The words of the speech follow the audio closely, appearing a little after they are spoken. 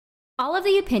All of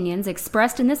the opinions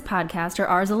expressed in this podcast are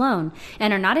ours alone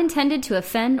and are not intended to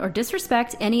offend or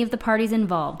disrespect any of the parties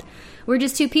involved. We're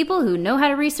just two people who know how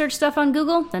to research stuff on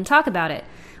Google, then talk about it.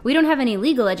 We don't have any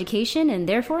legal education and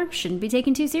therefore shouldn't be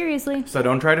taken too seriously. So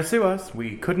don't try to sue us.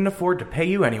 We couldn't afford to pay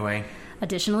you anyway.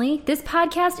 Additionally, this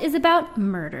podcast is about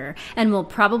murder and will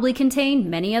probably contain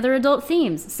many other adult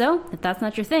themes. So, if that's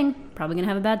not your thing, probably gonna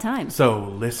have a bad time. So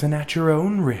listen at your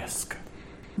own risk.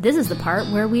 This is the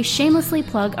part where we shamelessly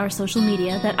plug our social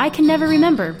media that I can never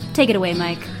remember. Take it away,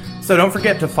 Mike. So don't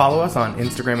forget to follow us on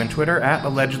Instagram and Twitter at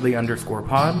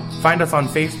allegedly_pod. Find us on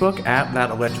Facebook at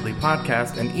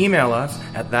thatallegedlypodcast and email us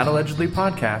at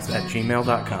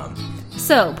thatallegedlypodcast@gmail.com.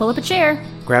 So, pull up a chair.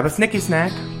 Grab a snicky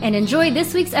snack. And enjoy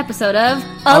this week's episode of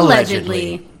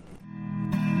Allegedly.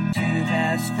 Two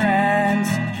best friends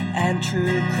and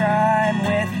true crime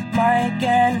with Mike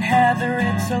and Heather.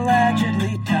 It's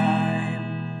allegedly time.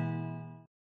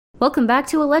 Welcome back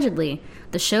to Allegedly,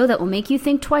 the show that will make you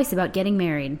think twice about getting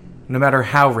married. No matter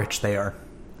how rich they are.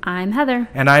 I'm Heather.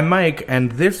 And I'm Mike,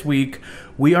 and this week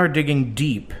we are digging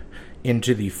deep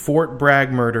into the Fort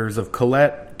Bragg murders of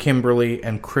Colette, Kimberley,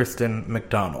 and Kristen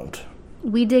MacDonald.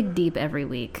 We dig deep every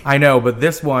week. I know, but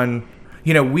this one,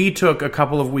 we took a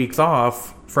couple of weeks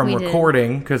off from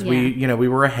recording because we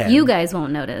were ahead. You guys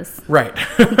won't notice. Right.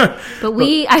 But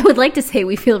I would like to say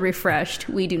we feel refreshed.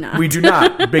 We do not. We do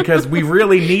not, because we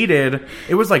really needed,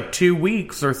 it was like 2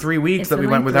 weeks or 3 weeks that we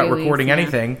went without recording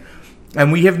anything.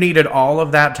 And we have needed all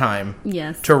of that time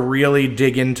to really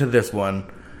dig into this one.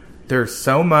 There's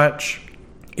so much.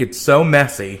 It's so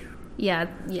messy. Yeah.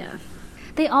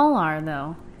 They all are,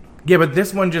 though. Yeah, but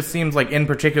this one just seems like, in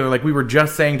particular, like we were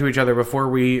just saying to each other before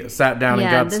we sat down and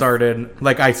got started,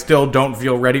 like I still don't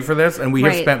feel ready for this, and we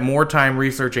have spent more time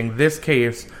researching this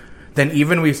case than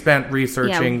even we spent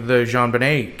researching the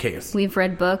JonBenet case. We've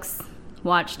read books,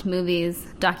 watched movies,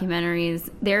 documentaries.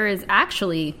 There is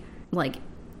actually, like,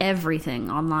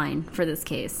 everything online for this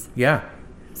case. Yeah.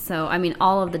 So, I mean,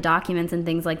 all of the documents and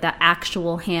things like that,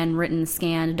 actual handwritten,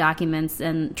 scanned documents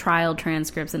and trial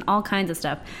transcripts and all kinds of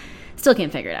stuff. Still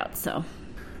can't figure it out, so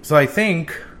I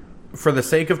think, for the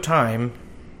sake of time,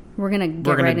 we're gonna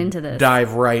get right into this.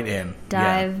 Dive right in.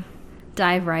 Dive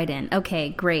right in. Okay,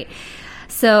 great.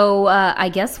 So I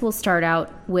guess we'll start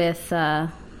out with the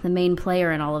main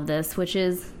player in all of this, which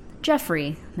is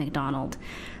Jeffrey MacDonald.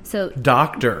 So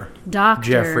Dr.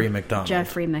 Jeffrey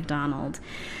MacDonald.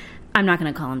 I'm not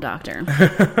going to call him doctor.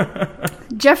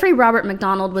 Jeffrey Robert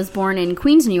MacDonald was born in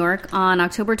Queens, New York on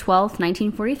October 12th,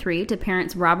 1943, to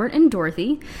parents Robert and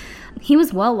Dorothy. He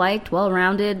was well-liked,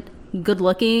 well-rounded,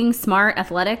 good-looking, smart,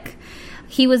 athletic.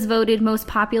 He was voted most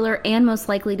popular and most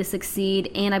likely to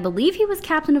succeed, and I believe he was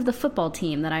captain of the football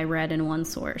team that I read in one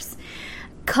source.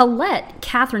 Colette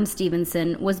Catherine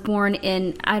Stevenson was born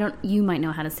in, you might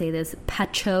know how to say this,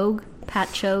 Patchogue.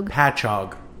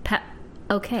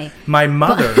 Okay. My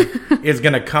mother is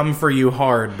going to come for you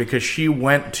hard because she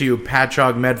went to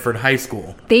Patchogue Medford High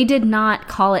School. They did not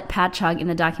call it Patchogue in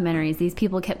the documentaries. These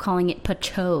people kept calling it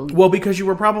Patchogue. Well, because you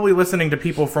were probably listening to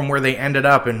people from where they ended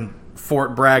up in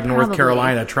Fort Bragg, North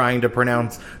Carolina, trying to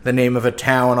pronounce the name of a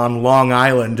town on Long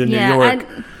Island in New York.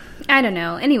 I don't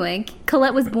know. Anyway,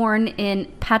 Colette was born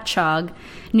in Patchogue,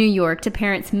 New York, to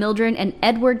parents Mildred and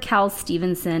Edward Cal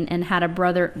Stevenson, and had a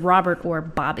brother, Robert or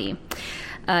Bobby.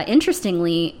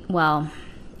 Interestingly, well,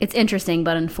 it's interesting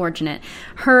but unfortunate,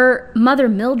 her mother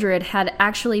Mildred had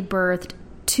actually birthed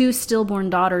 2 stillborn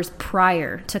daughters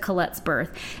prior to Colette's birth,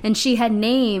 and she had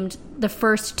named the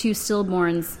first 2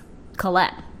 stillborns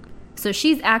Colette. So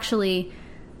she's actually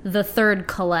the third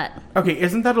Colette. Okay,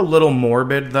 isn't that a little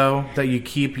morbid, though, that you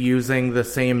keep using the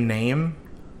same name?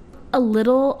 A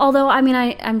little, although, I mean,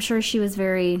 I'm sure she was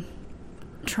very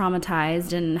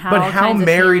traumatized and how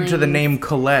married to the name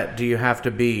Colette do you have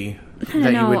to be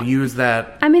that you would use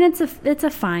that? I mean, it's a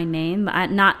fine name,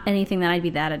 not anything that I'd be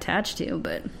that attached to,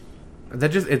 but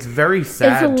it's very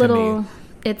sad. It's to me.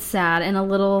 It's sad and a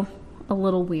little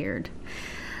weird,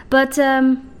 but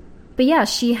yeah,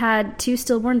 she had 2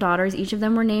 stillborn daughters. Each of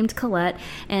them were named Colette,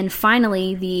 and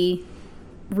finally I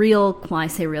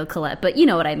say real Colette, but you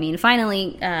know what I mean.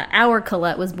 Finally, our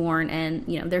Colette was born, and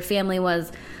their family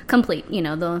was complete.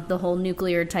 The whole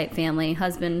nuclear type family: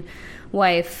 husband,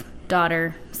 wife,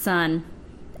 daughter, son.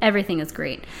 Everything is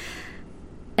great.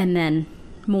 And then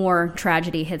more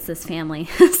tragedy hits this family.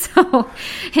 So,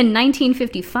 in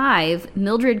 1955,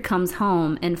 Mildred comes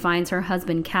home and finds her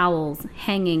husband Cowles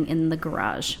hanging in the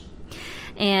garage,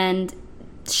 and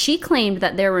she claimed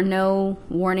that there were no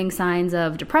warning signs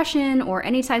of depression or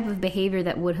any type of behavior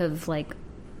that would have,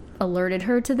 alerted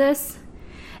her to this.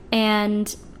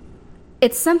 And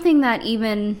it's something that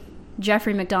even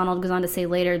Jeffrey MacDonald goes on to say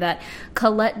later that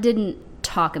Colette didn't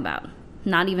talk about,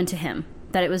 not even to him,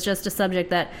 that it was just a subject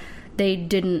that they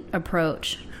didn't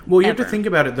approach. Well, you have to think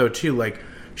about it, though, too. Like,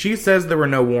 she says there were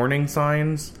no warning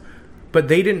signs, but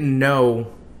they didn't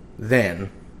know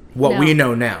then what we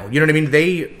know now. You know what I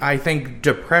mean? I think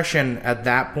depression at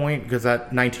that point, because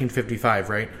that 1955,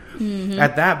 right? Mm-hmm.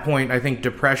 At that point, I think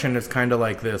depression is kind of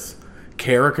like this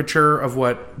caricature of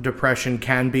what depression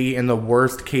can be in the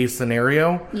worst case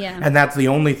scenario. Yeah. And that's the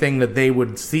only thing that they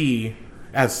would see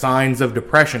as signs of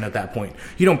depression at that point.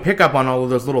 You don't pick up on all of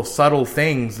those little subtle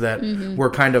things that we're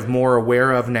kind of more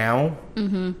aware of now.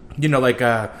 Mm-hmm. You know,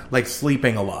 like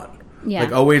sleeping a lot. Yeah.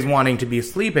 Like always wanting to be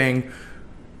sleeping.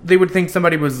 They would think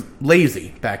somebody was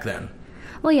lazy back then.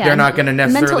 Well, yeah. They're not going to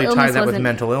necessarily tie that with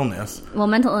mental illness. Well,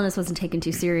 mental illness wasn't taken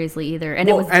too seriously either. And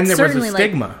there was a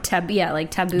stigma. Taboo.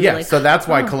 Yeah, so that's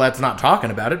why Colette's not talking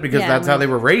about it, because that's how they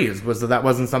were raised, was that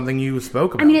wasn't something you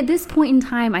spoke about. I mean, at this point in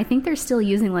time, I think they're still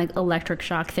using, like, electric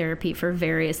shock therapy for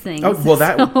various things. Oh, well,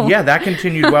 that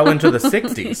continued well into the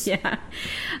 60s. Yeah.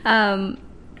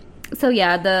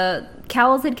 The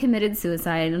Cowles had committed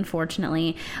suicide,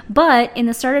 unfortunately. But in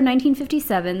the start of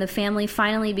 1957, the family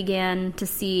finally began to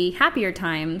see happier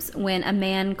times when a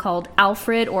man called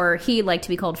Alfred, or he liked to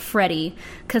be called Freddie,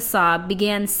 Kassab,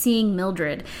 began seeing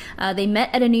Mildred. They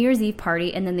met at a New Year's Eve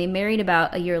party, and then they married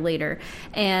about a year later.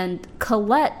 And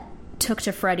Colette took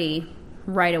to Freddie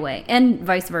right away, and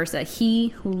vice versa.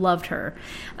 He loved her.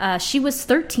 She was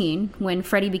 13 when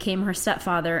Freddie became her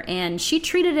stepfather, and she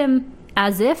treated him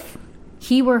as if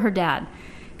he were her dad.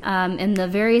 In the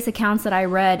various accounts that I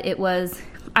read, it was,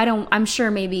 I'm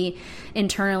sure maybe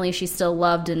internally she still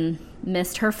loved and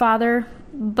missed her father,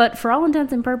 but for all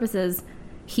intents and purposes,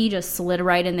 he just slid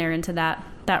right in there into that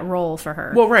role for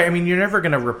her. Well, right. I mean, you're never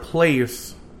going to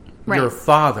replace your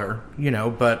father,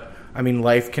 but I mean,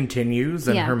 life continues,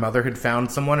 and her mother had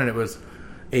found someone, and it was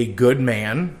a good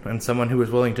man and someone who was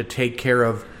willing to take care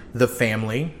of the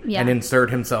family and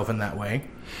insert himself in that way.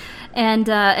 And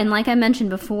like I mentioned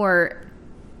before,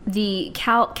 the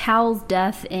Cowles'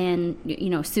 death and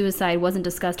suicide wasn't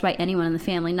discussed by anyone in the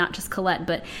family, not just Colette.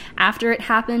 But after it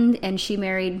happened and she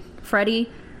married Freddie,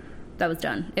 that was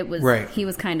done. It was He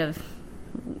was kind of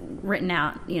written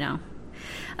out,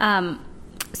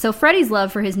 So Freddie's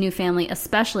love for his new family,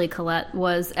 especially Colette,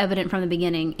 was evident from the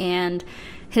beginning, and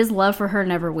his love for her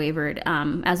never wavered.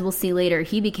 As we'll see later,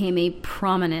 he became a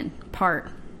prominent part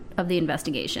of the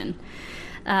investigation.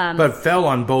 But fell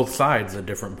on both sides at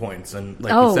different points. And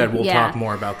like you said, we'll talk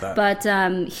more about that. But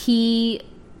he,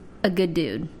 a good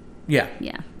dude. Yeah.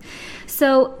 Yeah.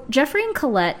 So Jeffrey and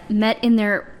Colette met in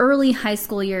their early high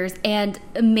school years and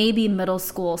maybe middle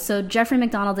school. So Jeffrey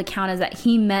MacDonald's account is that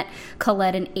he met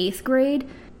Colette in 8th grade.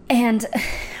 And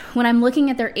when I'm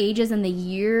looking at their ages and the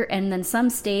year, and then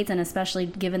some states, and especially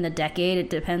given the decade,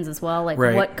 it depends as well, like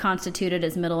what constituted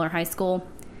as middle or high school,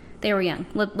 they were young.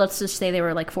 Let's just say they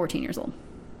were like 14 years old.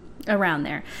 Around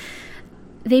there.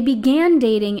 They began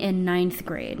dating in 9th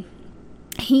grade.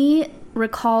 He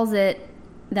recalls it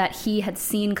that he had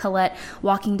seen Colette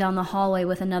walking down the hallway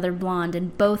with another blonde,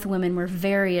 and both women were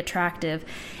very attractive.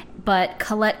 But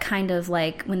Colette kind of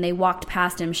like, when they walked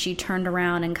past him, she turned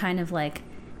around and kind of like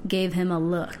gave him a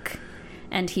look,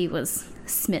 and he was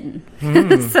smitten.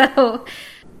 So,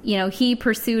 he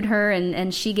pursued her,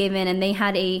 and she gave in, and they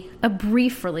had a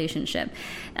brief relationship.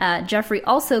 Jeffrey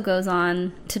also goes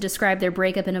on to describe their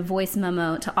breakup in a voice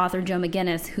memo to author Joe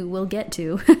McGinnis, who we'll get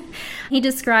to. He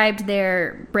described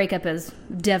their breakup as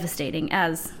devastating,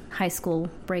 as high school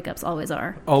breakups always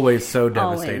are. Always so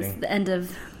devastating. Always. The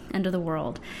end of the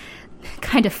world.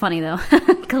 Kind of funny, though.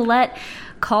 Colette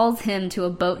calls him to a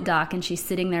boat dock, and she's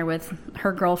sitting there with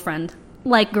her girlfriend,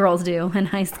 like girls do in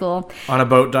high school. On a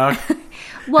boat dock?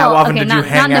 Well, how often did you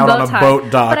hang out on a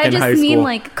boat dock in high school? But I just mean,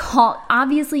 like,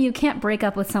 obviously you can't break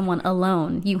up with someone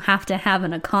alone. You have to have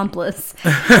an accomplice.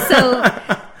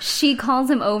 So she calls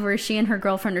him over. She and her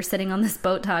girlfriend are sitting on this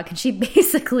boat dock, and she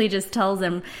basically just tells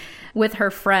him with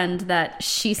her friend that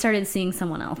she started seeing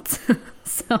someone else.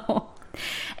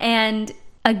 And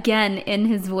again, in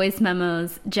his voice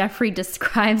memos, Jeffrey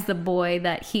describes the boy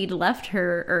that she'd left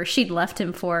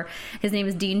him for. His name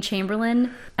is Dean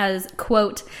Chamberlain, as,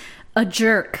 quote, a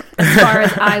jerk as far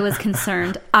as I was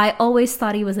concerned. I always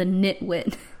thought he was a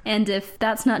nitwit. And if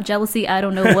that's not jealousy, I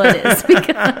don't know what is.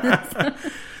 Because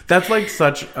that's like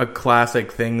such a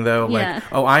classic thing, though. Like,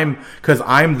 because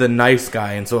I'm the nice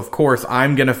guy, and so of course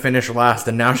I'm going to finish last,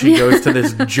 and now she goes to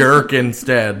this jerk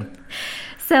instead.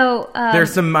 So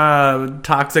there's some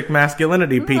toxic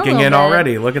masculinity peeking in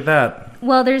already. Look at that.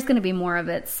 Well, there's going to be more of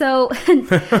it. So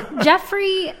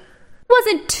Jeffrey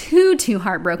wasn't too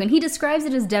heartbroken. He describes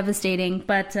it as devastating,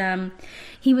 but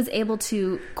he was able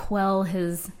to quell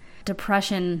his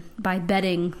depression by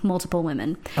bedding multiple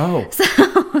women. Oh. So,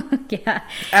 yeah.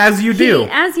 As you do.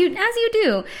 As you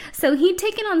do. So he'd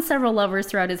taken on several lovers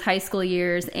throughout his high school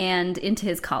years and into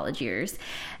his college years.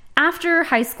 After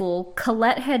high school,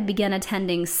 Colette had begun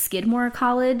attending Skidmore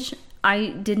College. I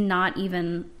did not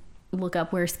even look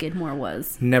up where Skidmore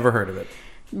was. Never heard of it.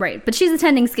 Right, but she's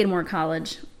attending Skidmore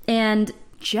College. And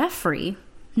Jeffrey,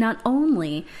 not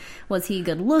only was he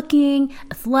good looking,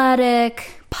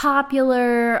 athletic,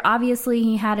 popular, obviously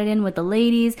he had it in with the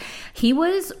ladies, he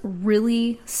was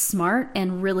really smart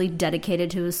and really dedicated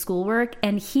to his schoolwork,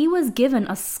 and he was given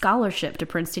a scholarship to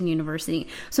Princeton University.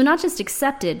 So not just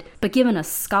accepted, but given a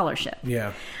scholarship.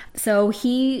 Yeah. So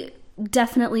he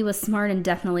definitely was smart and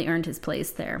definitely earned his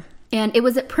place there. And it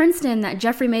was at Princeton that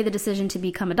Jeffrey made the decision to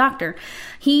become a doctor.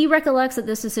 He recollects that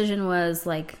this decision was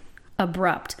like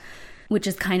abrupt, which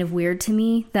is kind of weird to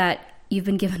me that you've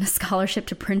been given a scholarship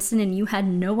to Princeton and you had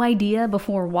no idea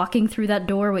before walking through that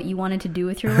door what you wanted to do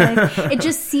with your life. It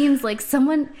just seems like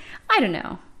someone, I don't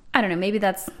know, maybe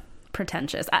that's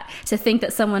pretentious. To think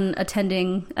that someone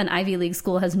attending an Ivy League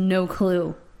school has no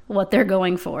clue what they're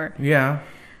going for. Yeah.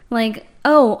 Like,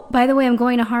 oh, by the way, I'm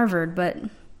going to Harvard, but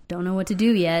don't know what to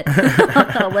do yet.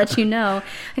 I'll let you know.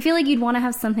 I feel like you'd want to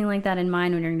have something like that in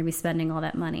mind when you're going to be spending all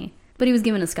that money. But he was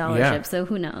given a scholarship, so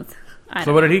who knows?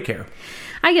 So what did he care?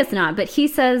 I guess not. But he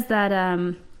says that,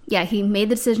 he made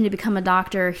the decision to become a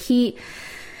doctor.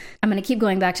 I'm going to keep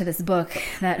going back to this book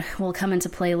that will come into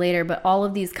play later, but all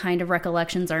of these kind of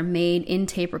recollections are made in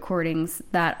tape recordings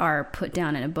that are put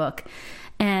down in a book.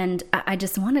 And I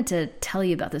just wanted to tell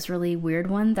you about this really weird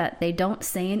one that they don't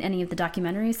say in any of the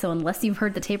documentaries. So unless you've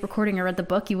heard the tape recording or read the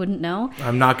book, you wouldn't know.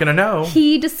 I'm not going to know.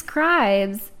 He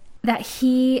describes that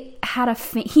he had a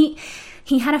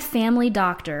family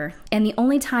doctor, and the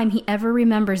only time he ever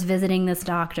remembers visiting this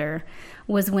doctor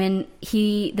was when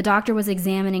the doctor was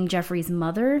examining Jeffrey's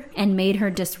mother and made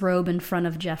her disrobe in front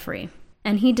of Jeffrey.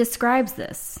 And he describes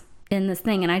this in this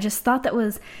thing, and I just thought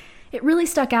it really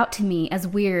stuck out to me as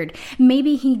weird.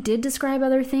 Maybe he did describe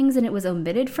other things and it was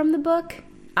omitted from the book.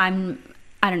 I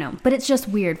don't know, but it's just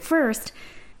weird. First,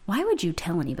 why would you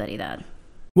tell anybody that?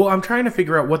 Well, I'm trying to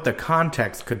figure out what the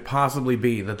context could possibly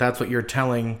be, that's what you're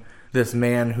telling this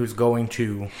man who's going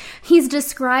to... He's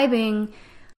describing,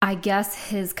 I guess,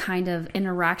 his kind of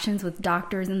interactions with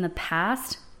doctors in the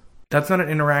past. That's not an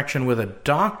interaction with a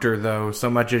doctor, though, so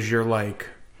much as you're like...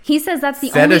 He says that's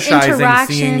the only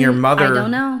interaction. Seeing your mother.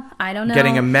 I don't know.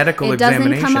 Getting a medical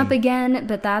examination. It doesn't come up again,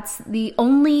 but that's the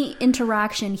only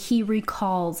interaction he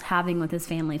recalls having with his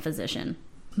family physician.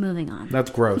 Moving on. That's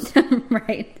gross.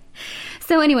 Right.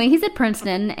 So anyway, he's at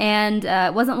Princeton, and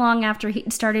it wasn't long after he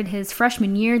started his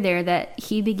freshman year there that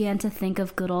he began to think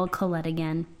of good old Colette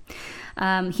again.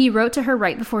 He wrote to her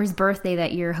right before his birthday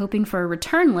that year, hoping for a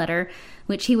return letter,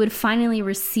 which he would finally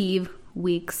receive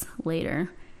weeks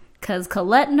later. Because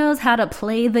Colette knows how to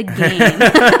play the game.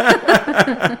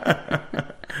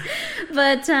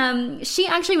 But she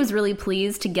actually was really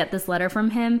pleased to get this letter from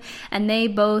him. And they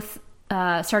both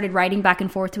started writing back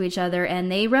and forth to each other.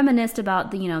 And they reminisced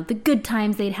about the good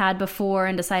times they'd had before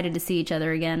and decided to see each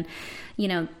other again.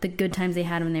 The good times they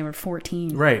had when they were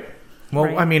 14. Right. Well,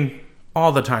 right. I mean,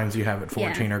 all the times you have at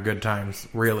 14 are good times,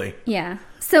 really. Yeah.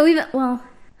 So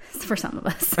for some of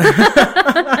us,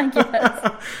 I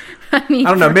guess. I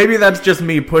don't know. Maybe that's just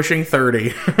me pushing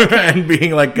 30 and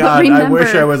being like, God, I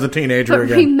wish I was a teenager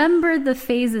again. Remember the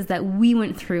phases that we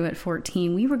went through at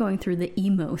 14. We were going through the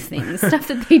emo things, stuff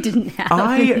that they didn't have.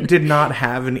 I did not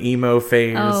have an emo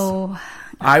phase. Oh.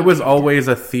 I was always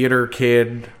a theater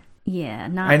kid. Yeah,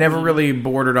 I never really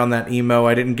bordered on that emo.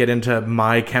 I didn't get into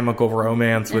My Chemical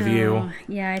Romance with you.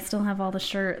 Yeah, I still have all the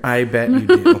shirts. I bet you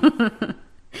do.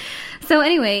 So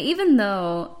anyway, even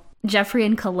though Jeffrey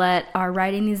and Colette are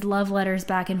writing these love letters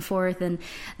back and forth, and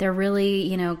they're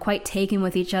really, quite taken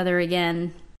with each other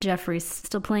again, Jeffrey's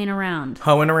still playing around.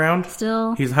 Hoeing around?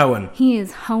 Still. He's hoeing. He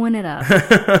is hoeing it up.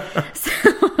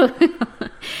 So,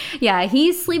 yeah,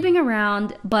 he's sleeping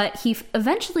around, but he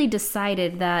eventually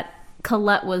decided that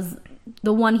Colette was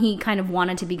the one he kind of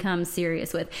wanted to become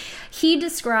serious with. He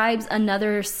describes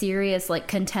another serious,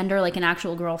 contender, an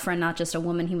actual girlfriend, not just a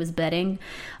woman he was bedding.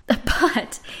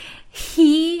 But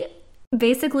he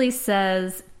basically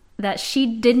says that she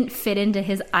didn't fit into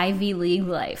his Ivy League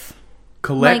life.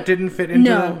 Colette didn't fit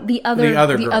into the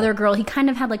other girl. He kind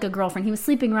of had a girlfriend. He was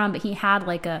sleeping around, but he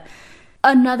had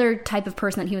another type of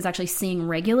person that he was actually seeing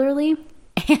regularly.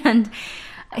 And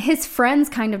his friends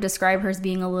kind of describe her as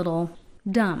being a little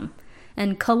dumb.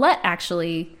 And Colette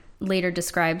actually later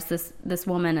describes this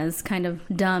woman as kind of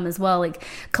dumb as well. Like,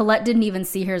 Colette didn't even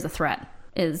see her as a threat.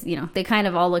 They kind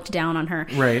of all looked down on her.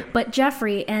 Right. But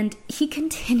Jeffrey, and he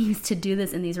continues to do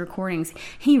this in these recordings,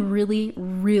 he really,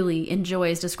 really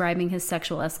enjoys describing his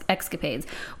sexual escapades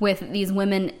with these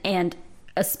women and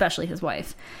especially his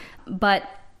wife. But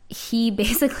he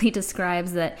basically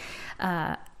describes that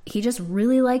he just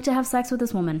really liked to have sex with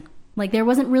this woman. Like, there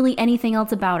wasn't really anything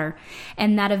else about her.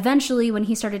 And that eventually, when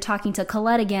he started talking to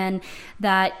Colette again,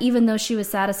 that even though she was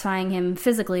satisfying him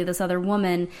physically, this other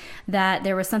woman, that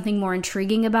there was something more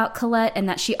intriguing about Colette and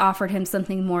that she offered him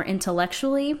something more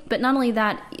intellectually. But not only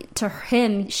that, to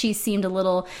him, she seemed a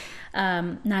little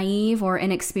naive or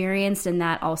inexperienced, and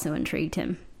that also intrigued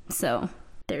him. So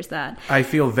there's that. I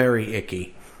feel very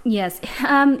icky. Yes.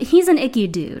 He's an icky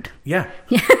dude. Yeah.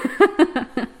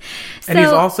 And he's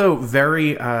also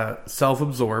very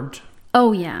self-absorbed.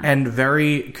 Oh, yeah. And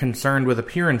very concerned with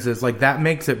appearances. Like, that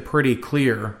makes it pretty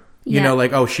clear. You know,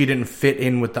 like, oh, she didn't fit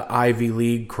in with the Ivy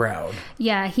League crowd.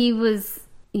 Yeah, he was...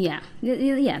 Yeah.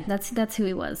 Yeah, that's who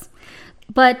he was.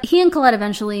 But he and Colette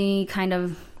eventually kind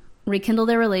of rekindle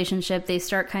their relationship. They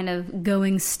start kind of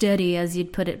going steady, as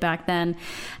you'd put it back then.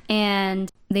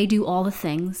 And they do all the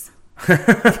things.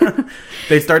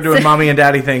 They start doing mommy and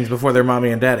daddy things before they're mommy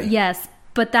and daddy. Yes,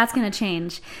 but that's going to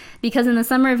change. Because in the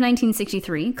summer of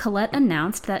 1963, Colette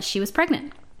announced that she was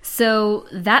pregnant. So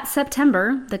that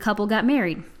September, the couple got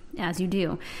married, as you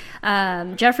do.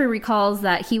 Jeffrey recalls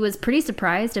that he was pretty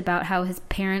surprised about how his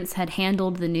parents had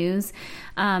handled the news,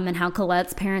 and how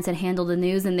Colette's parents had handled the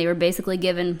news, and they were basically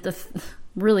given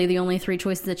really the only three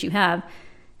choices that you have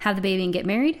the baby and get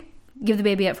married, give the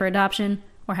baby up for adoption,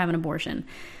 or have an abortion.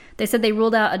 They said they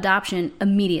ruled out adoption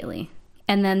immediately.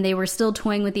 And then they were still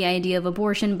toying with the idea of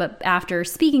abortion, but after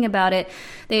speaking about it,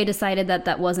 they decided that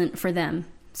that wasn't for them.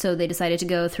 So they decided to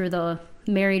go through the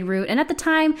married route. And at the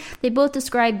time, they both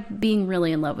described being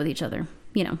really in love with each other.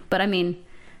 But I mean,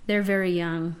 they're very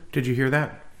young. Did you hear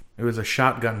that? It was a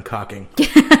shotgun cocking.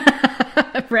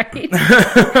 Right.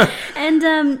 And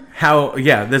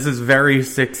this is very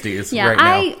 60s right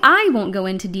now. I won't go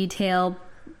into detail,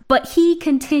 but he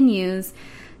continues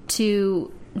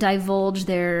to divulge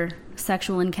their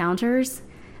sexual encounters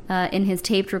in his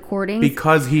taped recordings.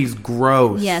 Because he's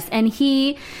gross. Yes, and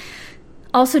he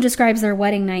also describes their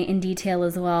wedding night in detail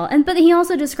as well. But he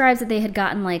also describes that they had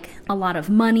gotten like a lot of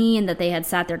money and that they had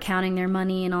sat there counting their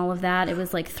money and all of that. It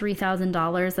was like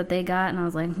 $3,000 that they got, and I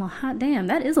was like, well, hot damn,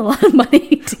 that is a lot of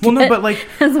money to well, no, but like,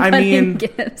 I mean,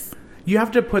 gifts. You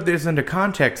have to put this into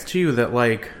context too, that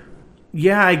like,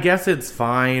 yeah, I guess it's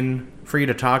fine for you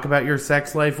to talk about your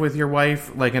sex life with your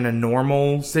wife, like in a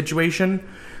normal situation.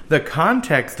 The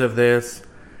context of this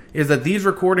is that these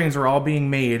recordings are all being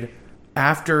made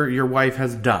after your wife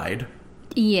has died.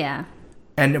 Yeah.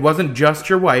 And it wasn't just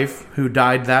your wife who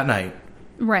died that night.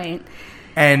 Right.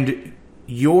 And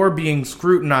you're being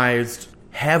scrutinized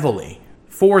heavily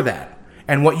for that.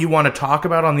 And what you want to talk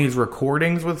about on these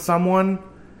recordings with someone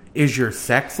is your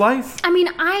sex life? I mean,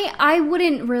 I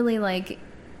wouldn't really like...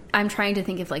 I'm trying to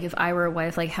think if I were a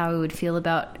wife, like how I would feel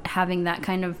about having that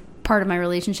kind of part of my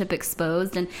relationship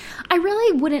exposed. And I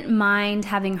really wouldn't mind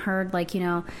having heard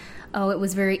oh, it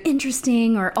was very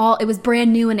interesting, or it was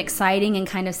brand new and exciting, and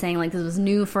kind of saying like this was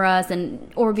new for us,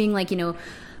 or being like,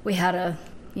 we had a,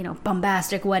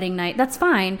 bombastic wedding night. That's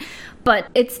fine. But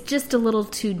it's just a little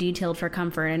too detailed for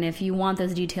comfort. And if you want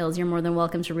those details, you're more than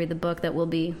welcome to read the book that we'll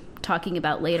be talking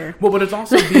about later. Well, but it's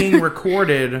also being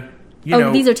recorded.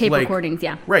 These are tape recordings,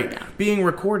 yeah. Right. Yeah. Being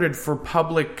recorded for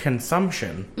public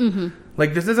consumption. Mm-hmm.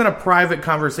 Like, this isn't a private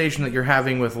conversation that you're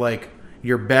having with, like,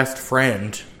 your best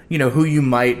friend, who you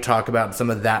might talk about some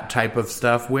of that type of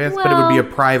stuff with, but it would be a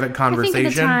private conversation. I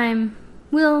think at the time,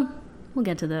 we'll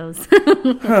get to those.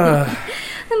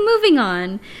 Moving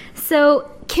on.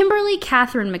 So, Kimberley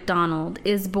Catherine MacDonald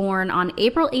is born on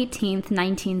April 18th,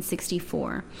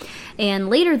 1964. And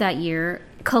later that year,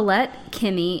 Colette,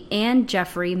 Kimmy, and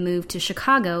Jeffrey moved to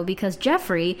Chicago because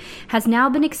Jeffrey has now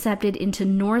been accepted into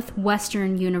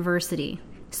Northwestern University.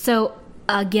 So,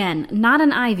 again, not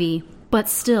an Ivy, but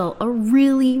still a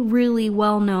really, really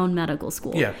well-known medical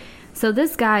school. Yeah. So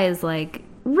this guy is, like,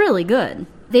 really good.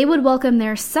 They would welcome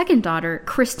their second daughter,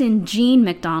 Kristen Jean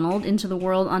MacDonald, into the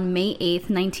world on May 8th,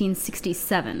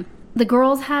 1967. The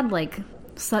girls had, like,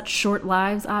 such short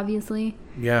lives, obviously.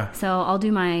 Yeah. So I'll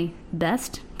do my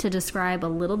best to describe a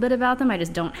little bit about them. I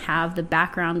just don't have the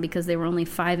background because they were only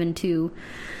 5 and 2.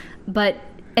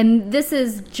 And this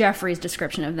is Jeffrey's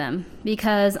description of them,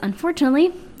 because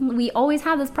unfortunately, we always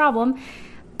have this problem.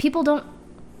 People don't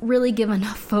really give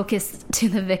enough focus to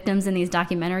the victims in these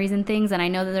documentaries and things, and I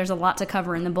know that there's a lot to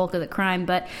cover in the bulk of the crime,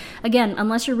 but again,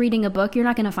 unless you're reading a book, you're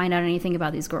not going to find out anything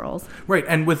about these girls. Right,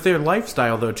 and with their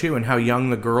lifestyle, though, too, and how young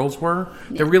the girls were,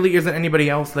 there really isn't anybody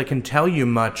else that can tell you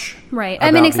much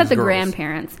except the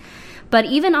grandparents. But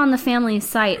even on the family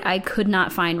site, I could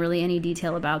not find really any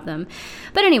detail about them.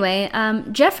 But anyway,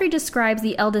 Jeffrey describes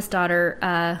the eldest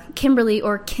daughter, Kimberly,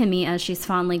 or Kimmy, as she's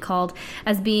fondly called,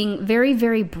 as being very,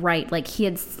 very bright. Like he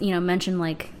had, mentioned,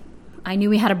 like, I knew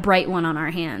we had a bright one on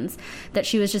our hands. That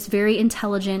she was just very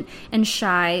intelligent and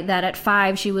shy, that at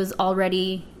 5 she was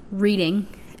already reading,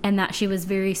 and that she was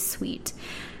very sweet.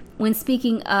 When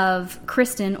speaking of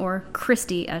Kristen, or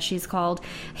Christy as she's called,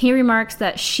 he remarks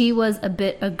that she was a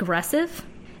bit aggressive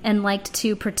and liked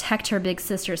to protect her big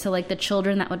sister. So like the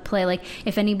children that would play, like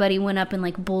if anybody went up and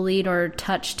like bullied or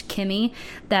touched Kimmy,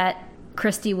 that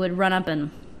Christy would run up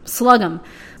and slug them.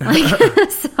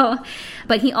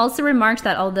 But he also remarked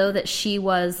that although that she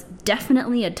was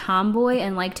definitely a tomboy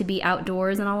and liked to be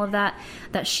outdoors and all of that,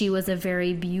 that she was a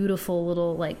very beautiful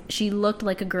little, like, she looked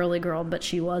like a girly girl, but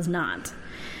she was not.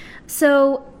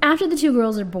 So after the 2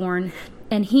 girls are born,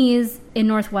 and he's in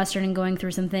Northwestern and going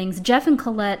through some things, Jeff and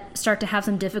Colette start to have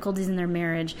some difficulties in their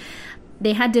marriage.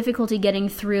 They had difficulty getting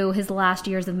through his last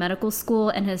years of medical school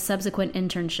and his subsequent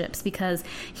internships because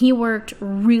he worked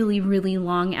really, really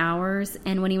long hours,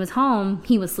 and when he was home,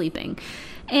 he was sleeping.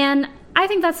 And I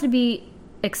think that's to be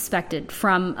expected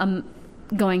from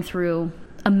going through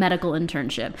a medical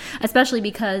internship, especially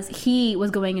because he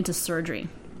was going into surgery,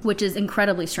 which is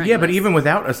incredibly strenuous. Yeah, but even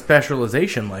without a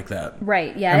specialization like that.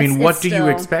 Right, yeah. I mean, what do you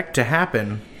expect to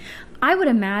happen? I would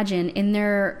imagine in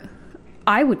their,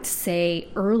 I would say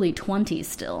early 20s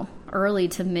still, early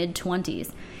to mid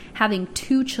 20s, having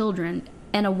 2 children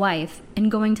and a wife and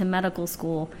going to medical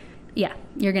school, yeah,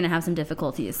 you're going to have some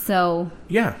difficulties. So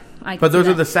yeah, but those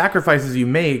are the sacrifices you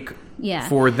make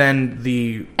for then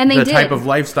the type of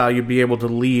lifestyle you'd be able to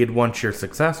lead once you're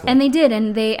successful. And they did,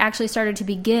 and they actually started to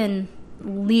begin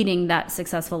leading that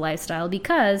successful lifestyle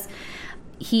because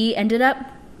he ended up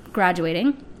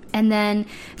graduating, and then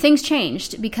things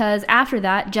changed because after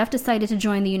that, Jeff decided to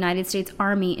join the United States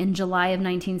Army in July of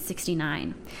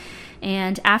 1969.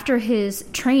 And after his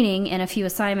training and a few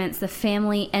assignments, the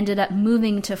family ended up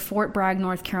moving to Fort Bragg,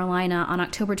 North Carolina on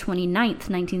October 29th,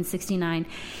 1969.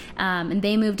 And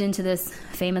they moved into this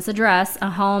famous address, a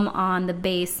home on the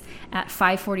base at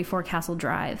 544 Castle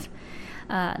Drive.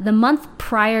 The month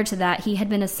prior to that, he had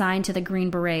been assigned to the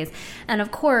Green Berets. And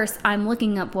of course, I'm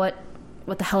looking up what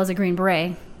the hell is a Green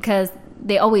Beret, because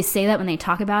they always say that when they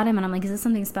talk about him, and I'm like, is this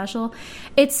something special?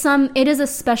 It is a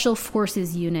special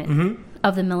forces unit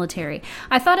of the military.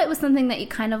 I thought it was something that you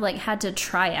kind of like had to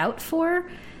try out for,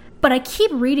 but I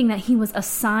keep reading that he was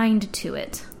assigned to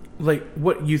it. Like,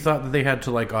 what, you thought that they had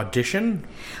to, like, audition?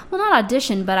 Well, not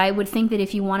audition, but I would think that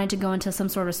if you wanted to go into some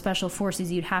sort of special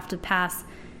forces, you'd have to pass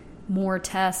more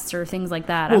tests or things like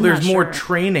that. Well, there's more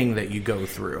training that you go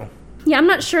through. Yeah, I'm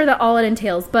not sure that all it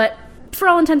entails, but for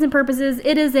all intents and purposes,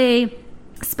 it is a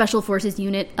special forces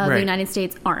unit of the United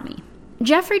States Army.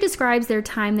 Jeffrey describes their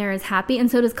time there as happy, and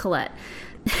so does Colette.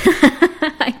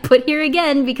 I put here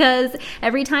again because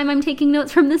every time I'm taking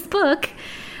notes from this book,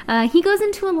 he goes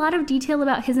into a lot of detail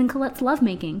about his and Colette's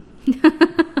lovemaking.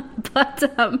 But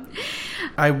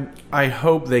I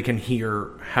hope they can hear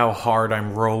how hard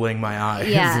I'm rolling my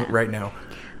eyes right now.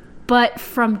 But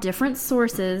from different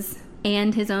sources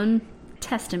and his own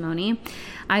testimony,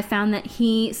 I found that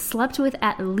he slept with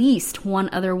at least one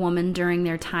other woman during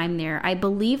their time there. I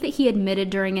believe that he admitted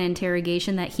during an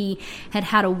interrogation that he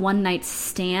had a one-night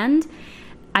stand.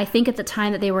 I think at the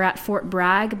time that they were at Fort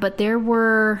Bragg, but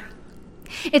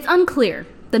it's unclear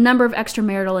the number of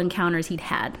extramarital encounters he'd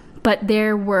had. But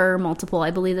there were multiple.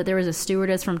 I believe that there was a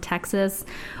stewardess from Texas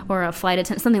or a flight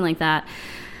attendant, something like that.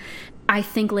 I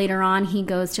think later on he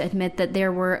goes to admit that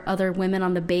there were other women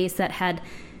on the base that had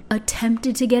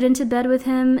attempted to get into bed with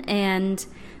him, and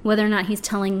whether or not he's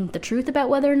telling the truth about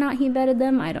whether or not he vetted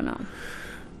them, I don't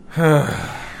know.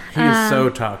 He is so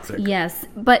toxic. Yes,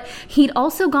 but he'd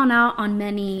also gone out on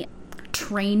many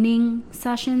training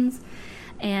sessions,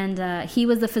 and he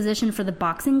was the physician for the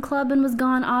boxing club and was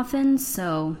gone often,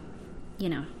 so,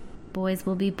 boys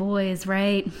will be boys,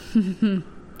 right?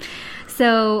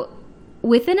 So,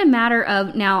 within a matter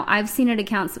of, now I've seen it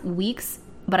accounts weeks,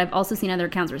 but I've also seen other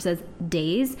accounts where it says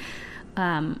days.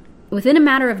 Within a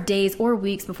matter of days or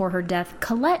weeks before her death,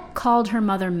 Colette called her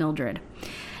mother, Mildred,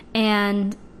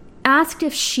 and asked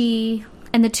if she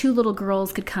and the 2 little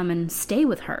girls could come and stay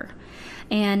with her.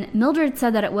 And Mildred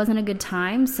said that it wasn't a good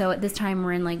time. So at this time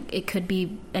we're in, like, it could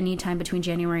be any time between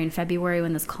January and February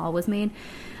when this call was made.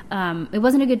 It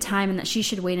wasn't a good time and that she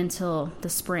should wait until the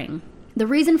spring. The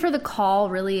reason for the call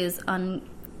really is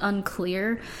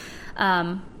unclear.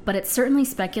 But it's certainly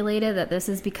speculated that this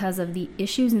is because of the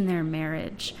issues in their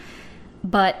marriage.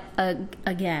 But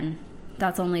again,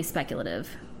 that's only speculative.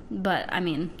 But I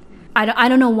mean, I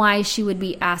don't know why she would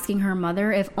be asking her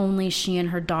mother if only she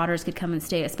and her daughters could come and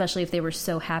stay, especially if they were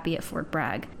so happy at Fort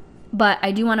Bragg. But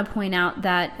I do want to point out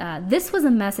that this was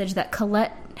a message that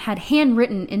Colette had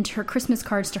handwritten into her Christmas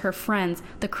cards to her friends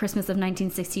the Christmas of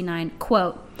 1969.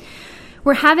 Quote,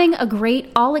 "We're having a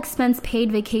great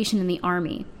all-expense-paid vacation in the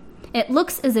Army. It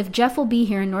looks as if Jeff will be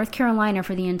here in North Carolina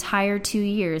for the entire 2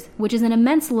 years, which is an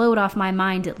immense load off my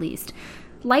mind at least.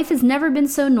 Life has never been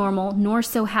so normal nor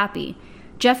so happy.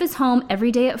 Jeff is home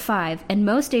every day at 5, and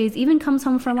most days even comes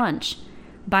home for lunch.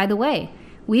 By the way,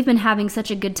 we've been having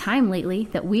such a good time lately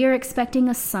that we are expecting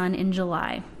a son in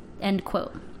July." End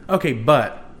quote. Okay,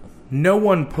 but no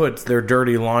one puts their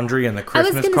dirty laundry in the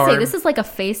Christmas card. I was going to say, this is like a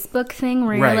Facebook thing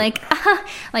where you're like,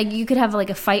 like you could have like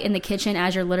a fight in the kitchen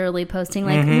as you're literally posting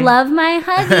like, love my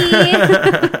hubby.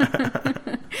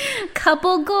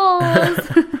 Couple goals.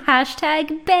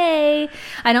 Hashtag bae.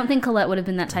 I don't think Colette would have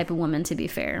been that type of woman, to be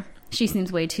fair. She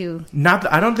seems way too...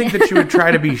 I don't think that she would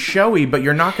try to be showy, but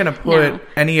you're not going to put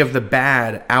any of the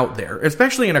bad out there,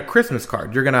 especially in a Christmas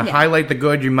card. You're going to highlight the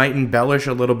good. You might embellish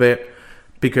a little bit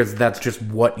because that's just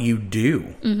what you do.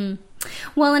 Mm-hmm.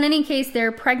 Well, in any case,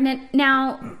 they're pregnant.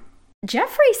 Now,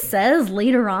 Jeffrey says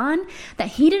later on that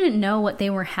he didn't know what they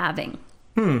were having.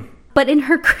 But in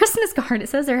her Christmas card, it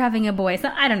says they're having a boy. So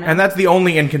I don't know. And that's the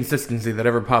only inconsistency that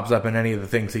ever pops up in any of the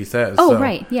things he says. Oh, so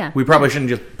right. Yeah. We probably shouldn't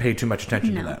just pay too much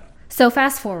attention to that. So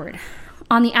fast forward.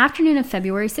 On the afternoon of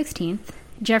February 16th,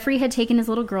 Jeffrey had taken his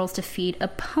little girls to feed a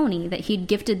pony that he'd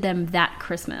gifted them that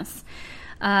Christmas.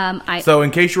 So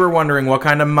in case you were wondering what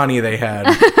kind of money they had,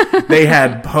 they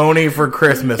had pony for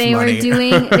Christmas money.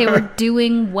 They were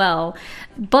doing well.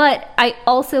 But I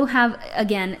also have,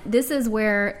 again, this is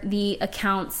where the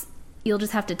accounts, you'll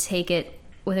just have to take it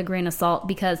with a grain of salt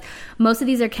because most of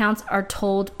these accounts are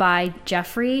told by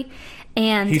Jeffrey.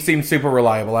 And he seems super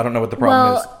reliable. I don't know what the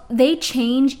problem is. Well, they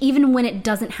change even when it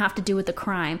doesn't have to do with the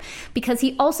crime. Because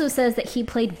he also says that he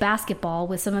played basketball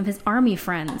with some of his Army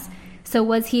friends. So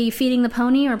was he feeding the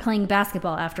pony or playing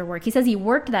basketball after work? He says he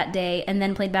worked that day and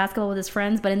then played basketball with his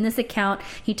friends. But in this account,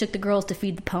 he took the girls to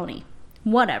feed the pony.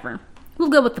 Whatever. We'll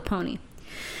go with the pony.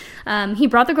 He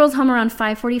brought the girls home around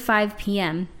 5:45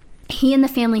 p.m. He and the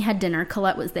family had dinner.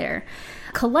 Colette was there.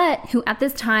 Colette, who at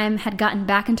this time had gotten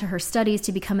back into her studies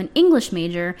to become an English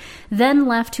major, then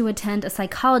left to attend a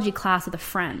psychology class with a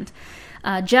friend.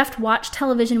 Jeff watched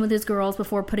television with his girls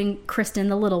before putting Kristen,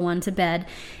 the little one, to bed.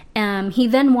 He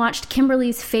then watched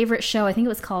Kimberly's favorite show. I think it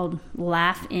was called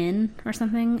Laugh In or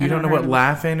something. You don't know what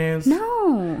Laugh In is?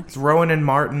 No. It's Rowan and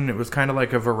Martin. It was kind of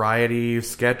like a variety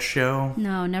sketch show.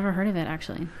 No, never heard of it,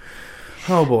 actually.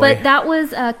 Oh, boy. But that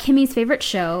was Kimmy's favorite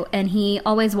show, and he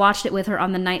always watched it with her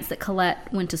on the nights that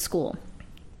Colette went to school.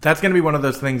 That's going to be one of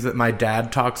those things that my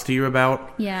dad talks to you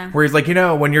about. Yeah. Where he's like,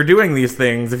 when you're doing these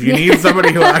things, if you need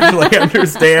somebody who actually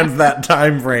understands that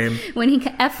time frame.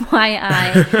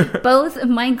 FYI, both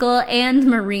Michael and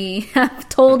Marie have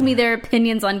told me their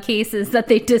opinions on cases that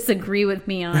they disagree with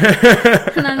me on.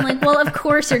 And I'm like, well, of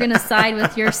course you're going to side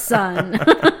with your son.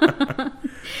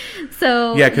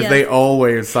 So yeah, because they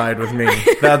always side with me.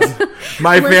 That's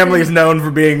my family's known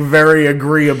for being very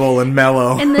agreeable and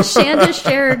mellow. In the Shanda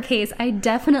Scherer case, I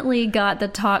definitely got the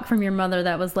talk from your mother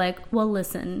that was like, well,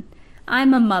 listen,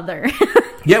 I'm a mother.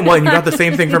 Yeah, well, and you got the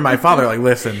same thing from my father. Like,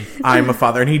 listen, I'm a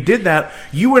father. And he did that.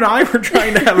 You and I were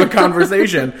trying to have a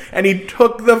conversation, and he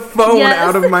took the phone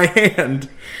out of my hand.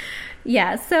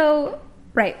 Yeah, so,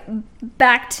 right,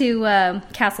 back to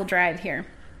Castle Drive here.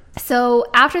 So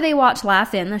after they watch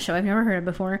Laugh In, the show I've never heard of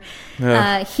before,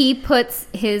 he puts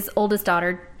his oldest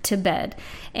daughter to bed.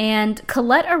 And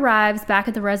Colette arrives back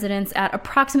at the residence at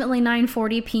approximately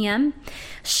 9:40 p.m.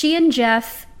 She and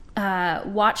Jeff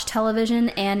watch television,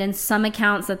 and in some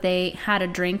accounts that they had a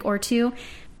drink or two.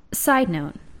 Side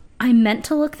note, I meant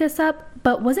to look this up,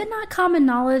 but was it not common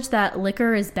knowledge that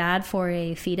liquor is bad for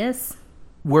a fetus?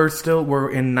 We're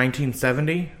in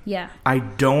 1970? Yeah. I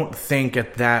don't think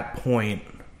at that point...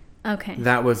 Okay.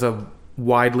 That was a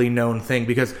widely known thing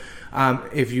because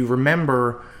if you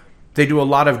remember, they do a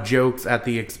lot of jokes at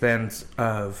the expense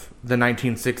of the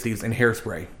 1960s in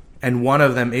Hairspray. And one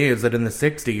of them is that in the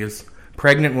 60s,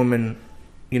 pregnant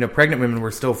women were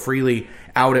still freely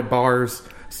out at bars,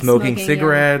 smoking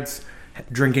cigarettes,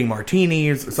 drinking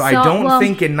martinis. So I don't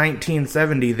think in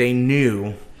 1970 they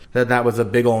knew that was a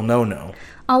big old no-no.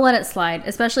 I'll let it slide,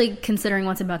 especially considering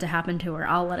what's about to happen to her.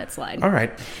 I'll let it slide. All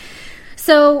right.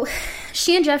 So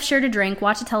she and Jeff shared a drink,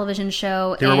 watched a television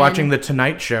show. They were watching The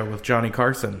Tonight Show with Johnny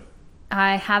Carson.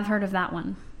 I have heard of that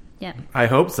one. Yeah. I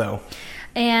hope so.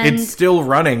 And it's still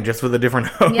running, just with a different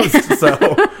host. Yeah.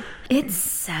 So it's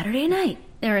Saturday night.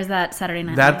 Or is that Saturday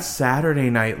Night Live? That's Saturday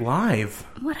Night Live.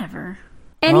 Whatever.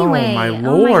 Anyway. Oh, my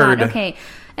Lord. God. Okay.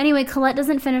 Anyway, Colette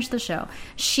doesn't finish the show.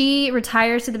 She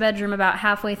retires to the bedroom about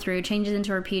halfway through, changes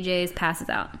into her PJs, passes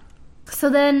out. So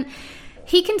then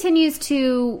he continues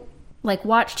to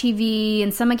watch TV,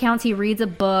 and some accounts he reads a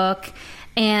book,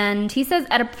 and he says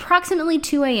at approximately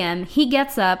 2 a.m. he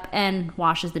gets up and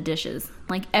washes the dishes,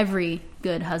 like every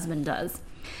good husband does.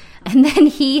 And then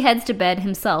he heads to bed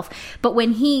himself. But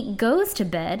when he goes to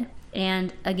bed,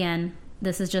 and again,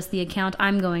 this is just the account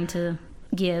I'm going to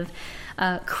give,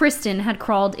 Kristen had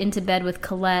crawled into bed with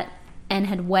Colette and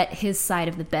had wet his side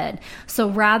of the bed. So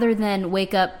rather than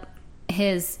wake up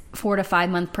his 4 to 5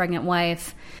 month pregnant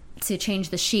wife to change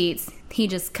the sheets, he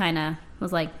just kind of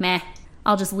was like, meh,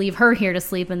 I'll just leave her here to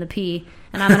sleep in the pee,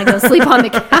 and I'm going to go sleep on the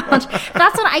couch.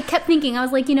 That's what I kept thinking. I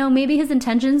was like, maybe his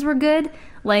intentions were good.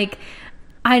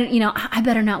 I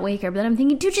better not wake her. But I'm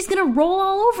thinking, dude, she's going to roll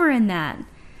all over in that.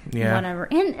 Yeah. Whatever.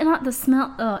 And not the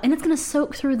smell. And it's going to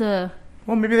soak through the...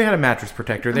 Well, maybe they had a mattress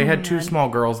protector. They had 2 small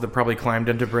girls that probably climbed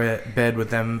into bed with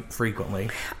them frequently.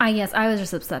 I was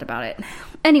just upset about it.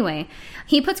 Anyway,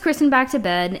 he puts Kristen back to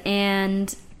bed,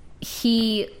 and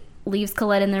he leaves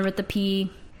Colette in there with the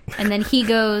pee, and then he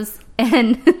goes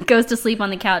to sleep on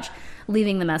the couch,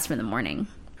 leaving the mess for the morning.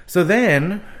 So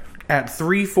then, at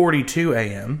 3:42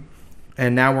 a.m.,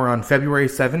 and now we're on February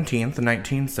 17th,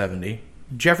 1970...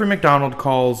 Jeffrey MacDonald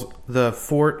calls the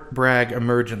Fort Bragg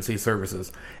Emergency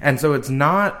Services. And so it's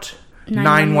not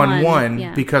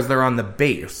 911 because they're on the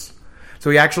base. So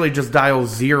he actually just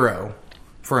dials 0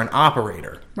 for an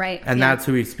operator. Right. And that's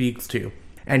who he speaks to.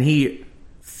 And he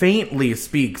faintly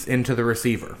speaks into the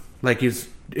receiver, like he's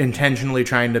intentionally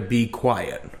trying to be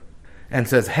quiet, and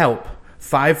says, help,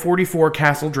 544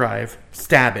 Castle Drive,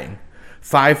 stabbing.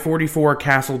 544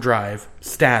 Castle Drive,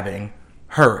 stabbing.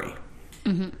 Hurry.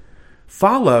 Mm-hmm.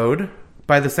 Followed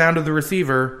by the sound of the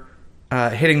receiver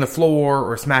hitting the floor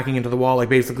or smacking into the wall.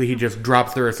 Basically, he just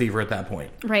drops the receiver at that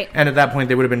point. Right. And at that point,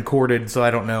 they would have been corded, so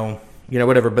I don't know,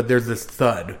 whatever. But there's this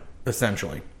thud,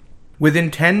 essentially.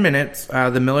 Within 10 minutes,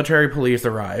 the military police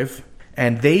arrive,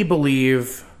 and they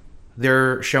believe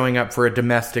they're showing up for a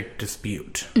domestic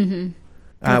dispute.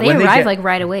 Mm-hmm. They arrive,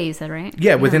 right away, you said, right?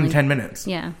 Yeah, within 10 minutes.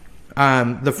 Yeah.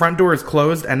 The front door is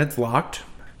closed, and it's locked.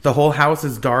 The whole house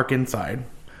is dark inside.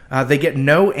 They get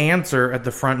no answer at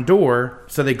the front door,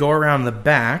 so they go around the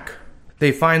back.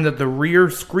 They find that the rear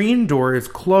screen door is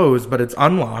closed, but it's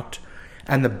unlocked,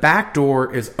 and the back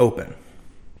door is open.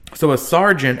 So a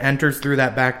sergeant enters through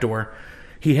that back door.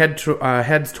 He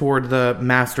heads toward the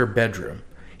master bedroom.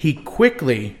 He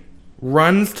quickly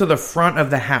runs to the front of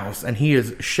the house, and he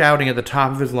is shouting at the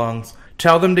top of his lungs,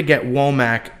 tell them to get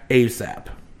Womack ASAP.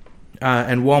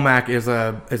 And Womack is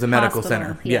a medical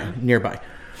center. Yeah, nearby.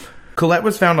 Colette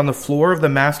was found on the floor of the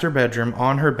master bedroom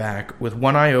on her back with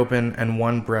one eye open and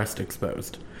one breast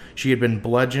exposed. She had been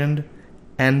bludgeoned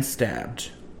and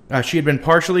stabbed. She had been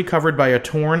partially covered by a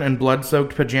torn and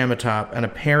blood-soaked pajama top, and a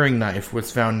paring knife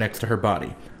was found next to her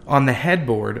body. On the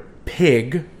headboard,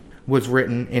 pig was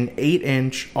written in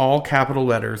 8-inch all-capital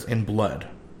letters in blood.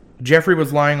 Jeffrey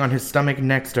was lying on his stomach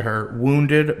next to her,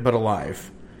 wounded but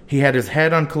alive. He had his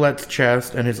head on Colette's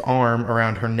chest and his arm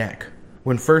around her neck.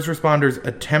 When first responders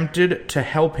attempted to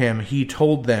help him, he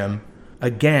told them,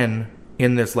 again,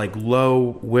 in this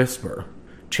low whisper,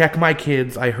 check my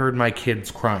kids, I heard my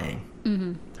kids crying.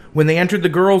 Mm-hmm. When they entered the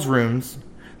girls' rooms,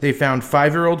 they found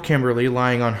 5-year-old Kimberley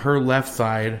lying on her left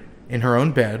side in her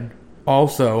own bed,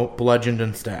 also bludgeoned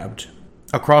and stabbed.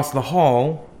 Across the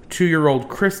hall, 2-year-old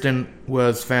Kristen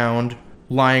was found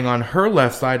lying on her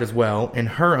left side as well, in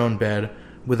her own bed,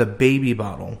 with a baby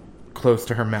bottle close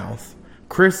to her mouth.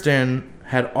 Kristen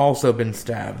had also been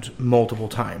stabbed multiple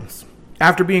times.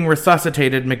 After being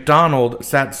resuscitated, MacDonald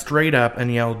sat straight up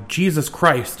and yelled, Jesus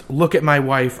Christ, look at my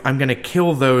wife, I'm going to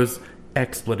kill those,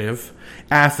 expletive,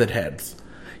 acid heads.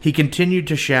 He continued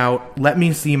to shout, let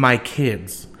me see my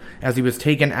kids, as he was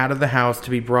taken out of the house to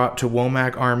be brought to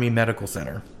Womack Army Medical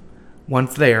Center.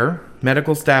 Once there,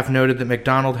 medical staff noted that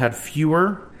MacDonald had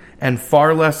fewer and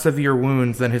far less severe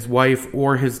wounds than his wife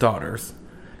or his daughters.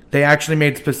 They actually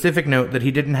made specific note that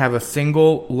he didn't have a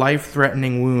single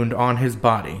life-threatening wound on his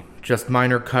body, just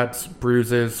minor cuts,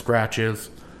 bruises, scratches,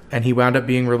 and he wound up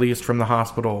being released from the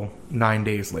hospital 9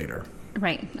 days later.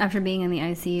 Right, after being in the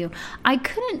ICU.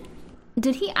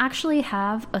 Did he actually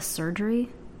have a surgery?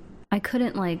 I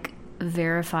couldn't,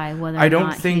 verify whether or not I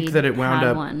don't think that it wound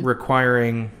up one.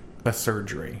 requiring a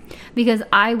surgery. Because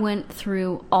I went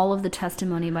through all of the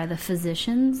testimony by the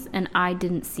physicians, and I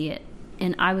didn't see it.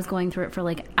 And I was going through it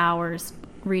for, hours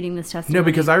reading this testimony. No,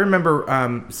 because I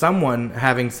remember someone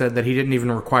having said that he didn't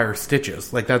even require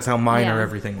stitches. That's how minor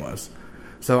everything was.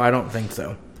 So I don't think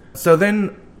so. So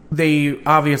then they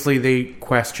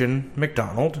question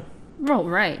MacDonald. Oh,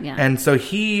 right, yeah. And so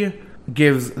he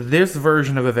gives this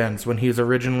version of events when he's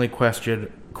originally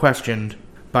questioned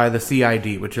by the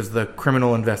CID, which is the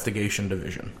Criminal Investigation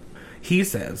Division. He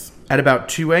says, at about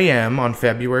 2 a.m. on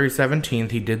February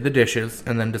 17th, he did the dishes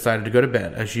and then decided to go to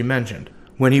bed, as you mentioned.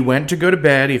 When he went to go to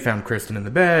bed, he found Kristen in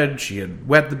the bed. She had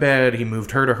wet the bed. He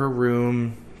moved her to her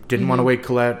room. Didn't want to wake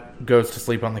Colette. Goes to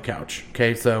sleep on the couch.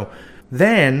 Okay, so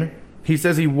then he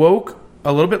says he woke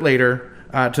a little bit later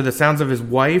to the sounds of his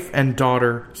wife and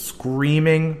daughter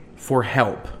screaming for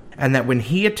help. And that when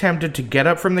he attempted to get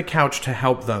up from the couch to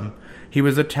help them, he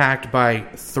was attacked by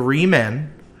 3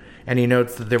 men. And he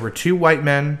notes that there were 2 white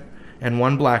men and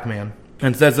 1 black man.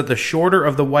 And says that the shorter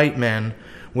of the white men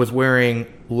was wearing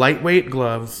lightweight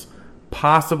gloves,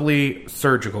 possibly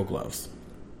surgical gloves.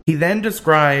 He then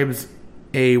describes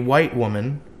a white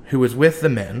woman who was with the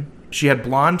men. She had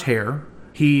blonde hair.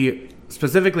 He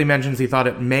specifically mentions he thought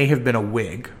it may have been a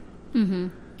wig. Mm-hmm.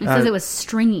 It says it was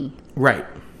stringy. Right.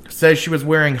 Says she was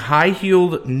wearing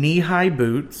high-heeled, knee-high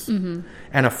boots and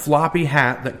a floppy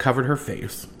hat that covered her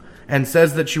face. And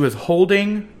says that she was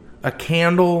holding a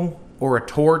candle or a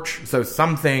torch, so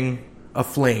something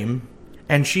aflame.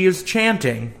 And she is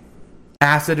chanting,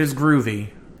 "Acid is groovy,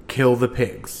 kill the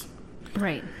pigs."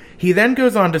 Right. He then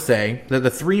goes on to say that the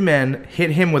 3 men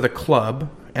hit him with a club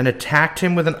and attacked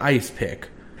him with an ice pick,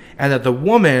 and that the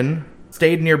woman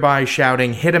stayed nearby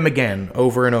shouting, "Hit him again,"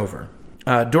 over and over.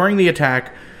 During the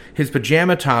attack, his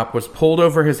pajama top was pulled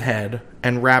over his head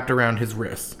and wrapped around his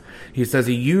wrists. He says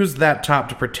he used that top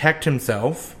to protect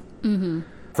himself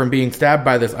from being stabbed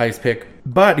by this ice pick,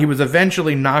 but he was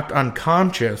eventually knocked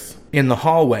unconscious in the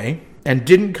hallway and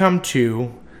didn't come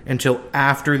to until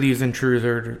after these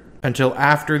intruders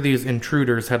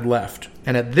had left.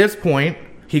 And at this point,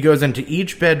 he goes into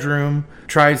each bedroom,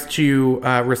 tries to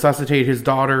resuscitate his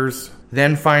daughters,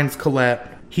 then finds Colette.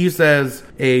 He says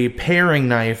a paring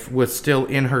knife was still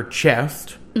in her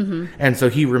chest, and so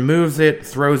he removes it,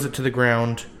 throws it to the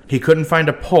ground. He couldn't find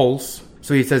a pulse,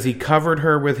 so he says he covered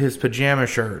her with his pajama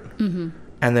shirt and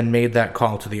then made that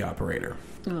call to the operator.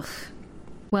 Ugh.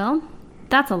 Well,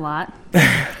 that's a lot.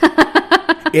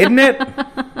 Isn't it?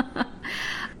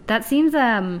 That seems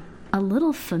a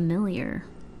little familiar.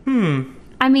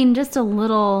 I mean, just a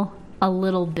little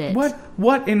bit.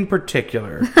 What in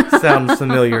particular sounds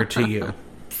familiar to you?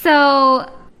 So,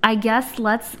 I guess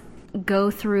let's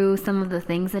go through some of the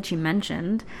things that you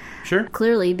mentioned. Sure.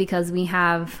 Clearly, because we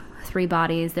have 3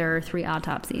 bodies, there are 3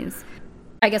 autopsies.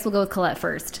 I guess we'll go with Colette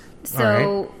first.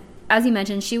 So, as you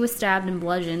mentioned, she was stabbed and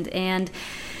bludgeoned, and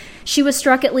she was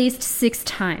struck at least 6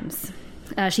 times.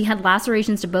 She had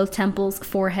lacerations to both temples,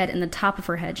 forehead, and the top of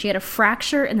her head. She had a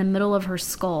fracture in the middle of her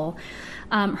skull.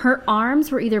 Her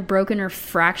arms were either broken or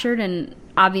fractured, and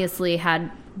obviously had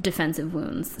defensive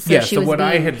wounds. So what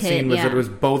I had seen was that it was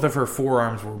both of her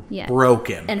forearms were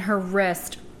broken. And her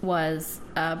wrist was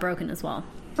broken as well.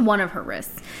 One of her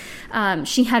wrists.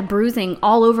 She had bruising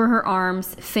all over her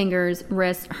arms, fingers,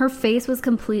 wrists. Her face was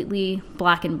completely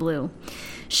black and blue.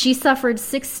 She suffered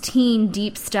 16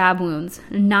 deep stab wounds,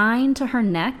 9 to her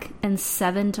neck and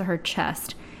 7 to her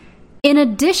chest. In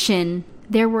addition,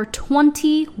 there were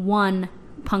 21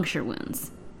 puncture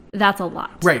wounds. That's a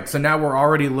lot. Right, so now we're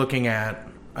already looking at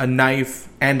a knife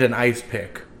and an ice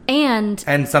pick. And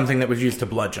something that was used to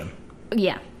bludgeon.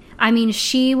 Yeah. I mean,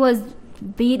 she was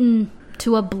beaten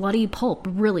to a bloody pulp,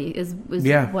 really, is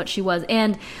what she was.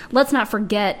 And let's not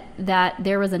forget that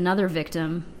there was another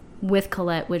victim with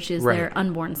Colette, which is their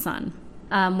unborn son,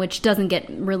 which doesn't get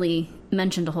really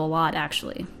mentioned a whole lot,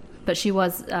 actually. But she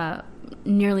was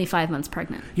nearly 5 months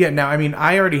pregnant. Yeah, now, I mean,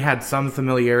 I already had some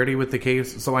familiarity with the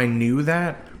case, so I knew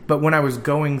that. But when I was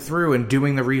going through and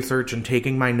doing the research and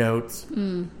taking my notes,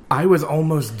 I was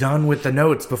almost done with the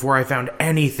notes before I found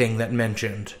anything that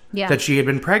mentioned that she had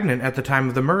been pregnant at the time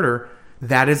of the murder.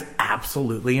 That is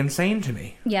absolutely insane to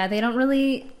me. Yeah, they don't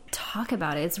really talk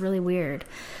about it. It's really weird.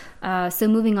 So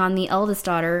moving on, the eldest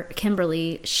daughter,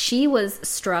 Kimberley, she was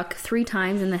struck 3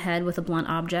 times in the head with a blunt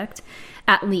object,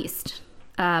 at least.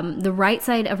 The right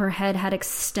side of her head had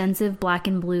extensive black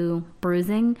and blue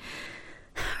bruising.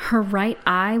 Her right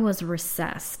eye was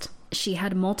recessed. She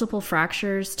had multiple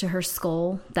fractures to her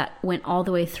skull that went all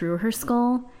the way through her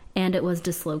skull, and it was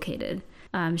dislocated.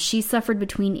 She suffered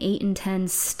between 8 and 10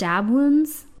 stab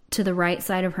wounds to the right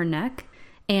side of her neck,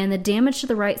 and the damage to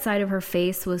the right side of her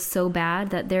face was so bad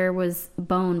that there was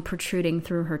bone protruding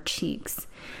through her cheeks.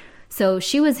 So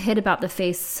she was hit about the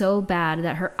face so bad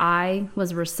that her eye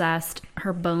was recessed,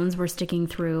 her bones were sticking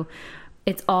through.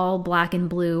 It's all black and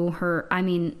blue.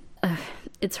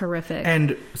 It's horrific.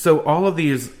 And so all of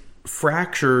these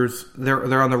fractures,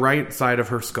 they're on the right side of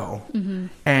her skull. Mm-hmm.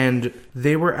 And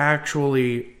they were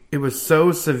actually, it was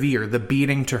so severe, the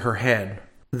beating to her head,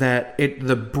 that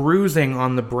the bruising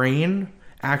on the brain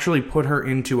actually put her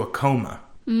into a coma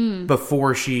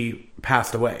before she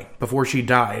passed away. Before she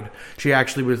died, she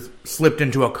actually was slipped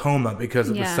into a coma because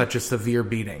it was such a severe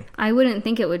beating. I wouldn't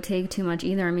think it would take too much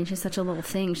either. I mean, she's such a little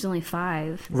thing. She's only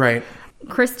 5. Right.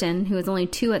 Kristen, who was only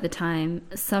 2 at the time,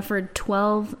 suffered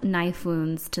 12 knife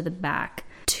wounds to the back,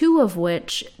 2 of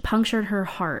which punctured her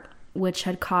heart, which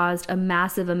had caused a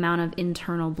massive amount of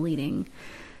internal bleeding.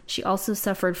 She also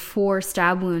suffered 4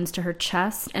 stab wounds to her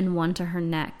chest and 1 to her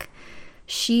neck.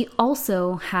 She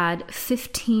also had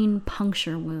 15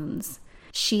 puncture wounds.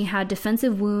 She had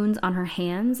defensive wounds on her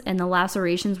hands, and the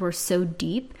lacerations were so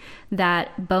deep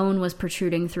that bone was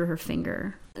protruding through her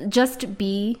finger. Just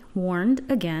be warned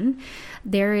again,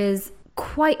 there is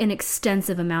quite an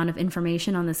extensive amount of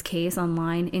information on this case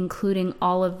online, including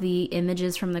all of the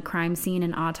images from the crime scene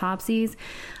and autopsies.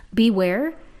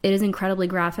 Beware, it is incredibly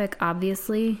graphic,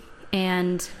 obviously,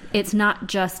 and it's not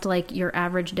just like your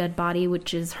average dead body,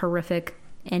 which is horrific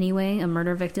anyway. A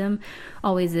murder victim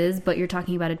always is, but you're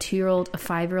talking about a 2-year-old, a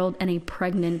 5-year-old, and a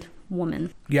pregnant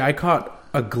woman. Yeah, I caught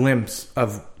a glimpse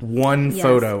of one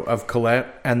photo of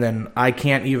Colette, and then I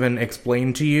can't even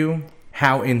explain to you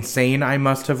how insane I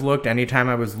must have looked anytime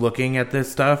I was looking at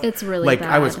this stuff. It's really bad.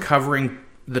 I was covering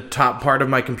the top part of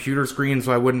my computer screen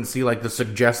so I wouldn't see the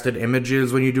suggested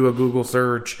images when you do a Google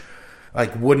search.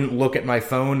 Wouldn't look at my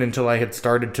phone until I had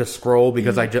started to scroll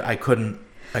because I couldn't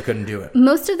do it.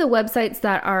 Most of the websites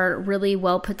that are really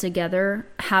well put together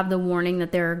have the warning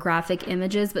that there are graphic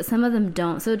images, but some of them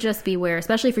don't. So just beware,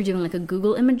 especially if you're doing a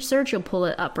Google image search, you'll pull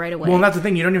it up right away. Well, and that's the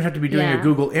thing. You don't even have to be doing a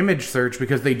Google image search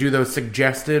because they do those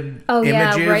suggested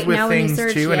images right with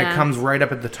things too, and it comes right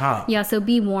up at the top. Yeah, so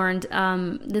be warned.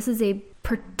 This is a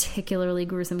particularly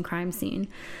gruesome crime scene.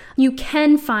 You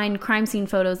can find crime scene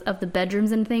photos of the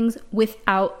bedrooms and things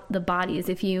without the bodies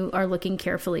if you are looking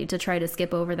carefully to try to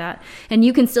skip over that. And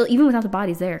you can still, even without the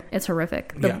bodies there, it's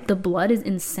horrific. The blood is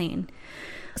insane.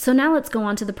 So now let's go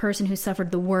on to the person who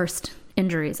suffered the worst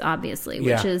injuries, obviously,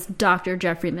 which is Dr.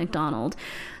 Jeffrey MacDonald.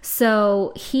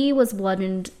 So he was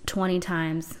bludgeoned 20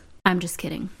 times. I'm just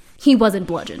kidding. He wasn't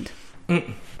bludgeoned.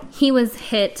 He was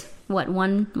hit,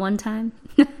 one time?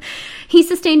 He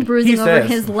sustained bruising over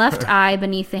his left eye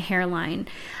beneath the hairline.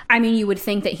 I mean, you would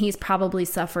think that he's probably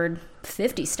suffered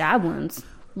 50 stab wounds,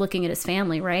 looking at his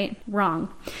family, right?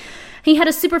 Wrong. He had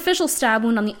a superficial stab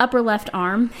wound on the upper left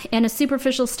arm and a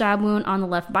superficial stab wound on the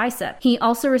left bicep. He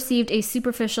also received a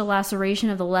superficial laceration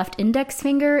of the left index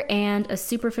finger and a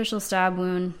superficial stab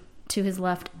wound to his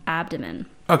left abdomen.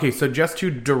 Okay, so just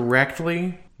to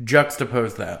directly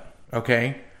juxtapose that,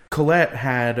 okay? Colette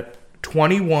had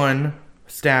 21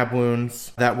 stab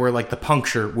wounds that were the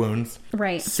puncture wounds.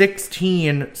 Right.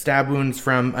 16 stab wounds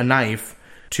from a knife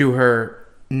to her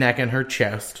neck and her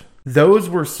chest. Those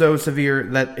were so severe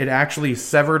that it actually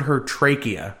severed her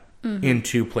trachea in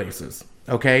 2 places.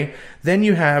 Okay? Then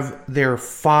you have their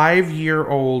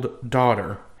 5-year-old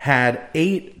daughter had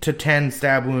 8 to 10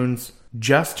 stab wounds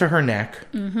just to her neck.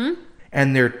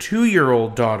 And their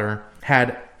 2-year-old daughter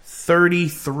had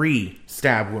 33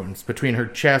 stab wounds between her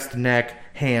chest,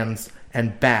 neck, hands,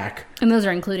 and back. And those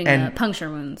are including the puncture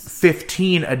wounds.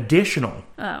 15 additional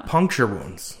puncture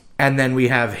wounds. And then we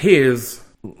have his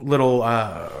little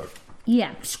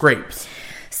scrapes.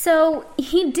 So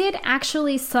he did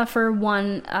actually suffer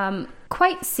one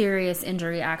quite serious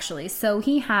injury, actually. So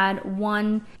he had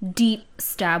one deep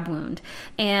stab wound.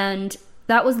 And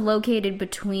that was located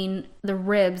between the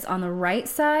ribs on the right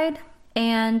side.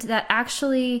 And that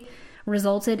actually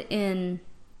resulted in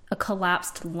a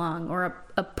collapsed lung, or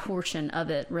a portion of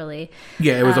it, really.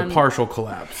 Yeah, it was a partial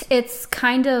collapse. It's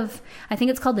kind of, I think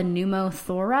it's called the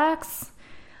pneumothorax.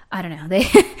 I don't know.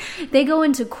 They go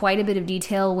into quite a bit of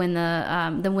detail when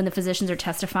the physicians are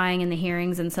testifying in the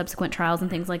hearings and subsequent trials and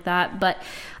things like that. But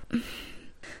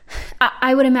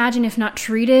I would imagine if not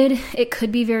treated, it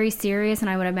could be very serious, and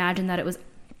I would imagine that it was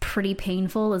pretty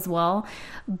painful as well,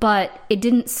 but it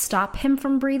didn't stop him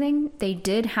from breathing. They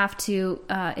did have to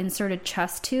insert a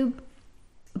chest tube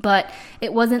but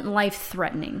it wasn't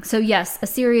life-threatening. So yes, a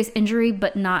serious injury,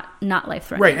 but not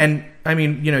life-threatening. Right, and I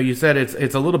mean, you said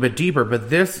it's a little bit deeper, but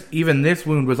this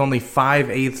wound was only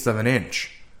 5/8 of an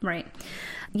inch. Right.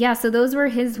 Yeah, so those were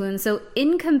his wounds. So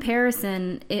in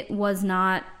comparison, it was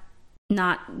not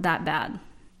that bad.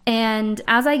 And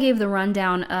as I gave the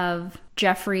rundown of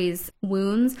Jeffrey's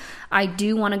wounds, I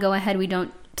do want to go ahead. We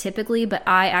don't typically, but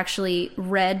I actually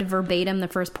read verbatim the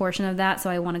first portion of that, so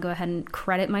I want to go ahead and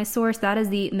credit my source. That is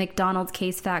the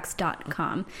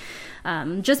MacDonald'sCaseFacts.com.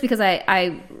 Just because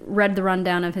I read the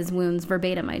rundown of his wounds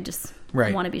verbatim, I just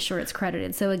want to be sure it's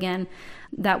credited. So again,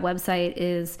 that website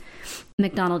is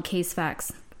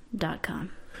MacDonald'sCaseFacts.com.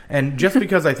 And just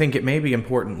because I think it may be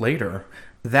important later,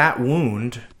 that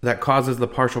wound that causes the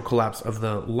partial collapse of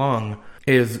the lung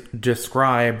is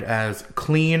described as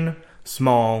clean,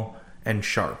 small, and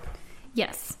sharp.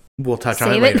 Yes. We'll touch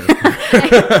on it later.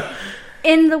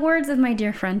 In the words of my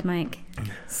dear friend Mike,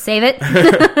 save it.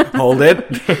 Hold it.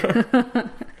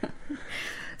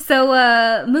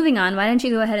 So, moving on, why don't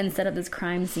you go ahead and set up this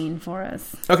crime scene for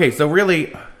us? Okay, so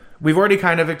really, we've already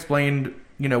kind of explained,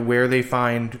 where they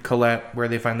find Colette, where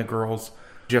they find the girls,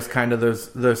 just kind of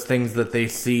those things that they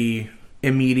see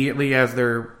immediately as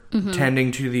they're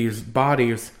tending to these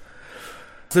bodies.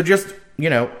 So just,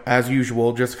 as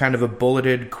usual, just kind of a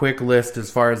bulleted quick list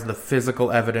as far as the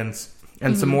physical evidence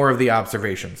and some more of the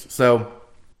observations. So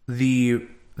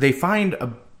they find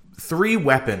 3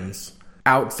 weapons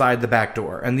outside the back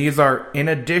door, and these are in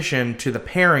addition to the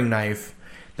paring knife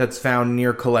that's found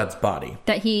near Colette's body.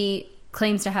 That he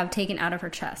claims to have taken out of her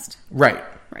chest. Right.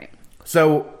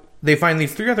 So they find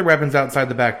these 3 other weapons outside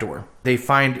the back door. They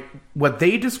find what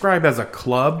they describe as a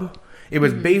club. It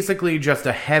was basically just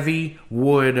a heavy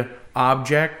wood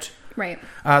object. Right.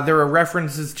 There are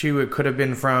references to it could have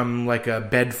been from like a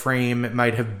bed frame. It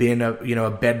might have been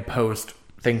a bed post,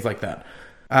 things like that.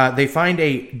 They find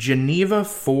a Geneva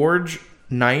forge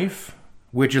knife,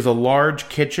 which is a large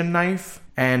kitchen knife.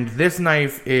 And this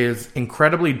knife is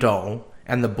incredibly dull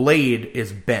and the blade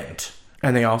is bent.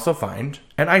 And they also find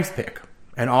an ice pick.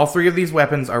 And all 3 of these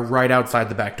weapons are right outside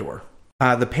the back door.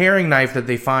 The paring knife that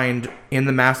they find in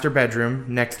the master bedroom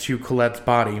next to Colette's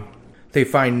body, they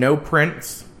find no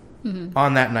prints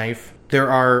on that knife.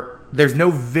 There's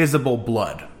no visible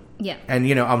blood. Yeah.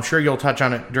 And, I'm sure you'll touch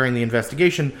on it during the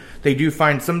investigation. They do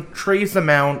find some trace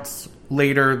amounts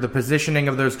later. The positioning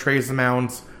of those trace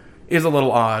amounts is a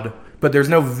little odd, but there's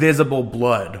no visible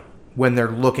blood when they're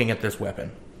looking at this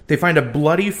weapon. They find a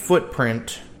bloody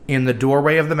footprint in the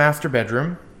doorway of the master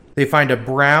bedroom. They find a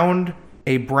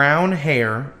brown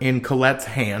hair in Colette's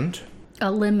hand.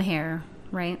 A limb hair,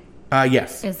 right?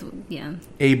 Yes. Yeah.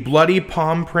 A bloody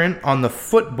palm print on the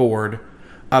footboard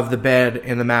of the bed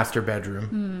in the master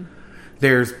bedroom.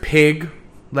 There's pig,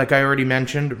 like I already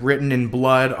mentioned, written in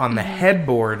blood on the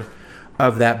headboard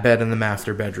of that bed in the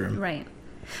master bedroom. Right.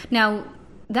 Now,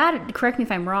 correct me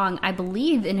if I'm wrong, I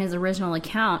believe in his original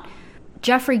account,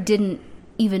 Jeffrey didn't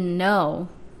even know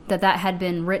that had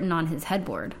been written on his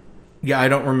headboard. Yeah, I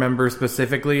don't remember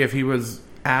specifically if he was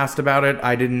asked about it.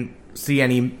 I didn't see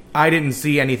anything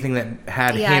that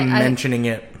had him mentioning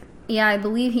it. Yeah, I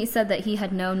believe he said that he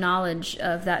had no knowledge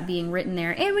of that being written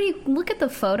there. And when you look at the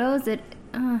photos, the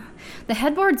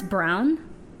headboard's brown.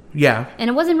 Yeah. And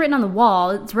it wasn't written on the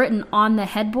wall. It's written on the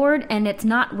headboard, and it's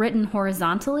not written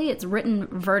horizontally. It's written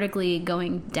vertically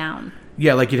going down.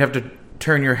 Yeah, like you'd have to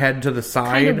turn your head to the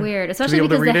side. Kind of weird, especially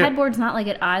because the headboard's not like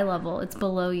at eye level. It's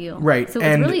below you. Right. So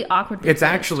it's really awkward. It's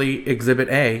actually Exhibit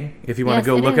A. If you want to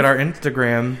go look at our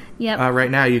Instagram right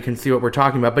now, you can see what we're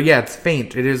talking about. But yeah, it's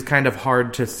faint. It is kind of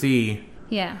hard to see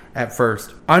at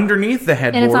first. Underneath the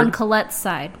headboard. And it's on Colette's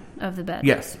side of the bed.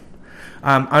 Yes.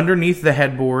 Underneath the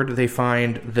headboard, they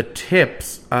find the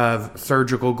tips of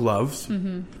surgical gloves.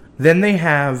 Then they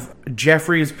have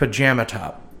Jeffrey's pajama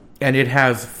top. And it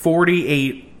has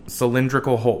 48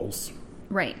 cylindrical holes.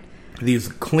 Right. These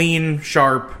clean,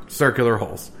 sharp, circular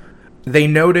holes. They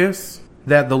notice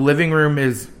that the living room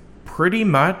is pretty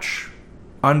much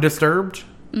undisturbed.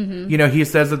 He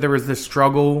says that there was this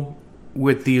struggle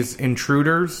with these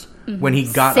intruders when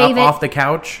he got up off the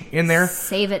couch in there.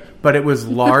 Save it. But it was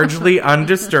largely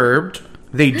undisturbed.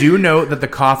 They do note that the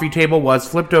coffee table was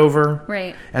flipped over.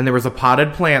 Right. And there was a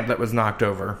potted plant that was knocked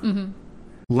over.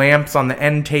 Lamps on the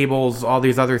end tables, all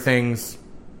these other things,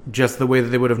 just the way that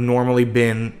they would have normally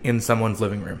been in someone's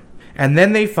living room. And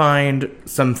then they find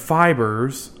some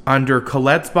fibers under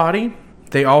Colette's body.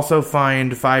 They also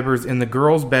find fibers in the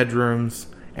girls' bedrooms,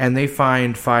 and they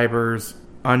find fibers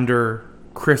under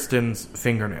Kristen's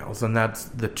fingernails, and that's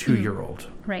the 2-year-old.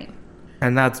 Right.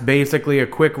 And that's basically a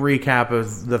quick recap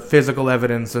of the physical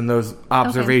evidence and those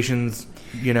observations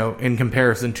in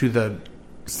comparison to the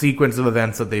sequence of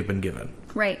events that they've been given.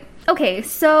 Right. Okay,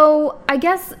 so I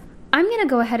guess I'm going to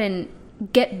go ahead and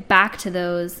get back to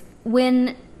those.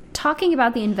 When talking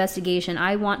about the investigation,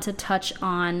 I want to touch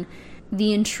on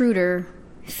the intruder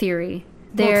theory.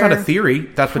 Well, it's not a theory.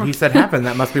 That's what he said happened.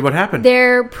 That must be what happened.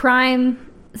 Their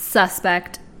prime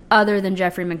suspect, other than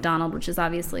Jeffrey MacDonald, which is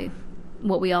obviously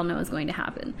what we all know is going to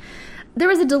happen. There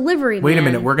was a delivery man. Wait a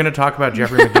minute. We're going to talk about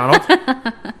Jeffrey MacDonald?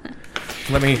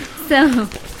 Let me... So...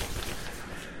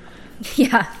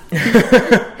 Yeah.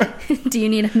 Do you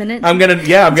need a minute? I'm gonna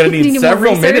need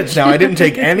several minutes now. I didn't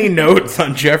take any notes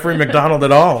on Jeffrey MacDonald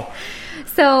at all.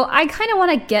 So I kind of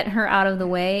want to get her out of the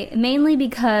way, mainly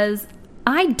because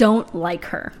I don't like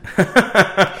her.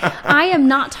 I am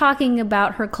not talking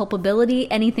about her culpability,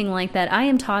 anything like that. I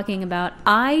am talking about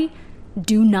I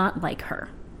do not like her.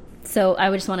 So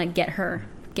I would just want to get her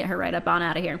right up on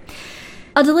out of here.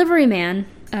 A delivery man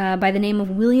by the name of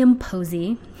William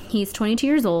Posey. He's 22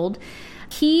 years old.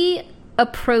 He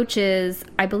approaches,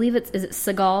 I believe is it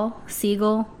Siegel?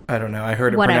 I don't know. I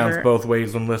heard it pronounced both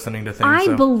ways when listening to things.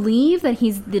 I believe that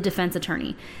he's the defense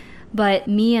attorney. But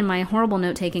me and my horrible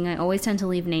note-taking, I always tend to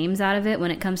leave names out of it when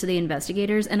it comes to the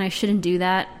investigators, and I shouldn't do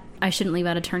that. I shouldn't leave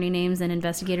out attorney names and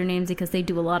investigator names because they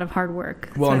do a lot of hard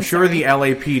work. Well, so I'm sure the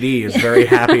LAPD is very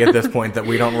happy at this point that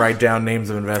we don't write down names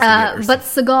of investigators. But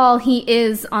Seagal, he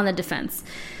is on the defense.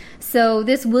 So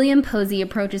this William Posey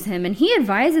approaches him, and he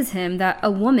advises him that a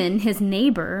woman, his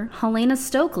neighbor, Helena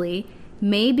Stokely,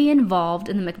 may be involved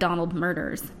in the MacDonald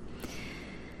murders.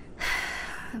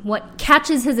 What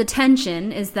catches his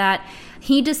attention is that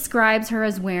he describes her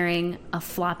as wearing a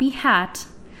floppy hat,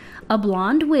 a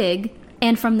blonde wig,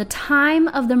 and from the time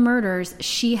of the murders,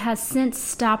 she has since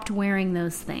stopped wearing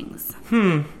those things.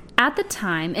 At the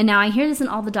time, and now I hear this in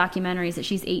all the documentaries that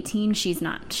she's 18, she's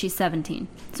not. She's 17.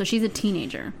 So she's a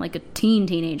teenager, like a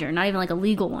teenager, not even like a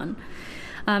legal one.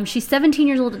 She's 17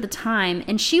 years old at the time,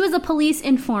 and she was a police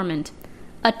informant.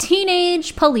 A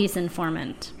teenage police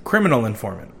informant. Criminal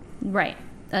informant. Right.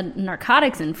 A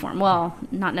narcotics informant. Well,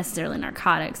 not necessarily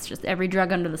narcotics, just every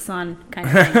drug under the sun kind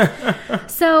of thing.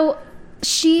 So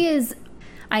she is,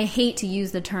 I hate to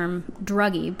use the term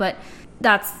druggy, but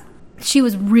she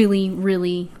was really,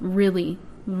 really, really,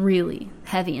 really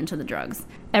heavy into the drugs.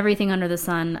 Everything under the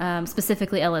sun,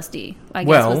 specifically LSD, I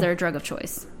guess was their drug of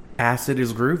choice. Acid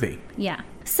is groovy. Yeah.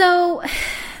 So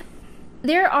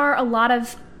there are a lot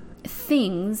of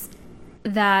things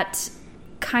that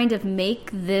kind of make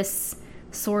this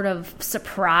sort of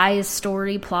surprise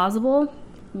story plausible.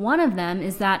 One of them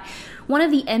is that one of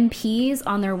the MPs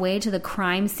on their way to the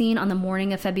crime scene on the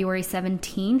morning of February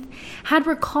 17th had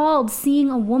recalled seeing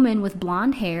a woman with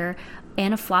blonde hair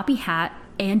and a floppy hat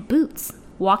and boots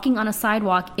walking on a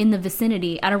sidewalk in the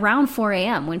vicinity at around 4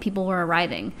 a.m. when people were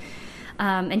arriving.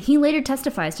 And he later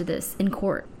testifies to this in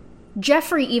court.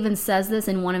 Jeffrey even says this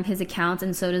in one of his accounts,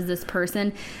 and so does this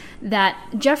person, that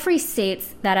Jeffrey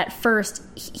states that at first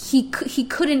he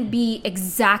couldn't be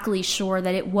exactly sure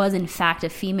that it was in fact a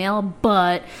female,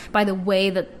 but by the way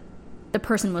that the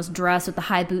person was dressed with the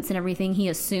high boots and everything, he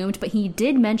assumed. But he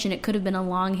did mention it could have been a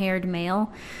long-haired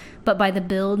male, but by the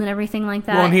build and everything like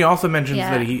that. Well, and he also mentions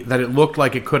that it looked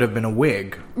like it could have been a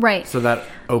wig. Right. So that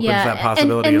opens that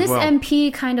possibility and as well. And this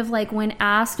MP kind of like, when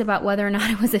asked about whether or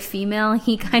not it was a female,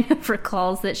 he kind of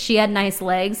recalls that she had nice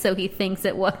legs, so he thinks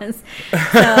it was.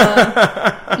 So,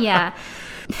 yeah.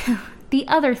 The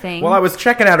other thing... Well, I was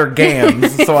checking out her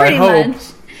gams, so I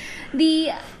hoped...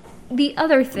 The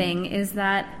other thing is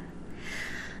that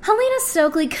Helena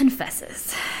Stokely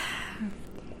confesses.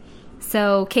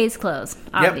 So, case closed,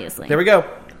 obviously. Yep, there we go.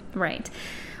 Right.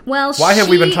 Well, why have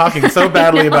we been talking so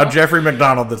badly about Jeffrey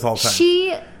MacDonald this whole time?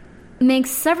 She makes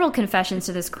several confessions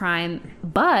to this crime,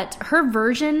 but her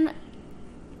version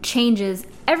changes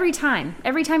every time.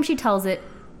 Every time she tells it,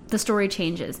 the story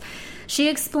changes. She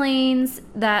explains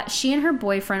that she and her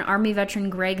boyfriend, Army veteran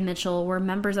Greg Mitchell, were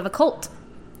members of a cult.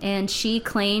 And she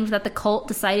claimed that the cult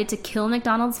decided to kill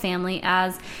MacDonald's family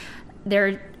as... There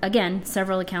are, again,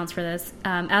 several accounts for this,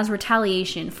 as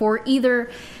retaliation for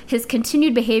either his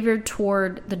continued behavior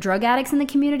toward the drug addicts in the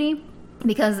community,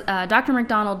 because Dr.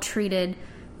 MacDonald treated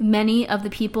many of the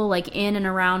people like in and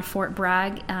around Fort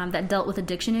Bragg that dealt with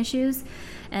addiction issues,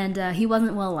 and he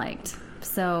wasn't well liked.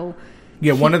 So...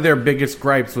 Yeah, one of their biggest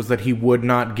gripes was that he would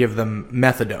not give them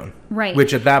methadone. Right.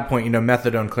 Which at that point,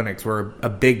 methadone clinics were a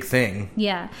big thing.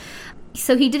 Yeah.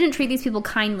 So he didn't treat these people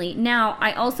kindly. Now,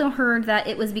 I also heard that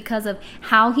it was because of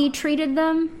how he treated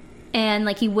them, and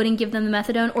like he wouldn't give them the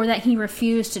methadone, or that he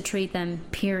refused to treat them,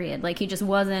 period. Like he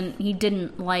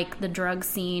didn't like the drug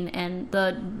scene and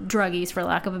the druggies, for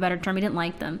lack of a better term. He didn't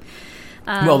like them.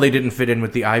 Well, they didn't fit in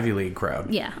with the Ivy League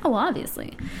crowd. Yeah. Oh,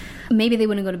 obviously. Maybe they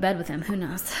wouldn't go to bed with him. Who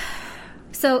knows?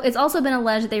 So it's also been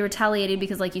alleged that they retaliated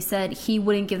because, like you said, he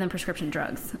wouldn't give them prescription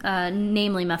drugs,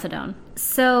 namely methadone.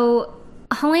 So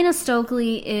Helena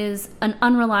Stokely is an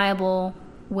unreliable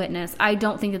witness. I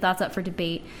don't think that that's up for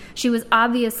debate. She was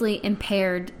obviously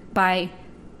impaired by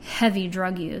heavy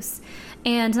drug use.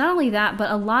 And not only that,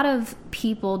 but a lot of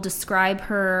people describe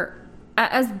her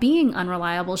as being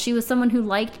unreliable. She was someone who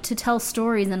liked to tell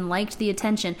stories and liked the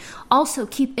attention. Also,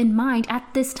 keep in mind,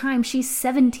 at this time, she's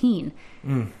 17.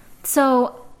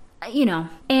 So, you know,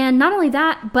 and not only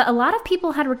that, but a lot of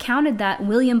people had recounted that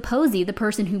William Posey, the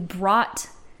person who brought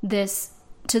this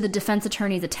to the defense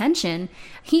attorney's attention,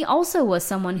 he also was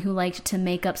someone who liked to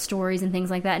make up stories and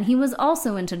things like that. And he was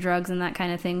also into drugs and that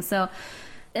kind of thing. So,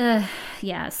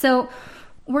 yeah. So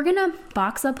we're going to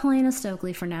box up Helena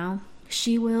Stokely for now.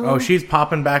 She will... Oh, she's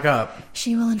popping back up.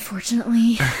 She will,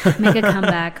 unfortunately, make a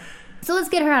comeback. So let's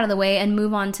get her out of the way and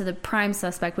move on to the prime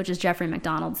suspect, which is Jeffrey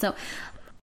MacDonald. So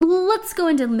let's go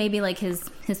into maybe like his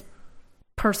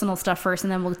personal stuff first,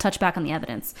 and then we'll touch back on the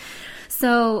evidence.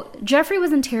 So Jeffrey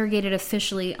was interrogated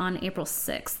officially on April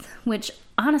 6th, which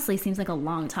honestly seems like a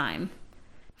long time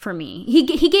for me.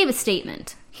 He gave a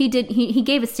statement. He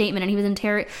gave a statement, and he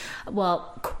was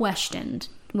questioned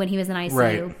when he was in ICU,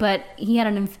 right. But he had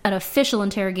an official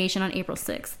interrogation on April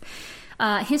 6th.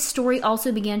 His story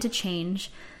also began to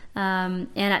change, and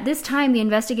at this time, the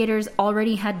investigators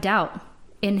already had doubt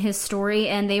in his story,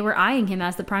 and they were eyeing him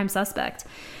as the prime suspect.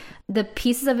 The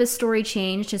pieces of his story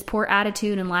changed. His poor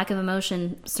attitude and lack of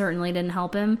emotion certainly didn't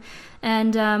help him.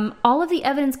 And all of the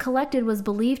evidence collected was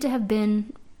believed to have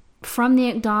been from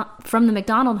the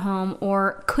MacDonald home,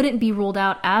 or couldn't be ruled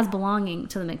out as belonging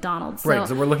to the MacDonalds. Right,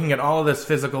 so we're looking at all of this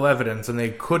physical evidence, and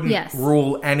they couldn't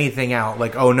rule anything out.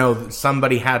 Like, oh no,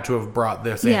 somebody had to have brought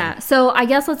this in. Yeah, so I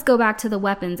guess let's go back to the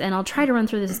weapons, and I'll try to run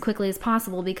through this as quickly as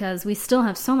possible because we still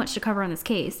have so much to cover on this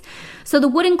case. So the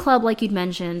wooden club, like you'd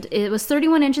mentioned, it was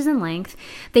 31 inches in length.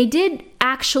 They did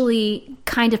actually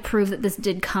kind of prove that this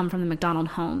did come from the MacDonald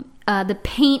home. The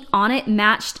paint on it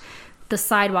matched the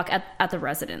sidewalk at the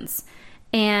residence,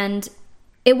 and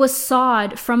it was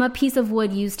sawed from a piece of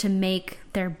wood used to make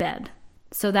their bed.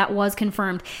 So that was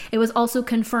confirmed. It was also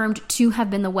confirmed to have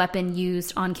been the weapon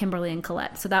used on Kimberley and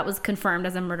Colette. So that was confirmed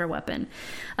as a murder weapon.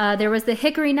 There was the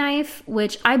hickory knife,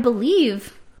 which I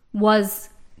believe was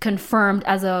confirmed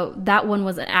that one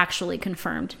was actually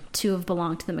confirmed to have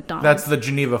belonged to the MacDonalds. That's the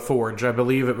Geneva Forge. I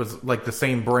believe it was like the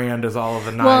same brand as all of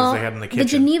the knives they had in the kitchen. The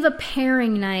Geneva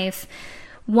paring knife,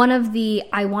 one of the,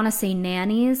 I want to say,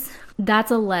 nannies, that's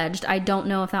alleged. I don't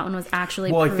know if that one was actually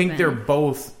proven. I think they're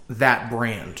both that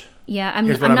brand. Yeah, I'm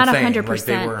not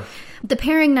 100%. Like the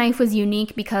paring knife was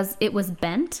unique because it was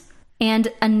bent,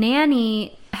 and a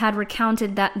nanny had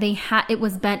recounted that it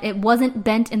was bent. It wasn't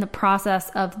bent in the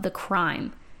process of the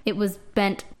crime. It was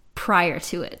bent prior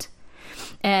to it.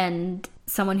 And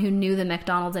someone who knew the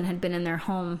MacDonalds and had been in their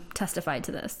home testified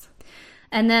to this.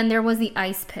 And then there was the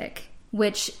ice pick,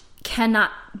 which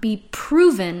cannot be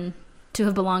proven to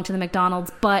have belonged to the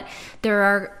MacDonalds, but there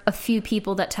are a few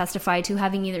people that testify to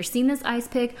having either seen this ice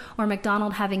pick or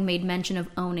MacDonald having made mention of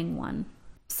owning one.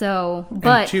 So,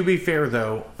 but... And to be fair,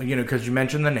 though, because you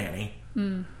mentioned the nanny,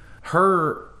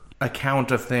 her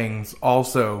account of things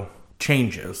also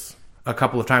changes a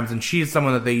couple of times, and she's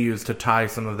someone that they use to tie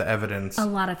some of the evidence. A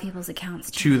lot of people's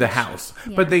accounts change. To the house.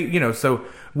 Yeah. But they, so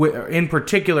in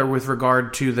particular with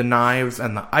regard to the knives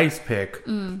and the ice pick,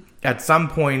 at some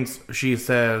points she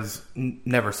says,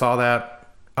 never saw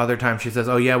that. Other times she says,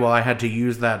 oh yeah, well I had to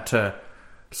use that to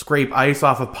scrape ice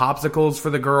off of popsicles for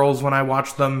the girls when I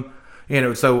watched them.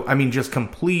 So, I mean, just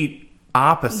complete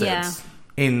opposites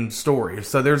in stories.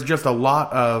 So there's just a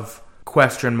lot of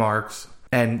question marks.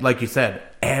 And like you said,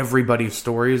 everybody's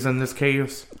stories in this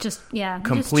case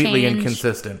completely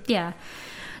inconsistent. Yeah.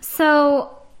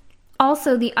 So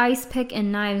also the ice pick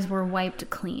and knives were wiped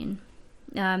clean.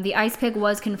 The ice pick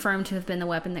was confirmed to have been the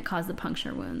weapon that caused the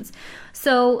puncture wounds.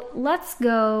 So let's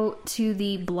go to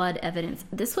the blood evidence.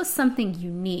 This was something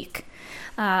unique.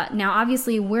 Now,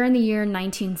 obviously, we're in the year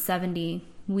 1970.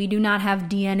 We do not have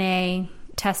DNA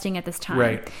testing at this time.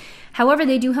 Right. However,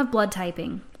 they do have blood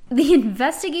typing. The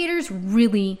investigators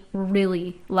really,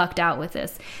 really lucked out with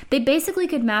this. They basically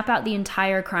could map out the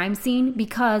entire crime scene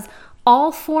because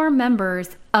all 4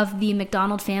 members of the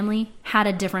MacDonald family had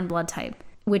a different blood type,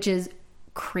 which is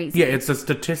crazy. Yeah, it's a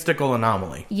statistical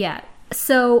anomaly. Yeah.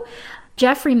 So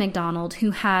Jeffrey MacDonald,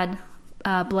 who had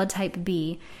blood type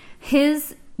B,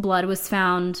 his blood was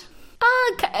found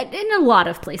in a lot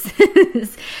of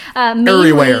places.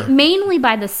 Everywhere. Mainly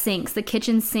by the sinks, the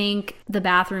kitchen sink, the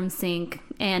bathroom sink,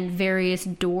 and various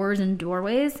doors and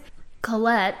doorways.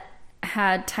 Colette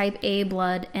had type A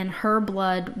blood, and her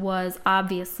blood was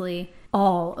obviously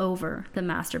all over the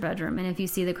master bedroom. And if you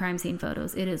see the crime scene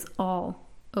photos, it is all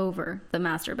over the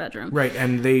master bedroom. Right,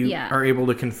 and they are able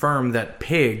to confirm that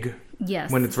pig,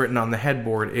 when it's written on the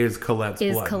headboard, is Colette's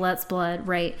blood. Is Colette's blood,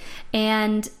 right.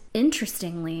 And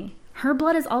interestingly, her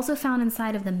blood is also found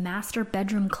inside of the master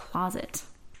bedroom closet.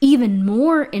 Even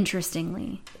more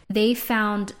interestingly, they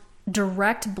found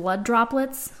direct blood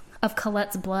droplets of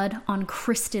Colette's blood on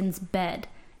Kristen's bed.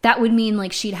 That would mean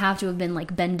like she'd have to have been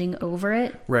like bending over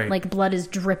it. Right. Like blood is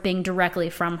dripping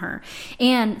directly from her.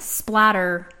 And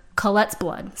Colette's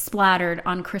blood splattered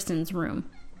on Kristen's room,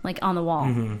 like on the wall.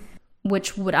 Mm-hmm.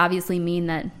 Which would obviously mean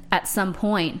that at some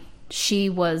point she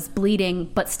was bleeding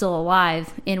but still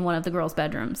alive in one of the girls'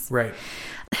 bedrooms. Right.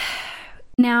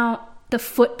 Now, the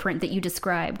footprint that you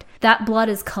described, that blood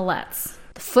is Colette's.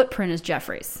 The footprint is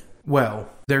Jeffrey's. Well,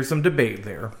 there's some debate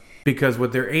there. Because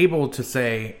what they're able to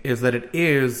say is that it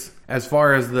is, as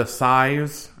far as the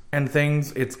size and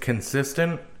things, it's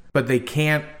consistent. But they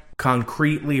can't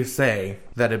concretely say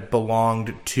that it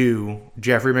belonged to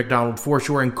Jeffrey MacDonald for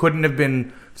sure and couldn't have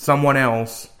been someone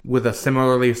else with a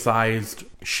similarly sized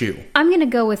shoe. I'm going to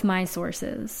go with my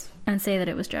sources and say that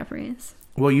it was Jeffrey's.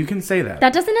 Well, you can say that.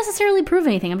 That doesn't necessarily prove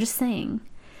anything. I'm just saying.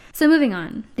 So moving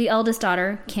on. The eldest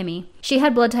daughter, Kimmy, she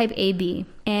had blood type AB,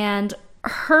 and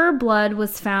her blood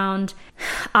was found,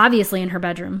 obviously, in her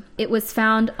bedroom. It was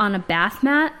found on a bath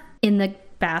mat in the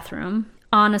bathroom,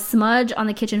 on a smudge on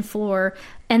the kitchen floor,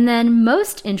 and then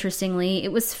most interestingly,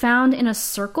 it was found in a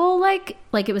circle, like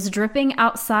it was dripping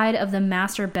outside of the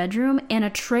master bedroom, and a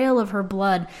trail of her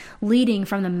blood leading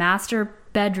from the master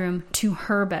bedroom to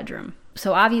her bedroom.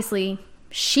 So obviously,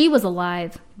 she was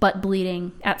alive, but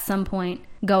bleeding at some point,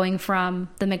 going from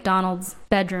the MacDonald's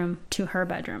bedroom to her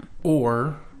bedroom.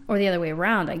 Or the other way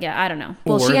around, I guess. I don't know.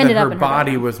 Well, she ended up in her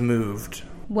body was moved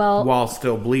while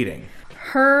still bleeding.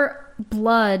 Her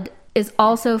blood is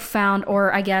also found,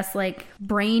 or I guess like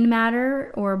brain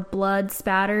matter or blood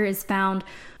spatter is found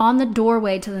on the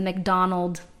doorway to the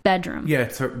MacDonald bedroom. Yeah,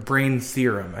 it's her brain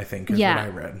serum, I think, is what I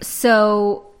read.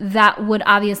 So that would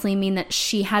obviously mean that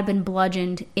she had been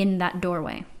bludgeoned in that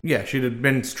doorway. Yeah, she'd have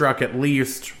been struck at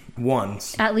least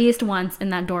once. At least once in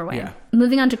that doorway. Yeah.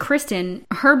 Moving on to Kristen,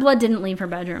 her blood didn't leave her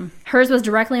bedroom. Hers was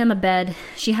directly on the bed.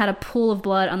 She had a pool of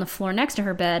blood on the floor next to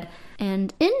her bed.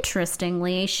 And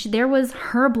interestingly, there was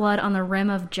her blood on the rim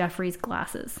of Jeffrey's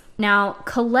glasses. Now,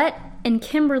 Colette and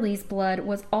Kimberly's blood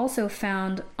was also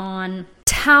found on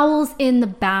towels in the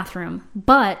bathroom,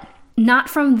 but not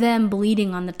from them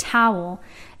bleeding on the towel.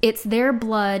 It's their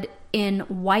blood in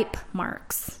wipe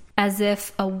marks, as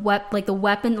if the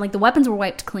weapons were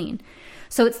wiped clean.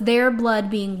 So it's their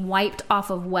blood being wiped off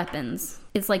of weapons.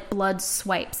 It's like blood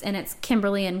swipes, and it's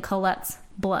Kimberly and Colette's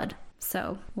blood.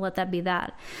 So let that be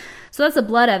that. So that's the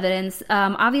blood evidence.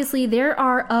 Obviously, there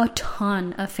are a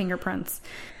ton of fingerprints.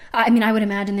 I mean, I would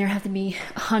imagine there have to be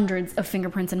hundreds of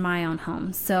fingerprints in my own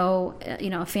home. So,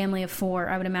 a family of 4,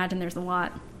 I would imagine there's a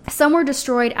lot. Some were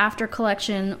destroyed after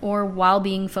collection or while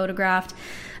being photographed.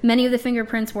 Many of the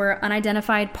fingerprints were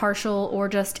unidentified, partial, or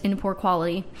just in poor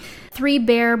quality. 3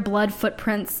 bare blood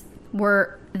footprints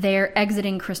were there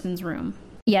exiting Kristen's room.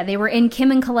 Yeah, they were in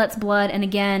Kim and Colette's blood, and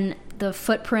again, the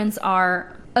footprints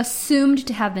are assumed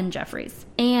to have been Jeffrey's.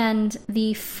 And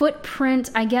the footprint,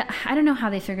 I don't know how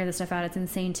they figure this stuff out, it's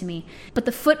insane to me, but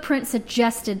the footprint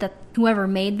suggested that whoever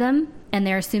made them, and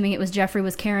they're assuming it was Jeffrey,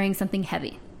 was carrying something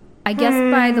heavy. I guess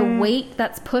by the weight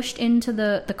that's pushed into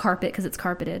the carpet, because it's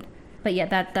carpeted. But yeah,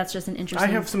 that's just an interesting...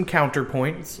 I have some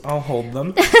counterpoints. I'll hold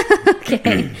them.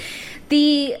 Okay.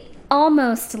 The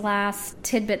almost last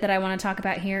tidbit that I want to talk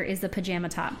about here is the pajama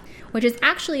top, which is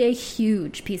actually a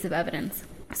huge piece of evidence.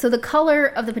 So the color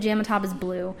of the pajama top is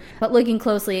blue, but looking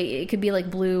closely, it could be like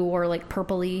blue or like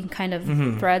purpley kind of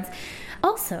threads.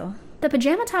 Also, the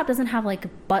pajama top doesn't have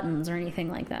like buttons or anything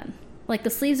like that. Like the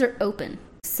sleeves are open.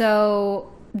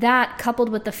 So that, coupled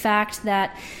with the fact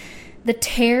that the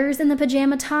tears in the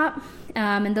pajama top,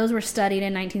 and those were studied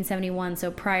in 1971,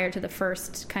 so prior to the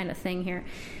first kind of thing here,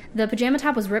 the pajama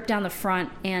top was ripped down the front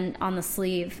and on the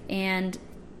sleeve, and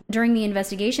during the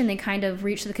investigation, they kind of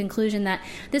reached the conclusion that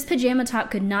this pajama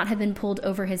top could not have been pulled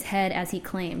over his head as he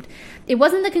claimed. It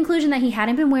wasn't the conclusion that he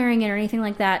hadn't been wearing it or anything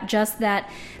like that, just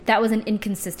that that was an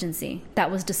inconsistency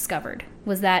that was discovered,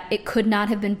 was that it could not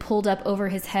have been pulled up over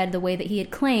his head the way that he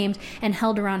had claimed and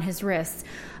held around his wrists,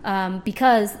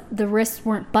 because the wrists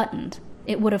weren't buttoned.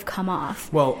 It would have come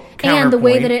off. Well, and the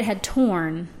way that it had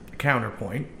torn.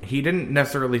 Counterpoint. He didn't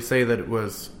necessarily say that it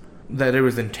was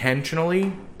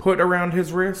intentionally put around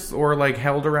his wrists or like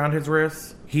held around his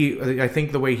wrists. I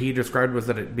think the way he described was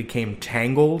that it became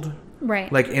tangled.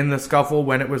 Right. Like in the scuffle,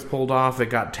 when it was pulled off,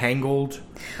 it got tangled.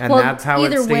 And that's how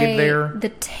it stayed there. The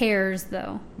tears,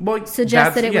 though, well,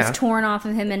 suggest that it was torn off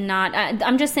of him and not...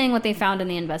 I'm just saying what they found in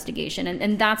the investigation,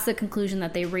 and that's the conclusion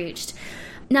that they reached.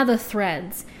 Now, the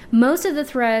threads. Most of the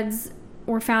threads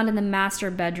were found in the master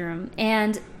bedroom,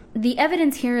 and the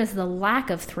evidence here is the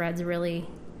lack of threads, really,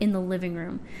 in the living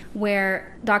room,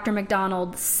 where Dr.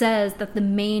 MacDonald says that the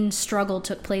main struggle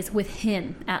took place with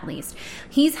him, at least.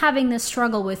 He's having this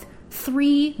struggle with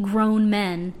 3 grown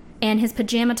men, and his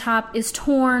pajama top is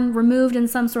torn, removed in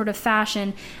some sort of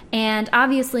fashion, and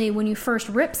obviously when you first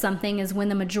rip something is when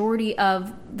the majority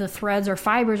of the threads or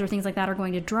fibers or things like that are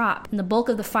going to drop. And the bulk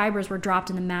of the fibers were dropped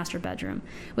in the master bedroom,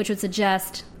 which would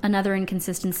suggest another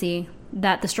inconsistency,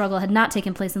 that the struggle had not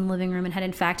taken place in the living room and had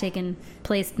in fact taken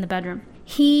place in the bedroom.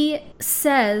 He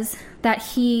says that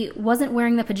he wasn't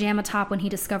wearing the pajama top when he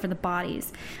discovered the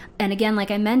bodies. And again, like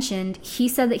I mentioned, he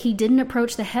said that he didn't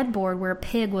approach the headboard where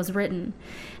pig was written.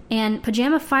 And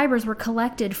pajama fibers were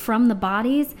collected from the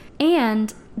bodies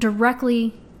and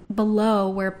directly below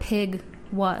where pig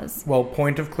was. Well,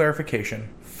 point of clarification,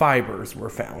 fibers were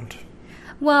found.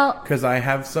 Well, because I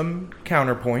have some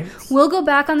counterpoints. We'll go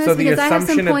back on this because I have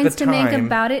some points to make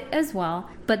about it as well.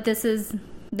 But this is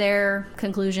their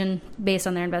conclusion based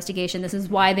on their investigation. This is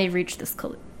why they reached this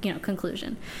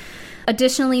conclusion.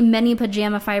 Additionally, many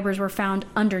pajama fibers were found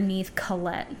underneath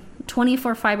Colette.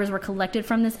 24 fibers were collected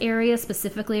from this area,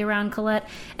 specifically around Colette,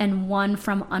 and 1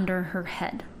 from under her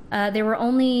head. There were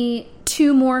only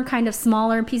 2 more kind of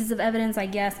smaller pieces of evidence, I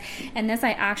guess, and this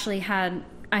I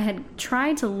had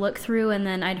tried to look through, and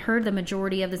then I'd heard the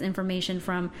majority of this information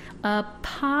from a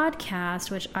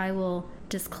podcast, which I will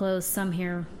disclose some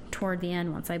here toward the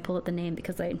end once I pull up the name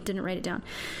because I didn't write it down.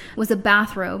 It was a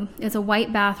bathrobe. It's a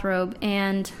white bathrobe,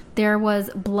 and there was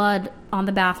blood on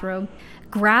the bathrobe,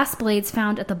 grass blades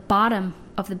found at the bottom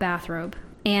of the bathrobe,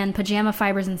 and pajama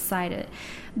fibers inside it.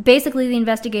 Basically, the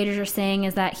investigators are saying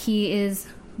is that he is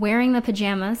wearing the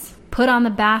pajamas, put on the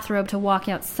bathrobe to walk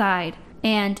outside,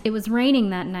 and it was raining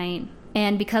that night.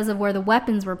 And because of where the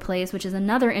weapons were placed, which is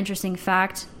another interesting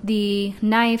fact, the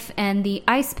knife and the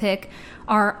ice pick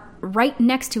are right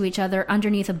next to each other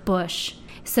underneath a bush.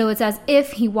 So it's as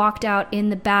if he walked out in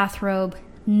the bathrobe,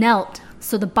 knelt,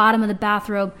 so the bottom of the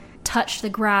bathrobe touched the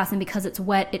grass, and because it's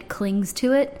wet, it clings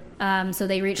to it. So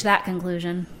they reached that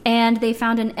conclusion. And they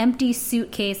found an empty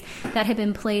suitcase that had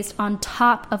been placed on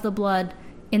top of the blood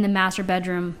in the master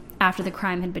bedroom after the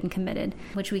crime had been committed,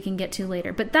 which we can get to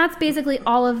later. But that's basically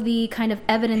all of the kind of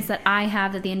evidence that I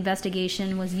have that the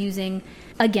investigation was using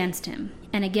against him.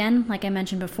 And again, like I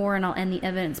mentioned before, and I'll end the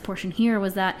evidence portion here,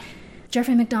 was that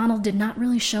Jeffrey MacDonald did not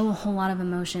really show a whole lot of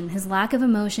emotion. His lack of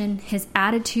emotion, his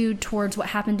attitude towards what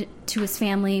happened to his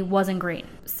family wasn't great.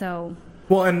 So...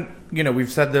 Well, and,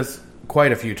 we've said this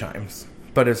quite a few times,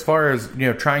 but as far as,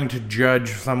 trying to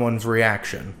judge someone's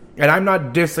reaction, and I'm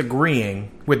not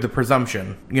disagreeing with the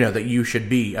presumption, that you should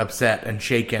be upset and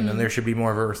shaken and there should be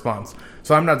more of a response.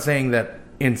 So I'm not saying that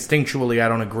instinctually I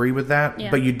don't agree with that,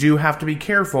 but you do have to be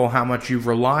careful how much you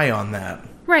rely on that.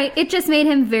 Right. It just made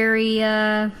him very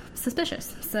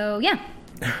suspicious. So, yeah.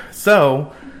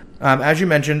 So, as you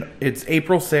mentioned, it's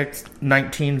April 6th,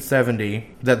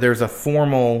 1970, that there's a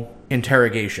formal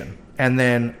interrogation. And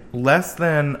then less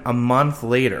than a month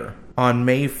later, on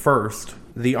May 1st,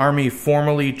 the Army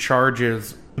formally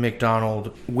charges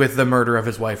MacDonald with the murder of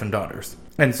his wife and daughters.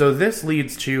 And so this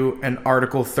leads to an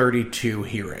Article 32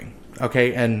 hearing.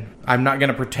 Okay, and I'm not going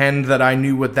to pretend that I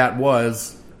knew what that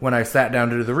was when I sat down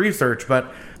to do the research, but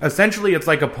essentially it's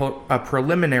like a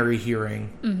preliminary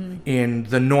hearing in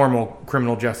the normal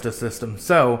criminal justice system.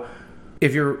 So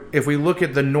if we look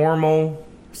at the normal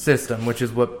system, which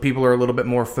is what people are a little bit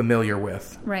more familiar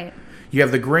with, right? You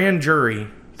have the grand jury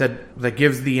that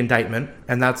gives the indictment,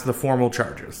 and that's the formal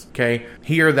charges. Okay,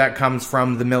 here that comes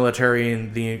from the military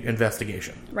and the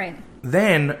investigation. Right.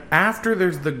 Then after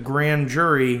there's the grand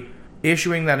jury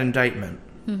issuing that indictment,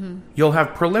 you'll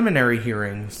have preliminary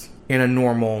hearings in a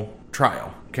normal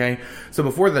trial. Okay, so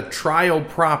before the trial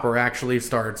proper actually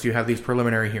starts, you have these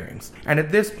preliminary hearings, and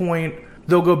at this point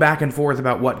they'll go back and forth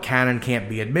about what can and can't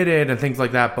be admitted and things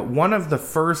like that. But one of the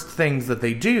first things that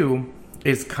they do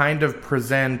is kind of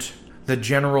present the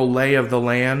general lay of the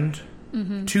land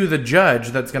to the judge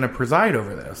that's going to preside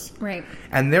over this. Right.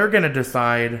 And they're going to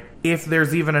decide if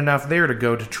there's even enough there to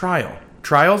go to trial.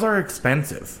 Trials are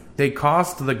expensive. They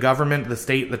cost the government, the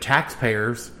state, the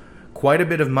taxpayers quite a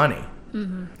bit of money.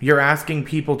 You're asking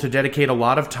people to dedicate a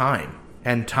lot of time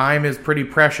And time is pretty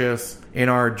precious in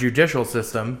our judicial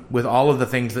system with all of the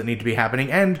things that need to be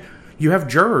happening. And you have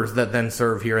jurors that then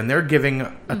serve here, and they're giving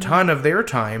a ton of their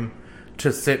time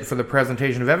to sit for the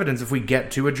presentation of evidence if we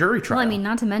get to a jury trial. Well, I mean,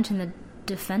 not to mention the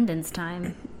defendant's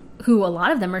time, who a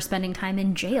lot of them are spending time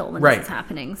in jail when this is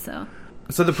happening. So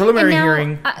the preliminary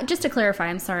hearing... just to clarify,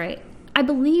 I'm sorry. I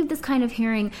believe this kind of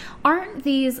hearing, aren't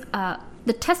these...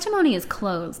 the testimony is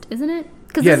closed, isn't it?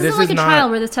 Because this isn't like a trial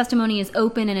where the testimony is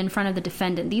open and in front of the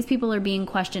defendant. These people are being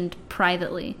questioned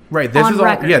privately. Right. This is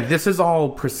record. This is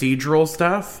all procedural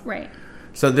stuff. Right.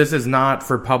 So this is not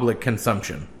for public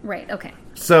consumption. Right. Okay.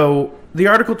 So the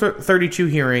Article 32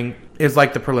 hearing is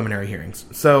like the preliminary hearings.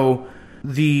 So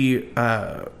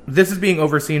this is being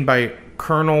overseen by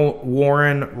Colonel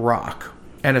Warren Rock.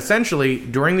 And essentially,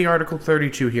 during the Article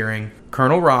 32 hearing,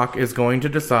 Colonel Rock is going to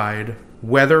decide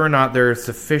whether or not there is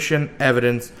sufficient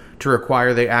evidence to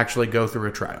require they actually go through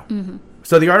a trial. Mm-hmm.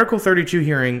 So the Article 32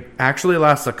 hearing actually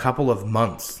lasts a couple of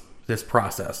months, this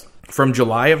process, from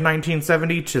July of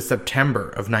 1970 to September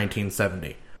of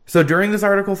 1970. So during this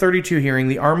Article 32 hearing,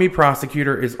 the Army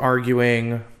prosecutor is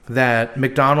arguing that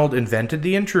MacDonald invented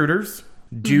the intruders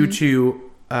due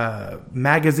to a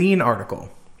magazine article.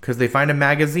 Because they find a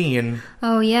magazine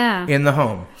in the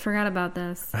home. Forgot about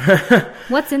this.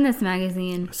 What's in this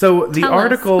magazine? So the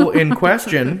article in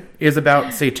question is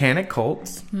about satanic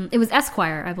cults. It was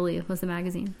Esquire, I believe, was the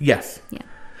magazine. Yes.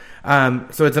 Yeah.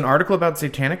 So it's an article about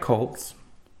satanic cults.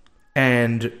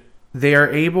 And they are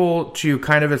able to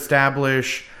kind of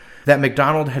establish that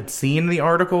MacDonald had seen the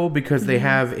article because they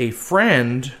have a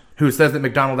friend who says that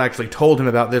MacDonald actually told him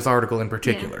about this article in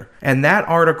particular. Yeah. And that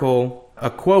article... A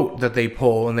quote that they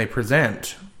pull and they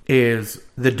present is,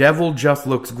 "The devil just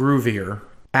looks groovier.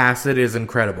 Acid is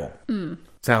incredible."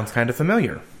 Sounds kind of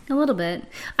familiar. A little bit.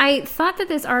 I thought that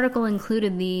this article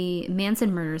included the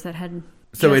Manson murders that had...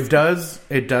 So it does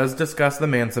discuss the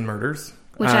Manson murders.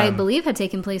 Which I believe had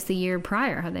taken place the year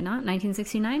prior, had they not?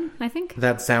 1969, I think?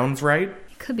 That sounds right.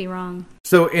 Could be wrong.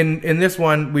 So in this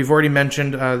one, we've already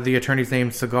mentioned the attorney's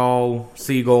name,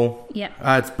 Siegel.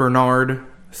 Yeah. It's Bernard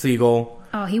Siegel.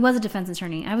 Oh, he was a defense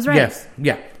attorney. I was right. Yes,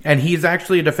 yeah. And he's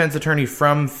actually a defense attorney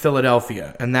from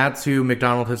Philadelphia, and that's who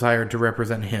MacDonald has hired to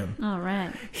represent him. All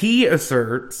right. He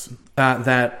asserts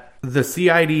that the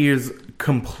CID's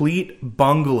complete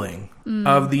bungling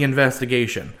of the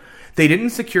investigation. They didn't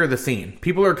secure the scene.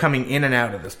 People are coming in and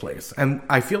out of this place. And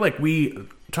I feel like we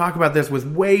talk about this with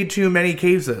way too many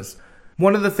cases.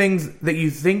 One of the things that you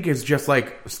think is just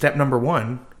like step number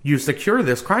one, you secure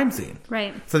this crime scene.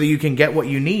 Right. So that you can get what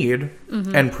you need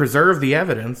and preserve the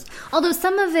evidence. Although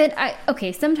some of it,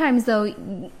 sometimes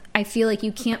though, I feel like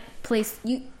you can't place,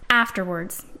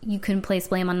 afterwards, you can place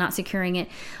blame on not securing it.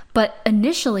 But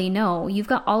initially, no. You've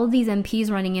got all of these MPs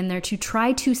running in there to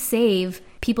try to save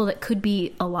people that could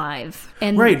be alive.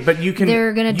 And right, but you can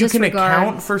disregard.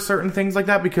 Account for certain things like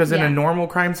that because in a normal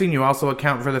crime scene, you also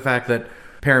account for the fact that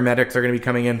paramedics are going to be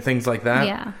coming in, things like that.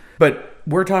 Yeah. But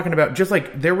we're talking about just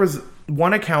like there was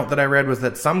one account that I read was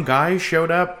that some guy showed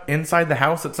up inside the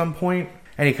house at some point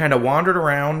and he kind of wandered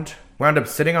around, wound up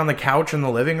sitting on the couch in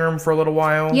the living room for a little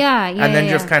while. And then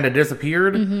just kind of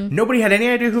disappeared. Mm-hmm. Nobody had any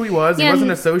idea who he was. He wasn't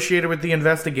associated with the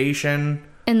investigation.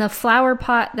 And the flower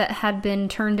pot that had been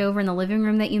turned over in the living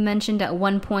room that you mentioned at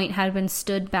one point had been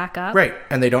stood back up. Right.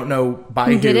 And they don't know by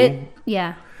who did it.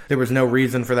 Yeah. There was no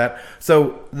reason for that.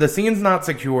 So the scene's not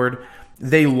secured.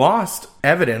 They lost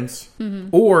evidence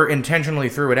or intentionally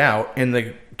threw it out in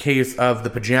the case of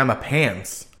the pajama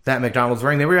pants that MacDonald's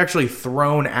wearing. They were actually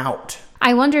thrown out.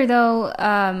 I wonder, though,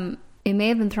 it may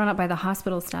have been thrown out by the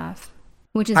hospital staff,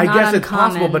 which is not uncommon. I guess it's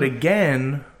possible, but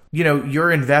again,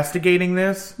 you're investigating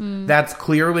this. That's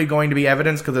clearly going to be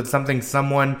evidence because it's something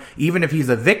someone, even if he's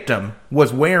a victim,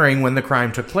 was wearing when the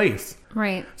crime took place.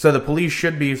 Right. So the police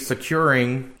should be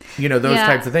securing, those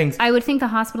types of things. I would think the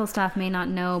hospital staff may not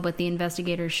know, but the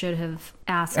investigators should have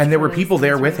asked. And there were people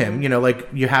there with him. Like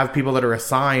you have people that are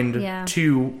assigned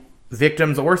to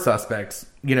victims or suspects,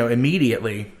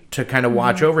 immediately to kind of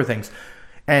watch over things.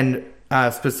 And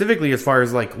specifically as far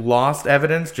as like lost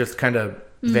evidence, just kind of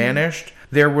vanished.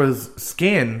 There was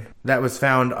skin that was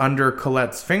found under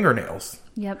Colette's fingernails.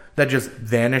 Yep. That just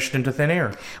vanished into thin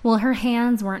air. Well, her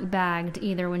hands weren't bagged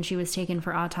either when she was taken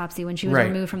for autopsy, when she was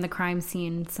removed from the crime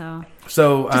scene. So just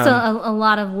a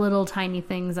lot of little tiny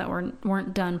things that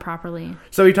weren't done properly.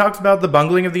 So he talks about the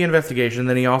bungling of the investigation.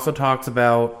 Then he also talks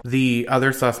about the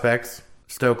other suspects,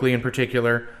 Stokely in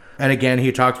particular. And again,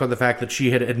 he talks about the fact that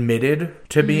she had admitted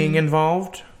to being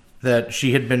involved. That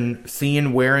she had been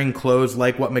seen wearing clothes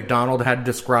like what MacDonald had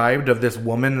described of this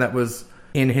woman that was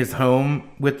in his home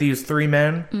with these three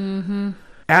men. Mm-hmm.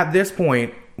 At this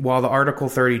point, while the Article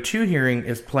 32 hearing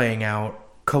is playing out,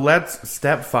 Colette's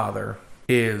stepfather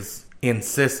is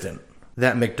insistent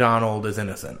that MacDonald is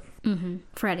innocent. Mm-hmm.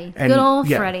 Freddie. Good old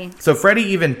Freddie. So Freddie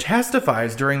even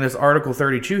testifies during this Article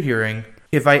 32 hearing,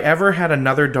 if I ever had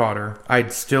another daughter,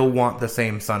 I'd still want the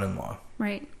same son-in-law.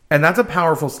 Right. And that's a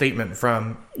powerful statement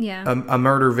from a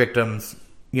murder victim's,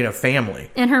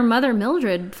 family. And her mother,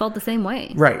 Mildred, felt the same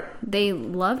way. Right. They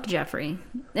loved Jeffrey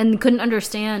and couldn't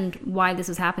understand why this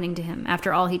was happening to him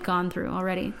after all he'd gone through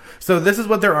already. So this is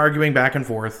what they're arguing back and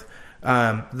forth.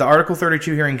 The Article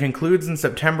 32 hearing concludes in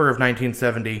September of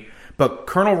 1970, but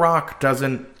Colonel Rock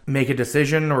doesn't make a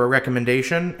decision or a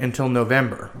recommendation until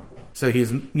November. So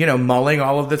he's, mulling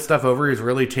all of this stuff over. He's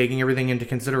really taking everything into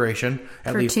consideration.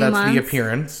 At least that's the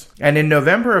appearance. And in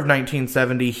November of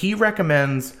 1970, he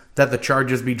recommends that the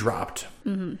charges be dropped.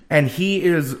 Mm-hmm. And he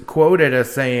is quoted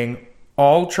as saying,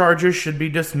 all charges should be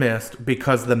dismissed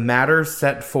because the matters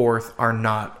set forth are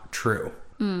not true.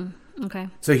 Okay.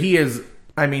 So he is,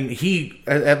 he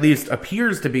at least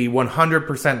appears to be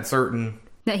 100% certain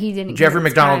that he didn't. Jeffrey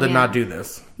MacDonald did not do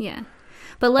this. Yeah.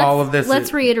 But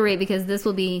let's reiterate, because this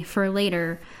will be for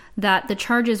later, that the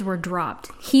charges were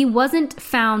dropped. He wasn't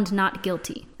found not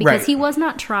guilty because he was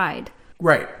not tried.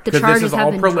 Right. The charges this is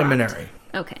all preliminary. Dropped.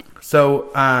 Okay.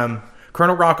 So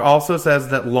Colonel Rock also says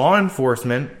that law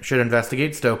enforcement should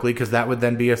investigate Stokely because that would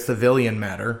then be a civilian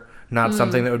matter, not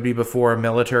something that would be before a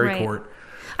military court.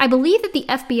 I believe that the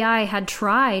FBI had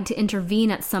tried to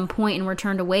intervene at some point and were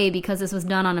turned away because this was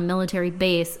done on a military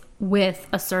base with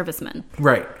a serviceman.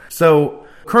 Right. So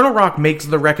Colonel Rock makes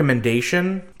the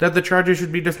recommendation that the charges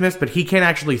should be dismissed, but he can't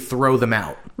actually throw them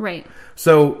out. Right.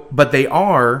 So, but they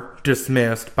are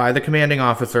dismissed by the commanding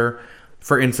officer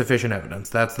for insufficient evidence.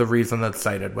 That's the reason that's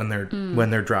cited when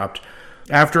they're dropped.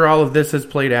 After all of this has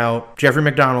played out, Jeffrey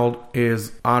MacDonald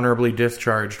is honorably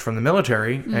discharged from the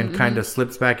military and kind of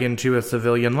slips back into a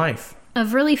civilian life. A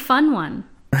really fun one.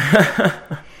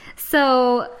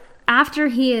 So after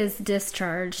he is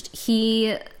discharged,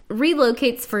 he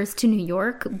relocates first to New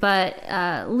York,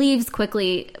 but leaves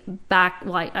quickly back,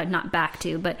 not back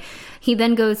to, but he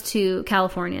then goes to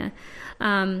California.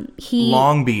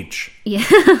 Long Beach. Yeah.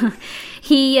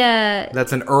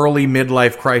 That's an early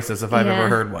midlife crisis if I've ever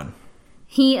heard one.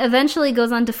 He eventually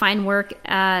goes on to find work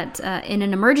at in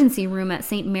an emergency room at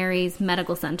St. Mary's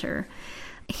Medical Center.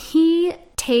 He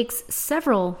takes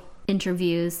several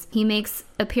interviews. He makes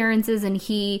appearances, and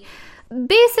he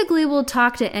basically will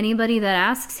talk to anybody that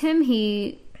asks him.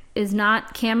 He is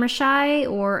not camera shy,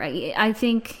 or I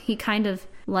think he kind of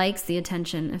likes the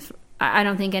attention. I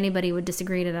don't think anybody would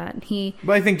disagree to that.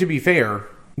 But I think, to be fair,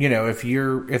 if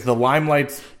the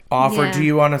limelight's offered to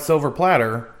you on a silver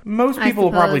platter, most people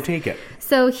will probably take it.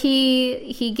 So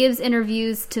he gives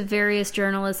interviews to various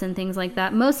journalists and things like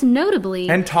that. Most notably...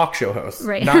 And talk show hosts.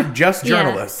 Right. Not just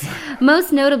journalists.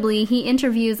 Most notably, he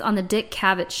interviews on the Dick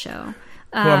Cavett Show.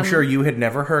 Who I'm sure you had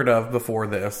never heard of before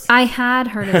this. I had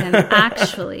heard of him,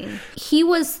 actually. He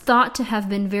was thought to have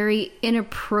been very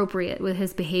inappropriate with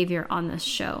his behavior on this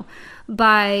show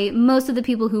by most of the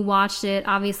people who watched it,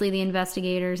 obviously the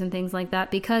investigators and things like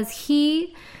that, because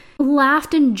he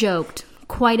laughed and joked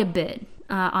quite a bit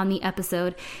on the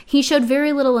episode. He showed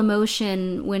very little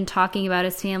emotion when talking about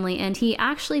his family, and he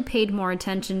actually paid more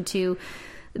attention to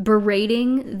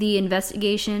berating the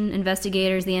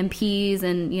investigators, the MPs,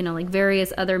 and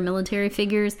various other military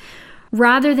figures,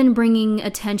 rather than bringing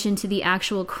attention to the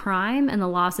actual crime and the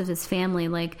loss of his family.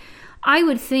 Like, I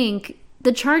would think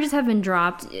the charges have been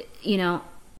dropped,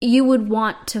 you would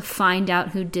want to find out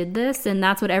who did this, and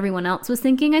that's what everyone else was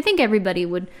thinking. I think everybody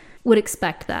would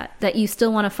expect that you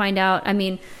still want to find out.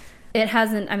 It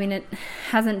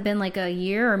hasn't been like a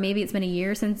year, or maybe it's been a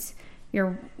year since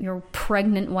your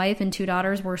pregnant wife and 2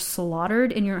 daughters were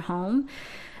slaughtered in your home,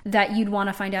 that you'd want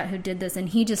to find out who did this. And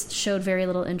he just showed very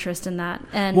little interest in that.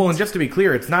 And just to be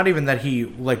clear, it's not even that he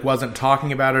wasn't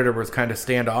talking about it or was kind of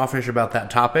standoffish about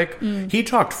that topic. He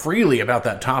talked freely about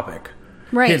that topic.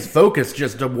 Right. His focus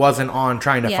just wasn't on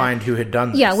trying to find who had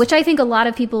done this. Yeah, which I think a lot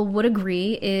of people would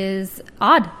agree is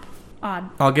odd.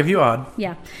 I'll give you odd.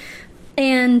 Yeah.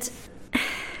 And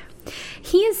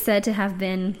he is said to have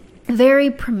been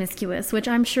very promiscuous, which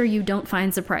I'm sure you don't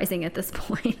find surprising at this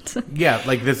point. Yeah,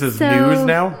 this is news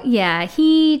now? Yeah,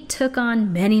 he took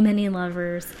on many, many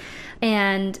lovers.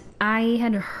 And I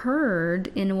had heard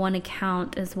in one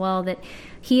account as well that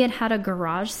he had a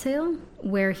garage sale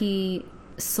where he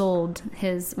sold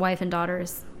his wife and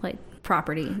daughter's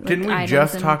property. Didn't we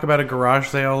just talk about a garage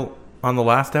sale on the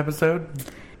last episode?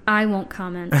 I won't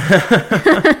comment.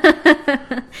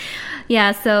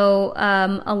 Yeah, so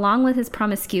along with his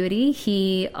promiscuity,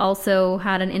 he also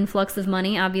had an influx of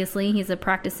money. Obviously, he's a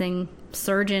practicing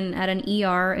surgeon at an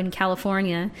ER in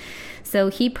California. So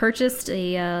he purchased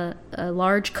a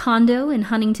large condo in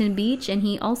Huntington Beach, and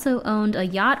he also owned a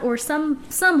yacht or some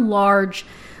large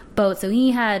boat. So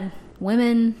he had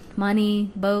women,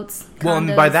 money, boats, condos, well,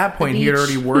 and by that point, he had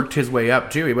already worked his way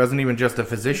up, too. He wasn't even just a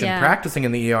physician practicing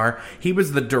in the ER. He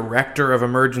was the director of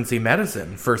emergency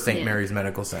medicine for St. Mary's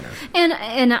Medical Center. And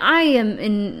I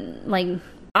am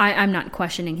I'm not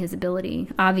questioning his ability.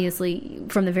 Obviously,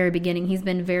 from the very beginning, he's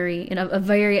been a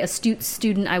very astute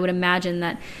student. I would imagine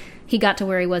that he got to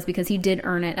where he was because he did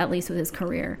earn it, at least with his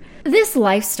career. This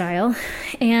lifestyle,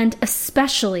 and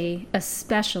especially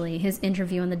his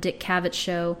interview on the Dick Cavett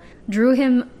show, drew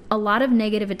him a lot of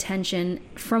negative attention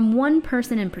from one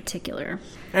person in particular.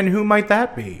 And who might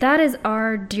that be? That is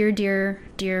our dear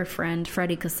friend,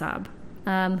 Freddie Kassab,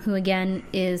 who again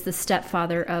is the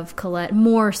stepfather of Colette,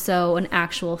 more so an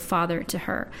actual father to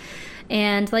her.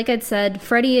 And like I'd said,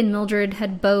 Freddie and Mildred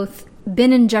had both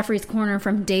been in Jeffrey's corner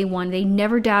from day one. They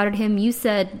never doubted him. You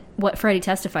said what Freddie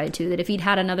testified to, that if he'd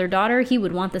had another daughter, he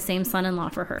would want the same son-in-law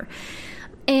for her.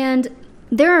 And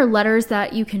there are letters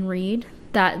that you can read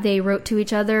that they wrote to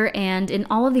each other, and in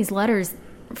all of these letters,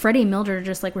 Freddie and Mildred are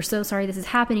just like, we're so sorry this is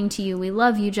happening to you. We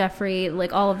love you, Jeffrey,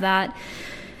 like all of that.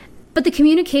 But the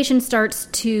communication starts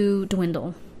to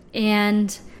dwindle,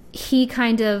 and he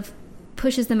kind of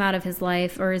pushes them out of his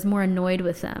life, or is more annoyed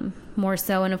with them, more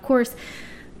so. And of course,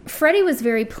 Freddie was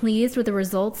very pleased with the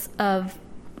results of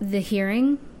the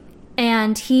hearing,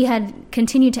 and he had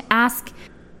continued to ask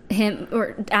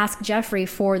Jeffrey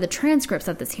for the transcripts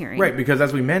of this hearing. Right, because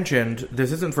as we mentioned,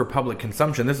 this isn't for public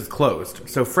consumption. This is closed.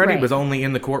 So Freddie was only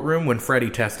in the courtroom when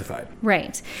Freddie testified.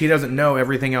 Right. He doesn't know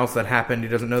everything else that happened. He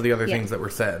doesn't know the other things that were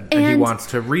said. And he wants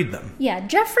to read them. Yeah,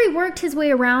 Jeffrey worked his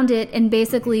way around it and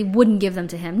basically wouldn't give them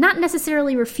to him. Not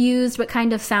necessarily refused, but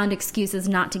kind of found excuses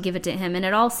not to give it to him. And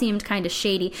it all seemed kind of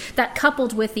shady. That,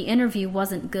 coupled with the interview,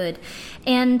 wasn't good.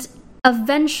 And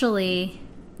eventually,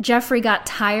 Jeffrey got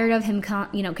tired of him,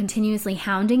 continuously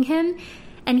hounding him,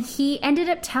 and he ended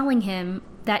up telling him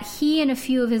that he and a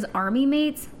few of his army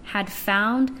mates had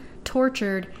found,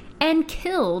 tortured, and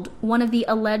killed one of the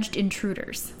alleged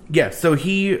intruders. Yeah, so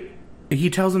he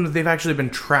tells them that they've actually been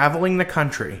traveling the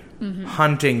country,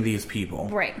 hunting these people.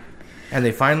 Right. And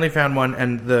they finally found one,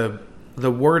 and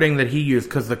the wording that he used,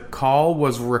 because the call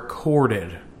was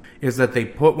recorded, is that they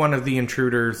put one of the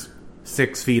intruders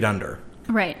 6 feet under.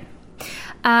 Right.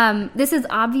 This is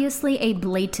obviously a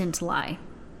blatant lie.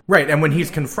 Right, and when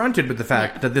he's confronted with the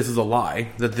fact that this is a lie,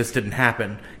 that this didn't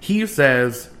happen, he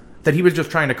says that he was just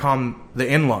trying to calm the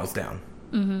in-laws down.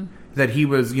 Mm-hmm. That he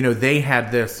was, they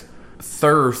had this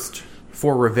thirst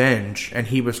for revenge, and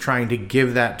he was trying to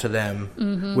give that to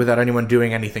them without anyone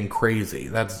doing anything crazy.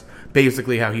 That's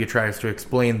basically how he tries to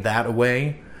explain that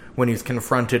away when he's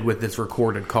confronted with this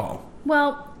recorded call.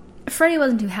 Well, Freddie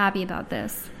wasn't too happy about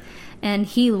this. And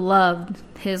he loved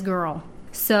his girl.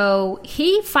 So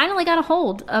he finally got a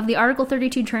hold of the Article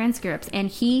 32 transcripts, and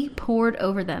he pored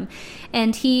over them.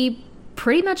 And he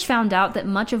pretty much found out that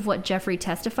much of what Jeffrey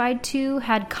testified to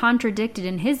had contradicted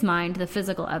in his mind the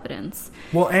physical evidence.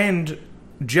 Well, and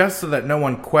just so that no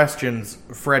one questions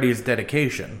Freddie's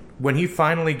dedication, when he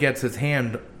finally gets his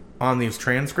hand on these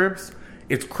transcripts,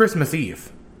 it's Christmas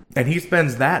Eve. And he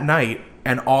spends that night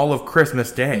and all of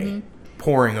Christmas Day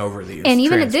poring over these. And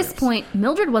even at this point,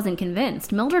 Mildred wasn't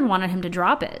convinced. Mildred wanted him to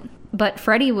drop it. But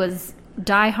Freddie was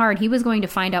die hard. He was going to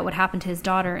find out what happened to his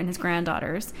daughter and his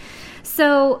granddaughters.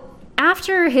 So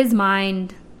after his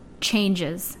mind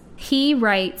changes, he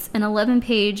writes an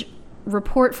 11-page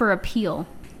report for appeal.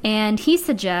 And he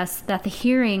suggests that the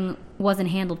hearing wasn't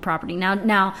handled properly.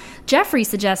 Now, Jeffrey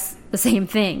suggests the same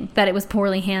thing, that it was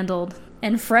poorly handled.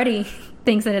 And Freddie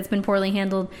thinks that it's been poorly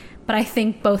handled. But I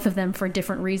think both of them, for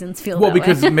different reasons, feel that way. Well,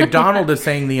 because MacDonald is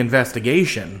saying the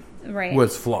investigation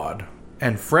was flawed.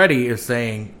 And Freddie is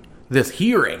saying this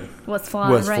hearing was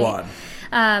flawed.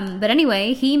 But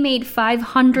anyway, he made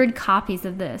 500 copies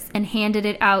of this and handed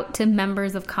it out to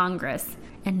members of Congress.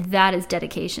 And that is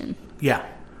dedication. Yeah.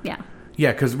 Yeah.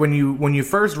 Yeah, because when you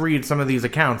first read some of these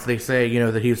accounts, they say,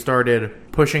 that he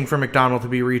started pushing for MacDonald to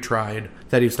be retried,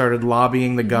 that he started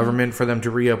lobbying the government for them to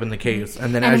reopen the case.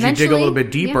 And then as you dig a little bit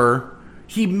deeper,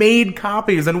 he made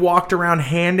copies and walked around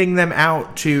handing them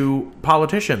out to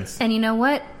politicians. And you know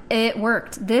what? It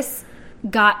worked. This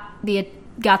got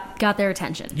their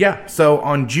attention. Yeah, so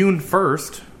on June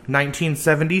 1st,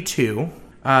 1972,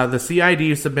 the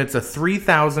CID submits a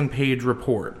 3,000-page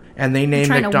report. And they named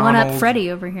MacDonald. Trying to one-up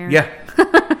Freddie over here. Yeah.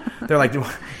 They're like,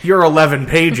 you're 11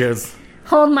 pages.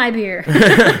 Hold my beer.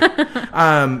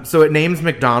 So it names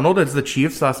MacDonald as the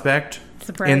chief suspect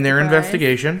in their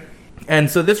investigation. And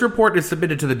so this report is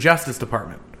submitted to the Justice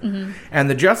Department. Mm-hmm. And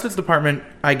the Justice Department,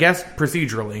 I guess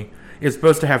procedurally, is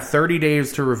supposed to have 30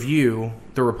 days to review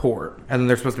the report. And then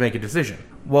they're supposed to make a decision.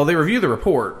 Well, they review the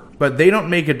report, but they don't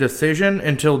make a decision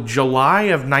until July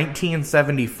of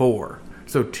 1974.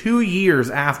 So 2 years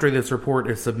after this report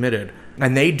is submitted.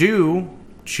 And they do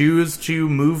choose to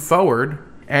move forward,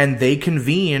 and they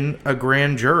convene a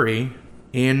grand jury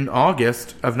in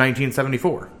August of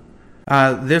 1974.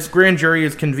 This grand jury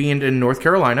is convened in North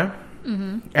Carolina,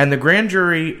 and the grand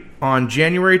jury on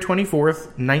January 24th,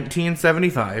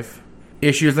 1975,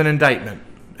 issues an indictment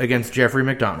against Jeffrey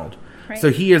MacDonald. Right. So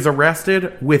he is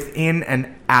arrested within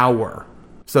an hour.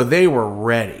 So they were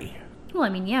ready. Well, I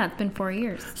mean, yeah, it's been 4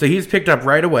 years. So he's picked up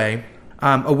right away.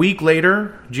 A week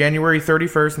later, January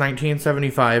 31st,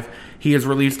 1975, he is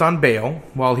released on bail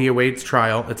while he awaits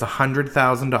trial. It's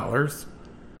 $100,000.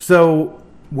 So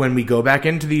when we go back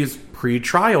into these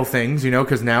pre-trial things,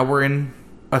 because now we're in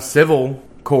a civil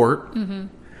court. Mm-hmm.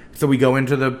 So we go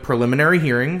into the preliminary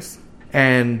hearings,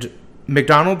 and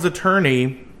MacDonald's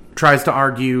attorney tries to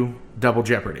argue double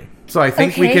jeopardy. So I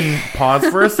think we can pause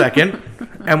for a second,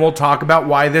 and we'll talk about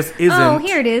why this isn't. Oh,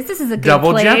 here it is. This is a good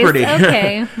double place. Jeopardy.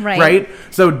 Okay, right. Right?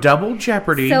 So double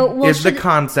jeopardy is the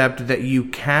concept that you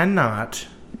cannot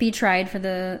be tried for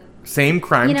the same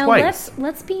crime twice.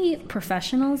 Let's be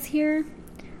professionals here.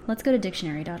 Let's go to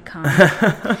dictionary.com.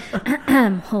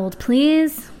 Hold,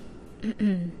 please.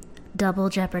 Double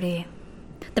jeopardy.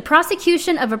 The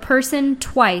prosecution of a person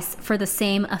twice for the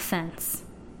same offense.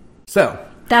 So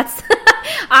that's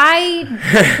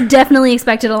I definitely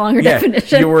expected a longer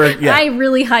definition. I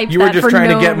really hyped that. You were just trying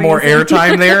to get more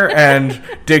airtime there, and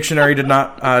dictionary did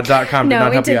not .com did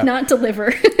not help you out. No, it did not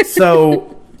deliver.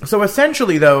 So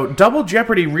essentially, though, double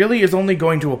jeopardy really is only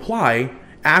going to apply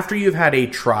after you've had a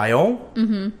trial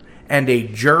and a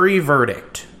jury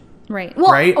verdict. Right.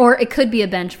 Well, right? Or it could be a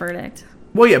bench verdict.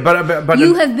 Well, yeah,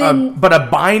 but a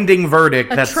binding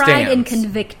verdict that tried stands. And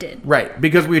convicted. Right,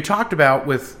 because we talked about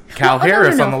with Cal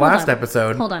Harris on the last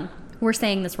episode. Hold on. We're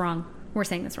saying this wrong.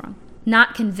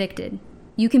 Not convicted.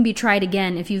 You can be tried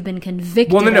again if you've been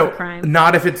convicted of a crime.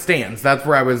 Not if it stands. That's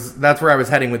where I was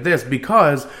heading with this,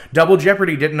 because double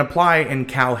jeopardy didn't apply in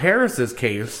Cal Harris's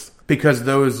case because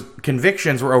those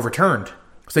convictions were overturned.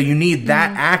 So you need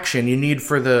that action. You need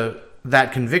for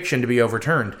that conviction to be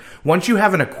overturned. Once you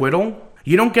have an acquittal,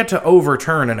 you don't get to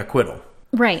overturn an acquittal.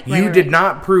 Right. You did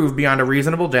not prove beyond a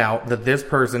reasonable doubt that this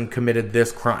person committed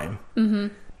this crime. Mm-hmm.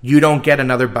 You don't get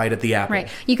another bite at the apple. Right.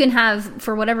 You can have,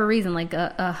 for whatever reason, like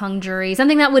a hung jury,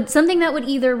 something that would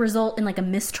either result in like a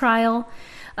mistrial,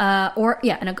 or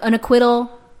an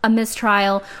acquittal, a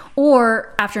mistrial,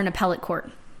 or after an appellate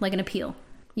court, like an appeal.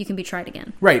 You can be tried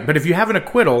again. Right, but if you have an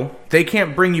acquittal, they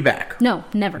can't bring you back. No,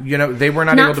 never. They were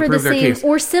not able to prove their case.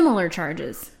 Or similar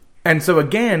charges. And so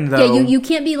again, though... Yeah, you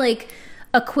can't be like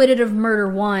acquitted of murder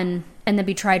 1 and then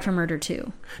be tried for murder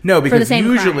 2. No, because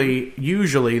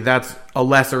usually that's a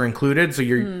lesser included, so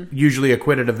you're usually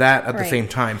acquitted of that at the same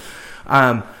time.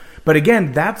 But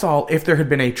again, that's all if there had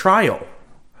been a trial.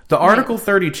 The Article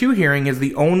 32 hearing is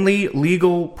the only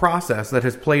legal process that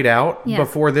has played out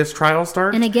before this trial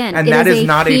starts. And again, that is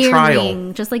not a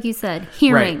trial. Just like you said,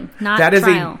 hearing, not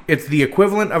trial. It's the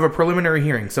equivalent of a preliminary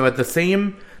hearing. So at the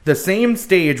same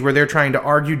stage where they're trying to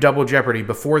argue double jeopardy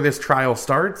before this trial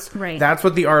starts, that's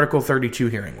what the Article 32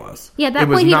 hearing was. Yeah, at that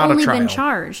point he'd only been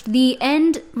charged. The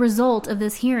end result of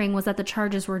this hearing was that the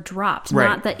charges were dropped,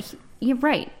 not that... You're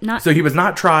right. So he was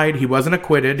not tried. He wasn't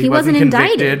acquitted. He wasn't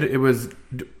convicted. It was...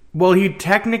 Well, he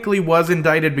technically was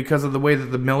indicted because of the way that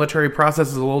the military process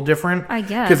is a little different. I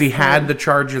guess. Because he had the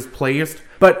charges placed,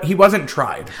 but he wasn't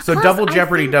tried. So double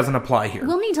jeopardy doesn't apply here.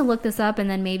 We'll need to look this up and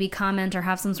then maybe comment or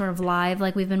have some sort of live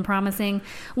like we've been promising.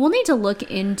 We'll need to look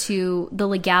into the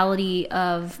legality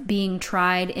of being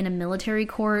tried in a military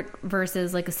court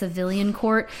versus like a civilian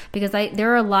court, because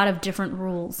there are a lot of different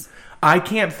rules. I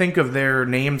can't think of their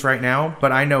names right now,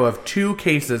 but I know of 2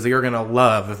 cases that you're going to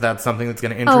love if that's something that's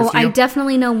going to interest you. I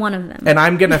definitely know one of them. And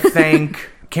I'm going to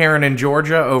thank Karen and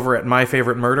Georgia over at My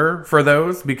Favorite Murder for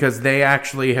those, because they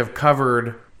actually have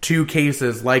covered 2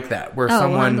 cases like that, where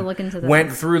someone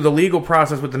went through the legal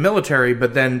process with the military,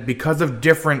 but then because of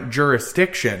different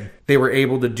jurisdiction, they were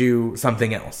able to do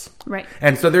something else. Right.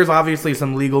 And so there's obviously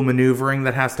some legal maneuvering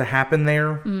that has to happen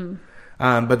there.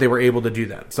 But they were able to do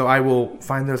that. So I will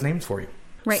find those names for you.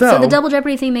 Right. So the double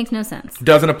jeopardy thing makes no sense.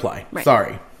 Doesn't apply. Right.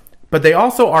 Sorry. But they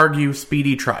also argue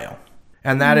speedy trial.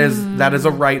 And that is a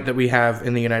right that we have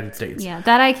in the United States. Yeah,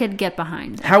 that I could get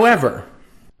behind. However,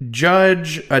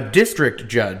 District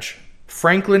Judge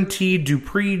Franklin T.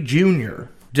 Dupree Jr.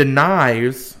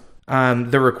 denies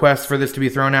the request for this to be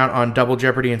thrown out on double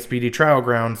jeopardy and speedy trial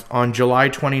grounds on July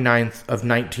 29th of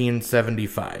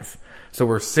 1975. So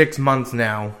we're 6 months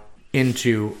now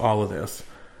into all of this.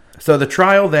 So the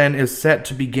trial then is set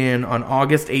to begin on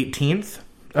August 18th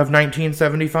of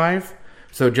 1975.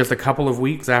 So just a couple of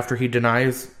weeks after he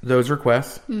denies those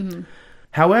requests. Mm-hmm.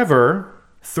 However,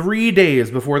 3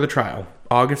 days before the trial,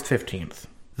 August 15th,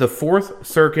 the Fourth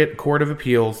Circuit Court of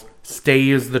Appeals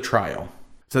stays the trial.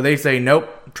 So they say,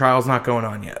 nope, trial's not going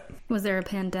on yet. Was there a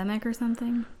pandemic or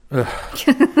something?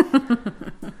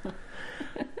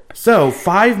 So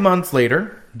 5 months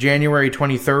later, January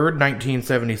 23rd,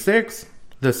 1976,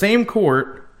 the same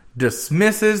court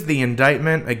dismisses the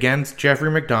indictment against Jeffrey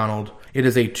MacDonald. It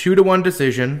is a 2-1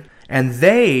 decision, and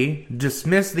they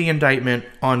dismiss the indictment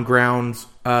on grounds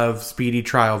of speedy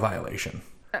trial violation.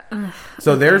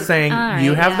 So they're saying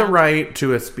you have the right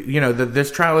to that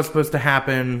this trial is supposed to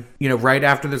happen, right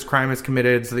after this crime is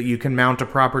committed so that you can mount a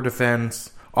proper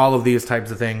defense, all of these types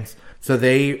of things. So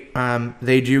they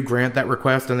do grant that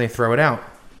request and they throw it out.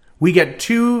 We get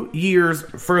 2 years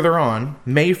further on,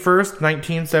 May 1st,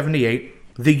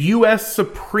 1978, the U.S.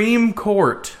 Supreme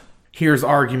Court hears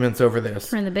arguments over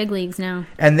this. We're in the big leagues now.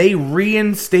 And they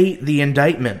reinstate the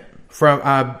indictment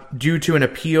from due to an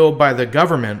appeal by the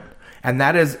government. And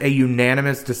that is a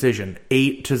unanimous decision,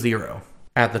 8-0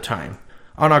 at the time.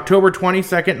 On October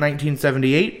 22nd,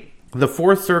 1978, the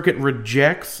Fourth Circuit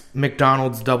rejects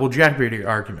MacDonald's double jeopardy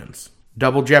arguments.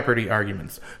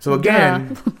 So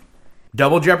again,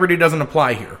 double jeopardy doesn't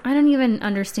apply here. I don't even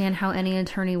understand how any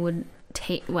attorney would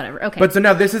take whatever. Okay. But so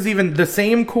now this is even the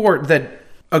same court that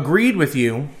agreed with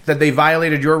you that they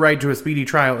violated your right to a speedy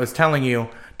trial is telling you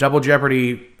double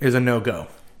jeopardy is a no-go.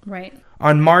 Right.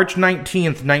 On March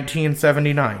 19th,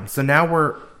 1979, so now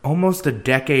we're almost a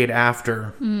decade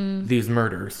after these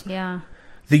murders. Yeah.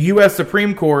 The U.S.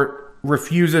 Supreme Court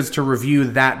refuses to review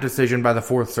that decision by the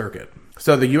Fourth Circuit.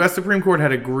 So the U.S. Supreme Court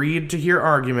had agreed to hear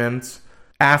arguments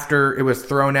after it was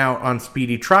thrown out on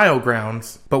speedy trial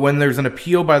grounds, but when there's an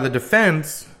appeal by the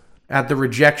defense at the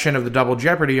rejection of the double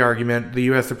jeopardy argument, the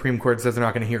U.S. Supreme Court says they're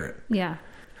not going to hear it. Yeah.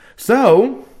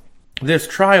 So this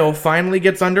trial finally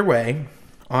gets underway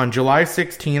on July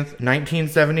 16th,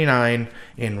 1979,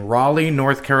 in Raleigh,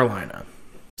 North Carolina.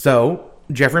 So,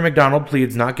 Jeffrey MacDonald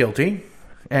pleads not guilty,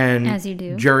 and as you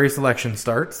do, jury selection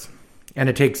starts, and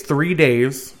it takes 3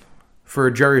 days for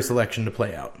a jury selection to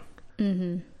play out.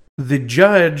 Mm-hmm. The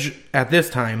judge, at this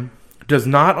time, does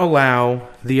not allow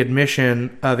the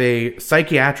admission of a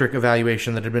psychiatric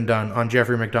evaluation that had been done on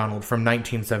Jeffrey MacDonald from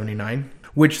 1979,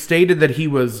 which stated that he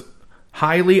was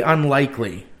highly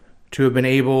unlikely to have been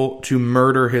able to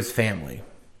murder his family.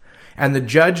 And the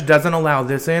judge doesn't allow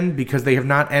this in because they have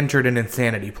not entered an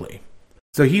insanity plea.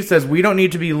 So he says, we don't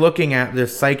need to be looking at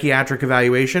this psychiatric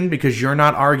evaluation because you're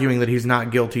not arguing that he's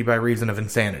not guilty by reason of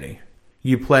insanity.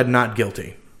 You pled not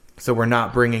guilty. So we're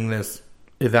not bringing this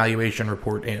evaluation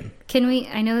report in. Can we,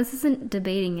 I know this isn't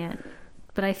debating it,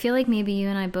 but I feel like maybe you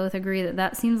and I both agree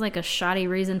that seems like a shoddy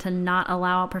reason to not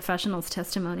allow a professional's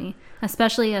testimony,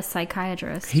 especially a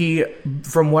psychiatrist.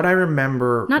 From what I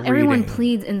remember not everyone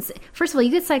pleads. First of all,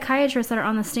 you get psychiatrists that are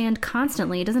on the stand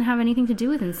constantly. It doesn't have anything to do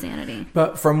with insanity.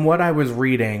 But from what I was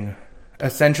reading,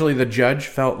 essentially the judge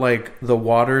felt like the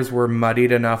waters were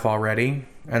muddied enough already,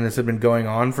 and this had been going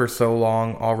on for so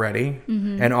long already,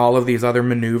 and all of these other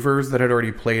maneuvers that had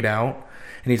already played out.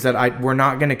 And he said, we're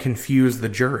not going to confuse the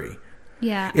jury.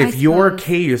 Yeah. If your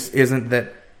case isn't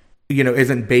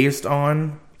based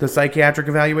on the psychiatric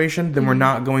evaluation, then we're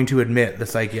not going to admit the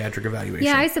psychiatric evaluation.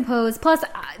 Yeah, I suppose. Plus,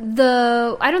 I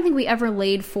don't think we ever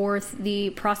laid forth the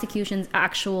prosecution's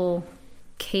actual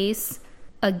case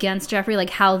against Jeffrey, like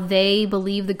how they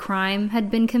believe the crime had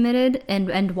been committed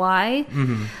and why.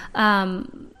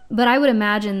 Mm-hmm. But I would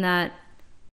imagine that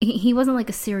he wasn't like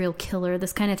a serial killer.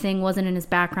 This kind of thing wasn't in his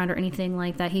background or anything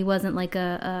like that. He wasn't like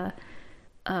a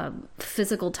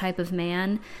physical type of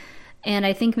man. And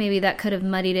I think maybe that could have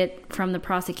muddied it from the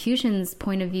prosecution's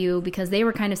point of view, because they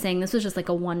were kind of saying this was just like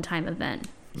a one-time event.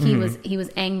 He was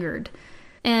angered.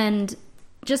 And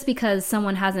just because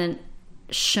someone hasn't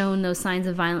shown those signs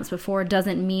of violence before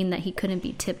doesn't mean that he couldn't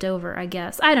be tipped over, I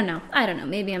guess. I don't know.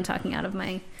 Maybe I'm talking out of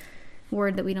my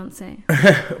word that we don't say.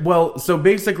 Well, so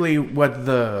basically what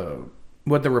the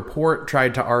report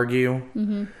tried to argue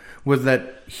was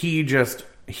that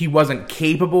he wasn't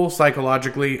capable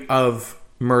psychologically of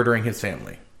murdering his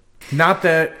family. Not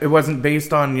that it wasn't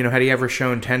based on, had he ever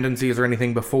shown tendencies or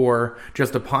anything before,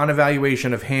 just upon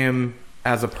evaluation of him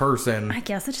as a person. I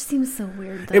guess it just seems so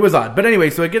weird, though. It was odd. But anyway,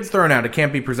 so it gets thrown out. It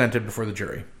can't be presented before the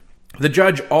jury. The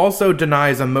judge also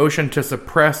denies a motion to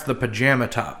suppress the pajama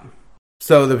top.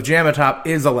 So the pajama top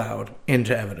is allowed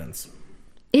into evidence.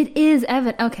 It is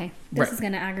evidence. Okay. This is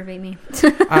going to aggravate me.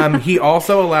 He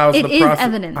also allows it is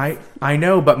evidence. I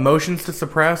know, but motions to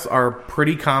suppress are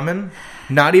pretty common.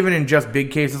 Not even in just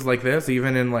big cases like this,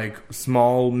 even in like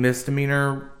small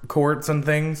misdemeanor courts and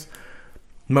things.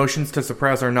 Motions to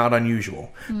suppress are not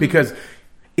unusual. Because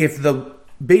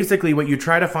basically what you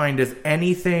try to find is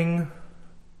anything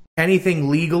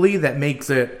legally that makes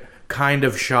it kind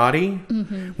of shoddy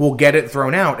will get it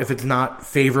thrown out if it's not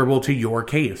favorable to your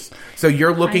case. So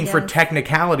you're looking for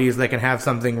technicalities that can have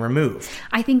something removed.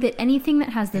 I think that anything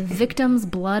that has the victim's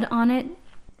blood on it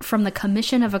from the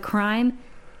commission of a crime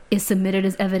is submitted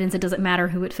as evidence. It doesn't matter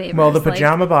who it favors. Well, the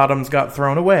pajama bottoms got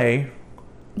thrown away.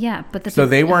 Yeah, but so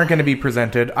they weren't going to be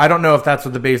presented. I don't know if that's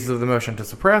what the basis of the motion to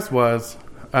suppress was.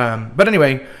 But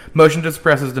anyway, motion to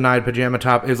suppress is denied. Pajama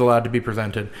top is allowed to be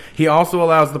presented. He also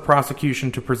allows the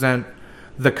prosecution to present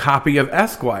the copy of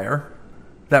Esquire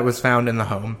that was found in the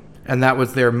home. And that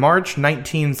was their March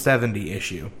 1970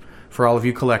 issue for all of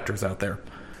you collectors out there.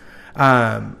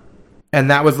 And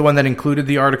that was the one that included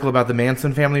the article about the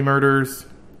Manson family murders,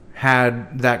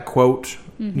 had that quote,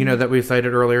 that we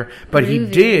cited earlier. But he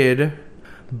did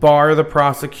bar the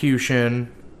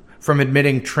prosecution from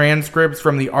admitting transcripts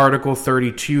from the Article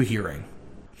 32 hearing.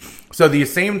 So the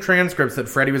same transcripts that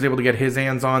Freddie was able to get his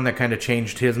hands on that kind of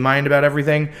changed his mind about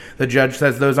everything, the judge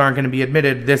says those aren't going to be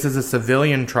admitted. This is a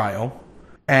civilian trial.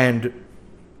 And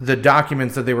the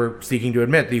documents that they were seeking to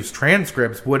admit, these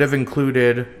transcripts, would have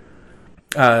included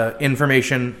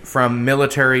information from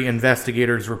military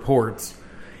investigators' reports.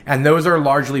 And those are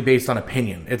largely based on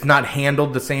opinion. It's not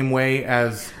handled the same way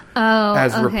as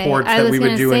reports that we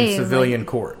would do in civilian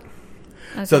court.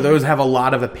 Okay. So those have a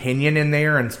lot of opinion in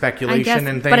there and speculation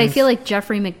and things. But I feel like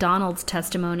Jeffrey MacDonald's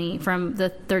testimony from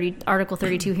the Article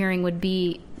 32 hearing would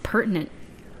be pertinent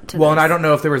to this. And I don't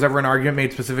know if there was ever an argument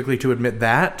made specifically to admit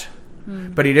that,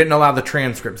 but he didn't allow the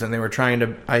transcripts, and they were trying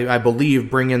to, I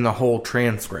believe, bring in the whole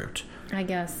transcript. I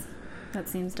guess. That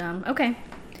seems dumb. Okay.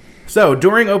 So,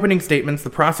 during opening statements, the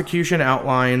prosecution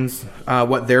outlines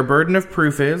what their burden of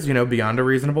proof is, beyond a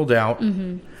reasonable doubt.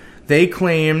 They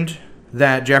claimed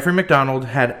that Jeffrey MacDonald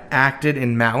had acted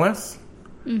in malice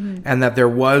and that there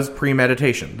was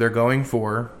premeditation. They're going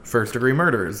for first-degree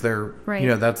murders.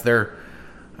 That's their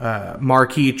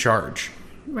marquee charge.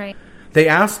 Right. They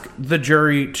ask the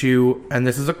jury to, and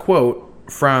this is a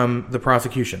quote from the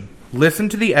prosecution, listen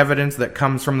to the evidence that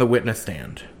comes from the witness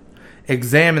stand.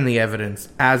 Examine the evidence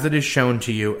as it is shown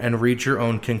to you and reach your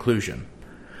own conclusion.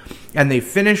 And they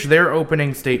finish their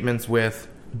opening statements with,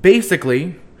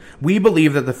 basically, we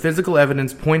believe that the physical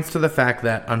evidence points to the fact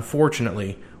that,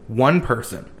 unfortunately, one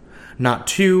person, not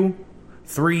 2,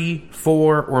 3,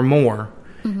 4, or more,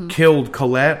 killed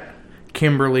Colette,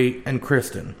 Kimberley, and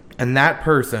Kristen. And that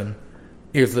person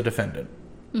is the defendant.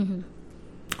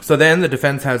 So then the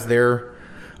defense has their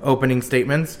opening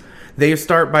statements. They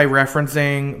start by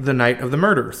referencing the night of the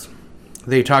murders.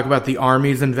 They talk about the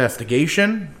Army's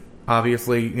investigation.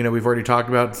 Obviously, we've already talked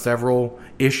about several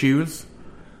issues.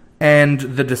 And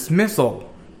the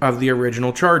dismissal of the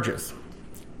original charges.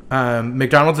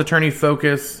 MacDonald's attorney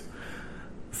focused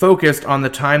on the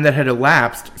time that had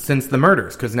elapsed since the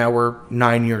murders, because now we're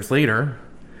 9 years later.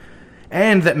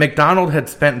 And that MacDonald had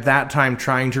spent that time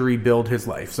trying to rebuild his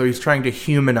life. So he's trying to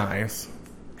humanize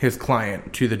his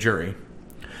client to the jury.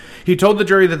 He told the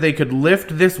jury that they could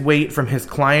lift this weight from his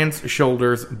client's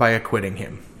shoulders by acquitting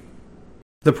him.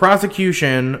 The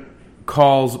prosecution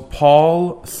calls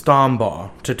Paul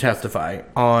Stombaugh to testify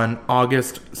on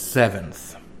August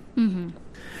 7th.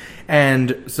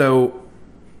 And so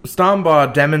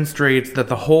Stombaugh demonstrates that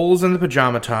the holes in the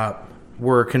pajama top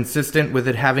were consistent with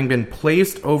it having been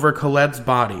placed over Colette's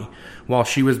body while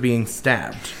she was being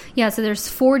stabbed. Yeah, so there's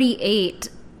 48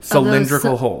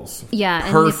 cylindrical holes.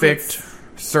 Yeah. Perfect,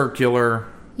 circular.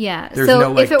 Yeah, there's so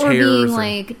no, if it were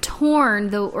being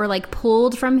torn or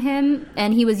pulled from him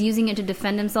and he was using it to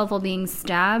defend himself while being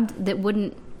stabbed, that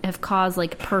wouldn't have caused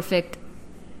perfect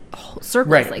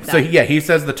circles like that. So he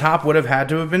says the top would have had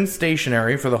to have been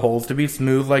stationary for the holes to be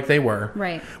smooth like they were.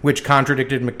 Right. Which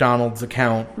contradicted MacDonald's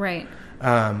account. Right.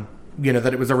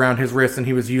 That it was around his wrist and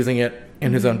he was using it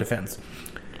in his own defense.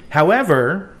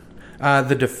 However,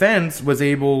 the defense was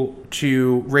able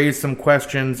to raise some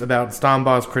questions about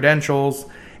Stombaugh's credentials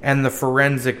and the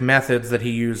forensic methods that he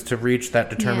used to reach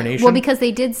that determination. Yeah. Well, because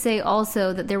they did say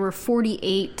also that there were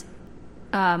 48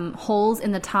 holes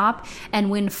in the top,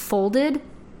 and when folded,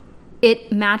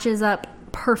 it matches up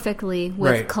perfectly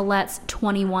with Colette's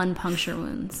 21 puncture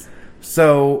wounds.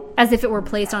 So, as if it were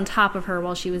placed on top of her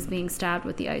while she was being stabbed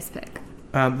with the ice pick.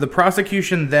 The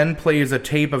prosecution then plays a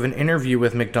tape of an interview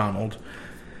with MacDonald,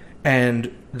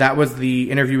 and that was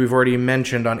the interview we've already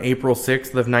mentioned on April 6th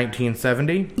of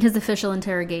 1970. His official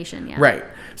interrogation, yeah. Right.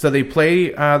 So they play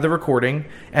the recording,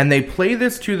 and they play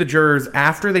this to the jurors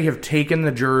after they have taken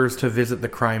the jurors to visit the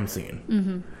crime scene.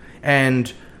 Mm-hmm.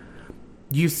 And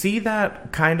you see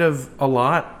that kind of a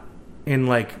lot in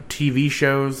like TV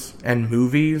shows and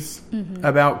movies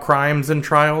about crimes and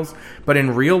trials, but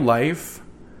in real life,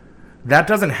 that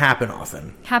doesn't happen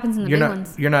often. Happens in the big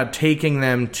ones. You're not taking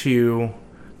them to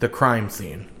the crime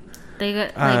scene. They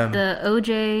got like the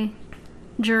OJ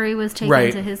jury was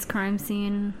taken to his crime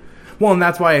scene. Well, and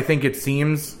that's why I think it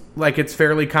seems like it's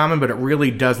fairly common, but it really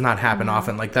does not happen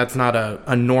often. Like that's not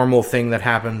a normal thing that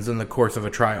happens in the course of a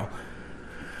trial.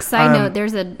 Side note,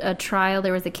 there's a trial,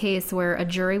 there was a case where a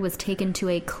jury was taken to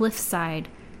a cliffside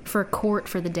for court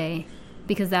for the day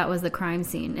because that was the crime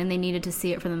scene and they needed to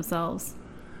see it for themselves.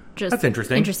 That's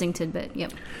interesting. Interesting tidbit,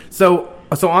 yep. So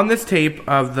on this tape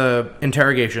of the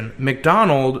interrogation,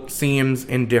 MacDonald seems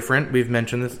indifferent. We've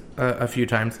mentioned this a few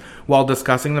times while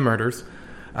discussing the murders.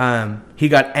 He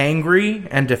got angry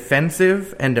and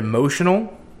defensive and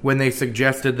emotional when they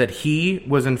suggested that he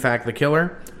was in fact the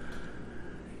killer.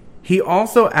 He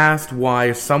also asked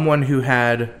why someone who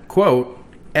had, quote,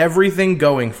 everything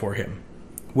going for him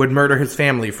would murder his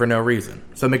family for no reason.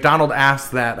 So MacDonald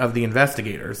asked that of the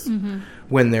investigators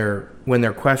when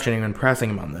they're questioning and pressing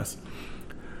him on this.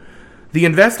 The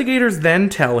investigators then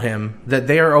tell him that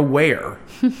they are aware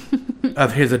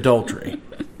of his adultery.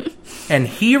 And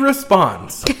he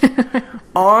responds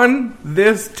on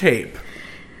this tape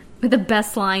with the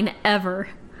best line ever.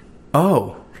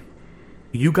 Oh,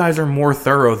 you guys are more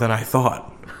thorough than I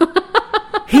thought.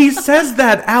 He says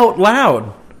that out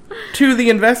loud to the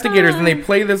investigators, and they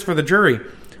play this for the jury.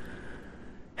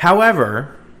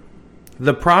 However,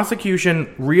 the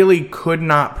prosecution really could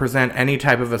not present any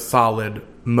type of a solid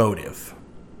motive.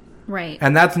 Right.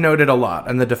 And that's noted a lot,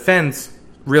 and the defense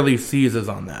really seizes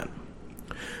on that.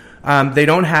 They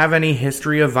don't have any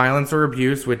history of violence or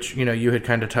abuse, which, you had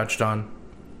kind of touched on.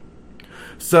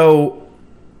 So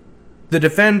the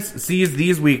defense sees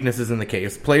these weaknesses in the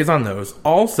case, plays on those,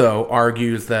 also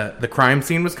argues that the crime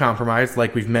scene was compromised,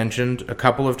 like we've mentioned a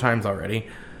couple of times already,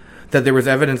 that there was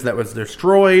evidence that was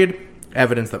destroyed,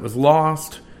 evidence that was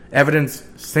lost, evidence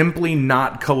simply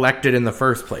not collected in the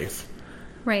first place.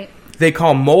 Right. They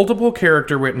call multiple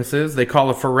character witnesses. They call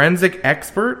a forensic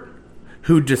expert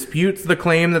who disputes the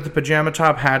claim that the pajama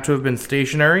top had to have been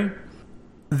stationary.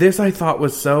 This I thought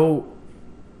was so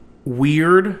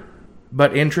weird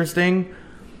but interesting.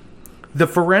 The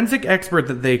forensic expert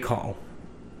that they call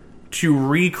to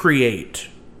recreate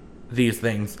these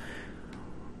things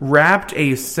wrapped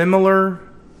a similar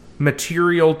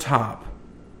material top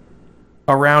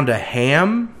around a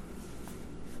ham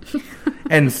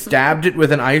and stabbed it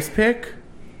with an ice pick.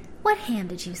 What ham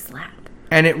did you slap?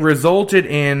 And it resulted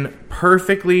in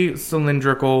perfectly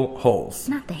cylindrical holes.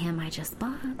 Not the ham I just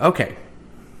bought. Okay.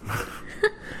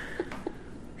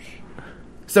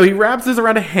 So he wraps this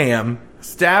around a ham,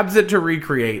 stabs it to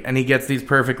recreate, and he gets these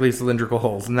perfectly cylindrical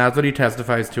holes. And that's what he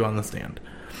testifies to on the stand.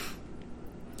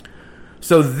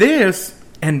 So this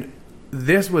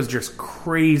was just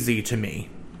crazy to me.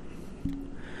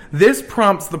 This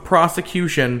prompts the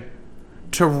prosecution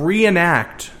to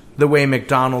reenact the way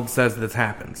MacDonald says this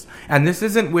happens. And this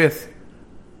isn't with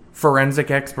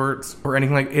forensic experts or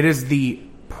anything like it is the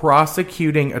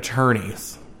prosecuting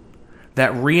attorneys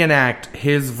that reenact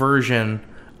his version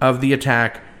of the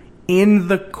attack in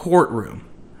the courtroom.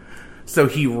 So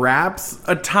he wraps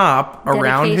a top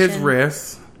around his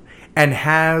wrists and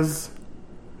has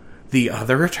the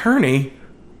other attorney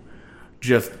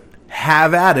just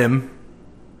have at him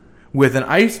with an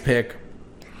ice pick.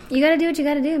 You gotta do what you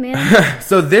gotta do, man.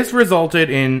 So this resulted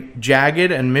in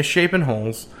jagged and misshapen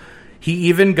holes. He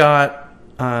even got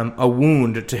a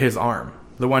wound to his arm.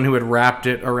 The one who had wrapped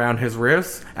it around his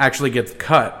wrists actually gets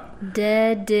cut.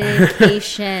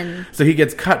 Dedication. So he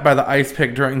gets cut by the ice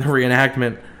pick during the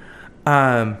reenactment.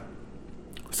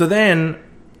 So then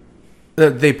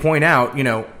they point out,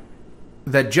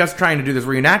 that just trying to do this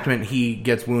reenactment, he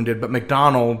gets wounded, but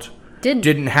MacDonald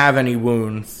didn't have any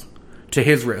wounds to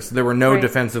his wrist. There were no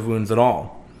defensive wounds at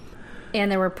all.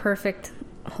 And there were perfect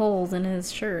holes in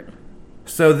his shirt.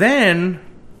 So then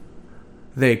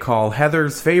they call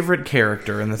Heather's favorite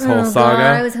character in this whole saga.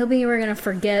 God, I was hoping you were going to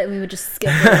forget. We would just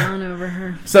skip around over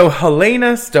her. So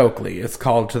Helena Stokely is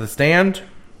called to the stand,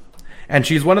 and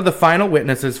she's one of the final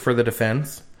witnesses for the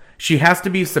defense. She has to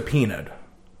be subpoenaed.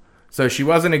 So she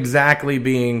wasn't exactly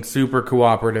being super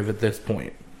cooperative at this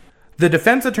point. The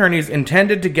defense attorneys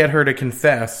intended to get her to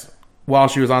confess while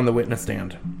she was on the witness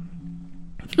stand.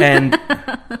 And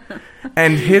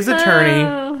his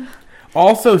attorney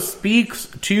also speaks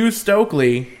to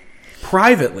Stokely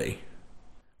privately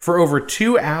for over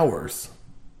 2 hours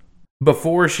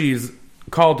before she's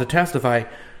called to testify,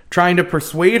 trying to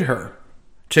persuade her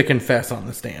to confess on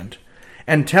the stand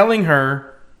and telling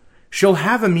her she'll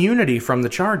have immunity from the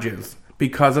charges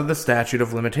because of the statute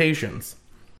of limitations.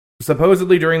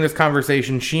 Supposedly during this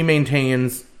conversation, she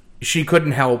maintains she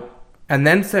couldn't help and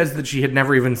then says that she had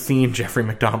never even seen Jeffrey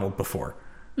MacDonald before.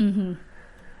 Mm-hmm.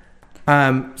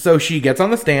 So she gets on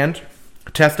the stand,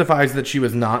 testifies that she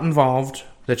was not involved,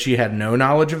 that she had no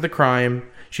knowledge of the crime.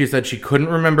 She said she couldn't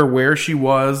remember where she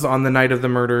was on the night of the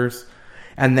murders.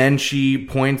 And then she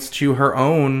points to her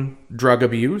own drug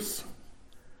abuse.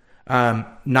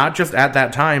 Not just at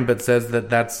that time, but says that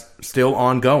that's still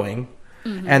ongoing.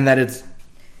 Mm-hmm. And that it's,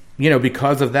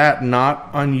 because of that,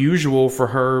 not unusual for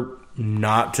her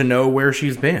not to know where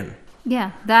she's been.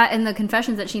 Yeah, that and the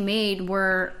confessions that she made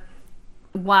were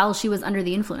while she was under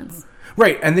the influence.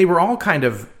 Right, and they were all kind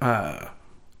of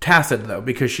tacit, though,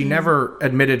 because she never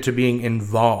admitted to being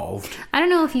involved. I don't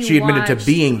know if she admitted to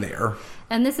being there.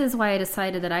 And this is why I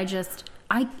decided that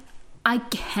I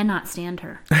cannot stand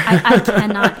her. I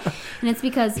cannot. And it's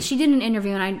because she did an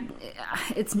interview, and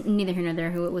it's neither here nor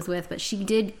there who it was with, but she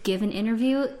did give an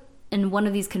interview, and one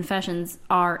of these confessions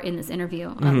are in this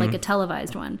interview, like a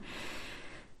televised one.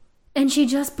 And she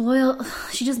just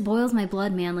boils my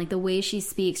blood, man. Like, the way she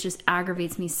speaks just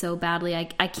aggravates me so badly.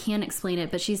 I can't explain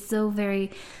it, but she's so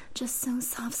so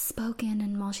soft-spoken.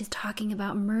 And while she's talking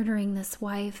about murdering this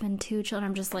wife and 2 children,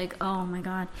 I'm just like, oh my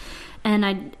God. And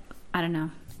I don't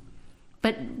know.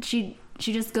 But she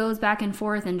just goes back and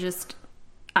forth and just,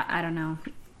 I don't know.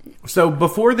 So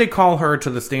before they call her to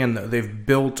the stand, though, they've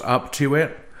built up to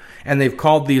it. And they've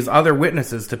called these other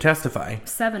witnesses to testify.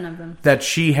 7 of them. That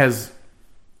she has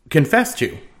confessed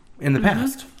to in the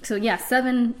past. So yeah,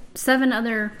 seven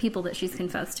other people that she's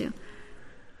confessed to,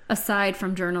 aside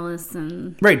from journalists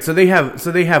and right. So they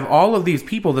have all of these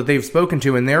people that they've spoken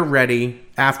to, and they're ready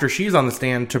after she's on the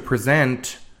stand to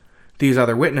present these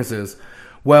other witnesses.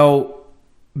 Well,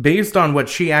 based on what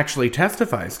she actually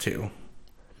testifies to,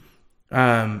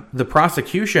 the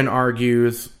prosecution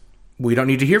argues we don't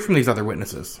need to hear from these other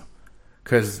witnesses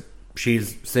because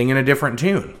she's singing a different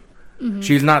tune. Mm-hmm.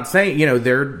 She's not saying,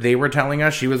 they were telling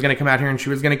us she was going to come out here and she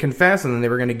was going to confess, and then they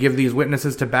were going to give these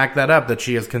witnesses to back that up, that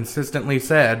she has consistently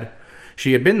said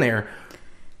she had been there.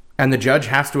 And the judge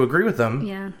has to agree with them.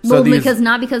 Yeah. So because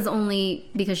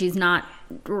she's not,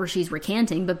 or she's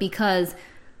recanting, but because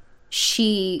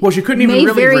she couldn't even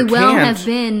really very recant. Well have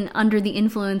been under the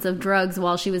influence of drugs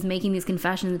while she was making these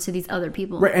confessions to these other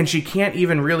people. Right. And she can't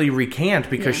even really recant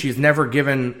because she's never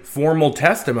given formal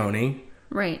testimony.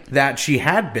 Right. That she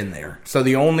had been there. So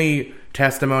the only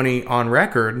testimony on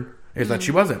record is that she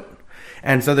wasn't.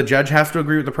 And so the judge has to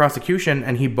agree with the prosecution,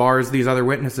 and he bars these other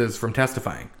witnesses from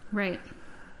testifying. Right.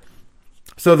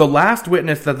 So the last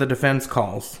witness that the defense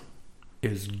calls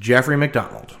is Jeffrey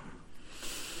MacDonald.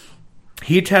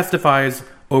 He testifies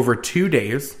over 2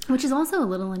 days. Which is also a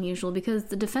little unusual because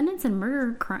the defendants in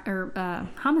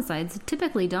homicides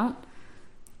typically don't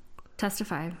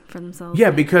testify for themselves.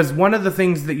 Yeah, because one of the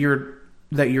things that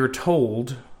you're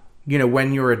told,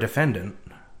 when you're a defendant,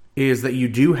 is that you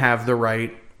do have the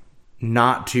right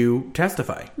not to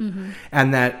testify. Mm-hmm.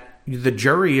 And that the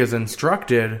jury is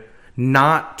instructed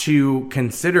not to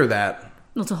consider that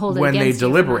to hold when they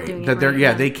deliberate.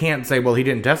 They can't say, well, he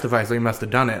didn't testify, so he must have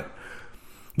done it.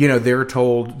 They're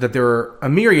told that there are a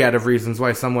myriad of reasons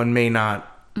why someone may not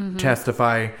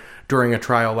testify during a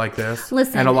trial like this.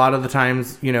 Listen, and a lot of the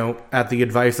times, at the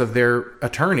advice of their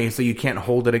attorney, so you can't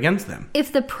hold it against them.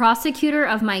 If the prosecutor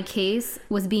of my case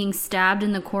was being stabbed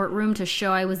in the courtroom to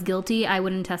show I was guilty, I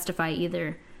wouldn't testify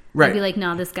either. Right. I'd be like,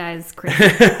 no, this guy's crazy.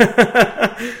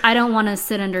 I don't want to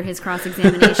sit under his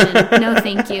cross-examination. No,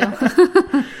 thank you.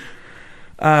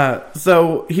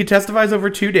 So he testifies over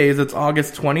 2 days. It's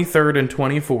August 23rd and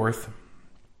 24th.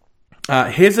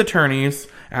 His attorneys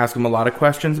ask him a lot of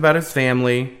questions about his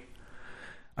family.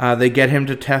 They get him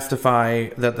to testify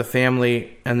that the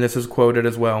family, and this is quoted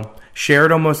as well,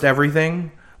 shared almost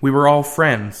everything. We were all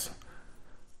friends.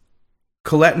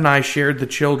 Colette and I shared the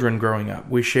children growing up.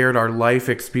 We shared our life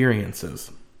experiences.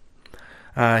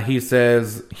 He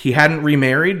says he hadn't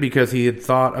remarried because he had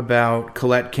thought about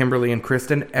Colette, Kimberley, and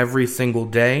Kristen every single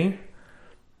day.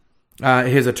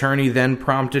 His attorney then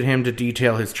prompted him to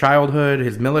detail his childhood,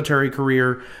 his military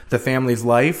career, the family's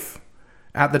life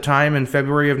at the time in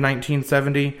February of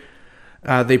 1970.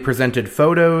 They presented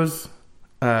photos,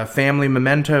 family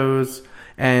mementos,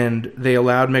 and they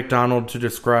allowed MacDonald to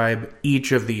describe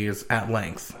each of these at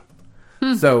length.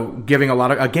 So giving a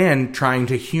lot of, again, trying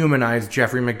to humanize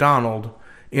Jeffrey MacDonald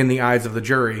in the eyes of the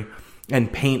jury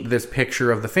and paint this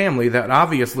picture of the family that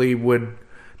obviously would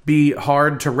be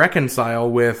hard to reconcile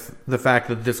with the fact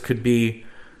that this could be,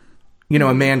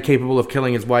 a man capable of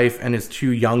killing his wife and his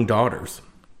 2 young daughters.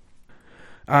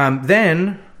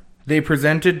 Then they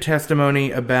presented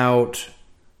testimony about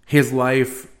his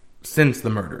life since the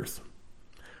murders.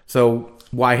 So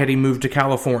why had he moved to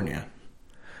California?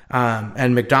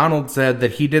 And MacDonald said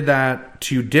that he did that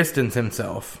to distance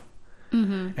himself,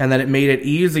 and that it made it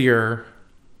easier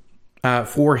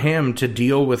for him to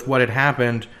deal with what had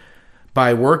happened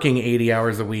by working 80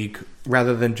 hours a week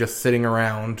rather than just sitting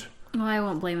around. Well, I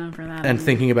won't blame him for that. And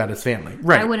thinking about his family.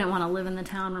 Right. I wouldn't want to live in the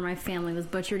town where my family was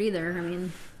butchered either.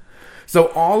 So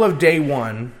all of day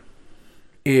one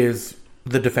is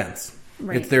the defense.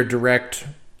 Right. It's their direct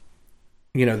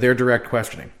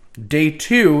questioning. Day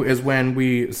 2 is when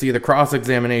we see the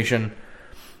cross-examination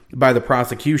by the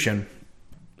prosecution.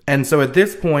 And so at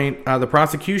this point, the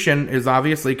prosecution is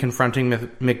obviously confronting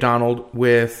MacDonald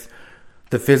with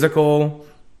the physical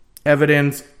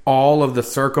evidence, all of the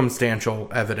circumstantial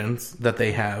evidence that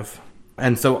they have.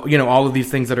 And so, all of these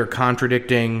things that are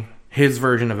contradicting his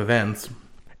version of events.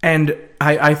 And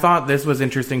I thought this was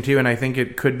interesting too, and I think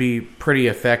it could be pretty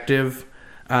effective.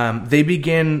 They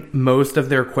begin most of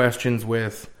their questions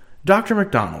with, Dr.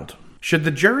 MacDonald, should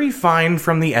the jury find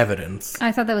from the evidence?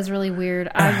 I thought that was really weird.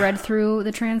 I read through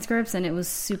the transcripts, and it was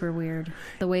super weird,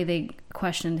 the way they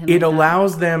questioned him. It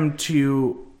allows them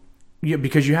to,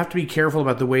 because you have to be careful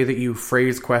about the way that you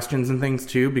phrase questions and things,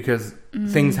 too, because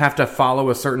things have to follow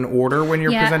a certain order when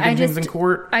you're presenting things in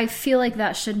court. I feel like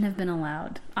that shouldn't have been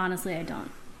allowed. Honestly, I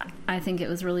don't. I think it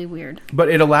was really weird. But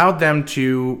it allowed them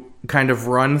to kind of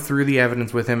run through the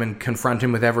evidence with him and confront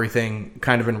him with everything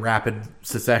kind of in rapid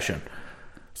succession.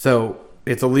 So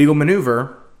it's a legal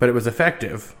maneuver, but it was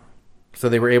effective. So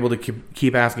they were able to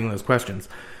keep asking those questions.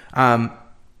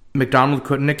 MacDonald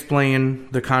couldn't explain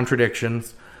the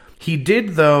contradictions. He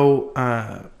did,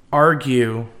 though,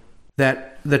 argue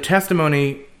that the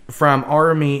testimony from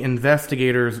Army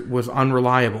investigators was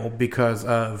unreliable because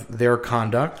of their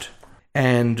conduct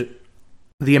and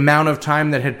the amount of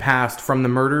time that had passed from the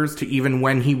murders to even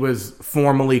when he was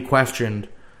formally questioned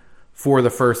for the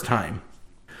first time.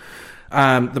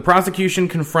 The prosecution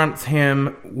confronts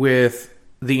him with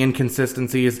the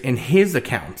inconsistencies in his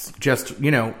accounts. Just,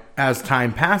 as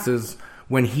time passes,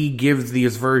 when he gives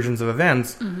these versions of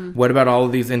events, what about all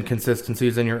of these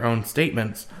inconsistencies in your own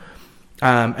statements?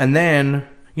 And then,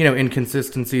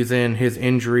 inconsistencies in his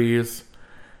injuries.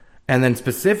 And then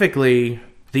specifically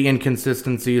the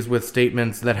inconsistencies with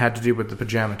statements that had to do with the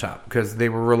pajama top, because they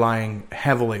were relying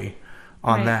heavily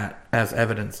on that as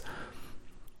evidence.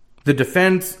 The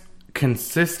defense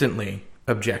consistently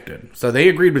objected. So they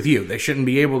agreed with you. They shouldn't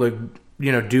be able to,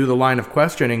 do the line of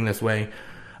questioning this way.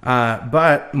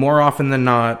 But more often than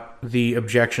not, the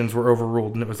objections were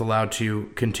overruled and it was allowed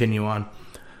to continue on.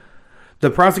 The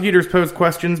prosecutors posed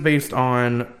questions based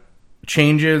on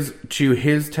changes to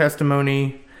his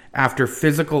testimony after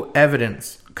physical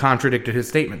evidence contradicted his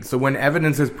statement. So when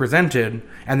evidence is presented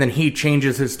and then he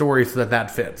changes his story so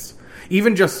that fits.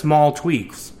 Even just small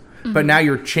tweaks. But now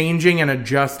you're changing and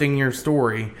adjusting your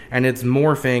story and it's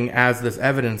morphing as this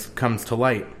evidence comes to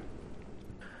light.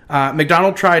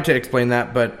 MacDonald tried to explain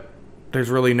that, but there's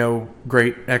really no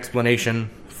great explanation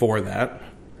for that.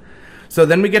 So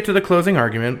then we get to the closing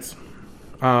arguments.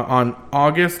 On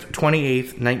August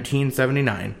 28th,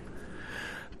 1979,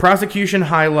 prosecution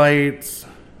highlights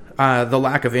the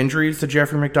lack of injuries to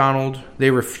Jeffrey MacDonald. They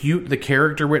refute the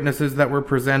character witnesses that were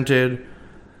presented.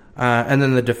 And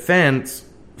then the defense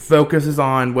focuses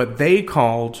on what they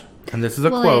called, and this is a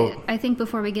quote. I think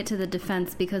before we get to the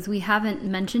defense, because we haven't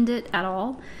mentioned it at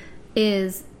all,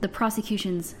 is the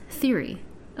prosecution's theory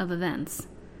of events.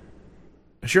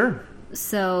 Sure.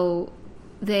 So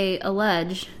they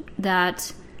allege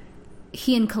that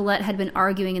he and Colette had been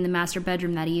arguing in the master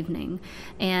bedroom that evening,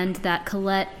 and that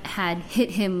Colette had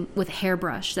hit him with a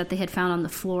hairbrush that they had found on the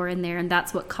floor in there, and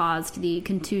that's what caused the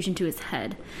contusion to his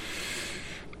head.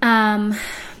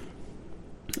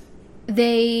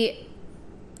 They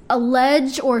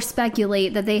allege or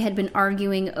speculate that they had been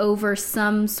arguing over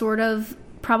some sort of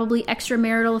probably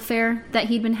extramarital affair that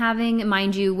he'd been having,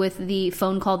 mind you, with the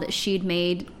phone call that she'd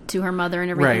made to her mother and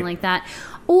everything like that,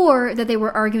 or that they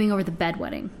were arguing over the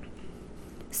bedwetting.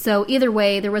 So either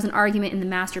way, there was an argument in the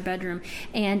master bedroom,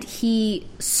 and he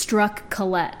struck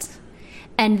Colette.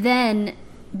 And then,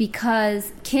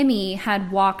 because Kimmy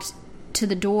had walked to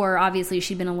the door, obviously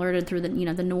she'd been alerted through the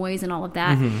noise and all of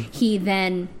that. He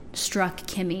then struck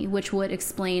Kimmy, which would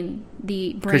explain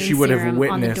the brain she would serum have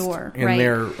witnessed on the door, in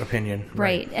their opinion.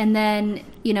 Right. And then,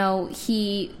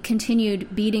 he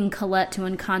continued beating Colette to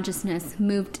unconsciousness,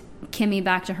 moved Kimmy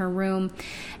back to her room,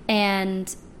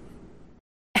 and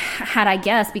had, I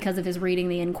guess, because of his reading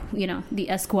the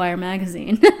Esquire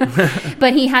magazine,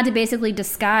 but he had to basically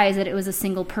disguise that it was a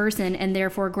single person, and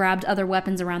therefore grabbed other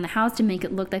weapons around the house to make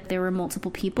it look like there were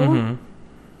multiple people.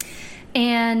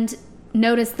 And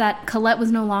noticed that Colette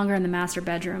was no longer in the master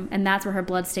bedroom, and that's where her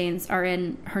bloodstains are,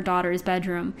 in her daughter's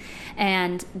bedroom,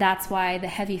 and that's why the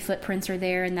heavy footprints are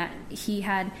there, and that he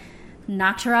had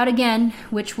knocked her out again,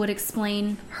 which would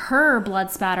explain her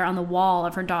blood spatter on the wall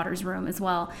of her daughter's room as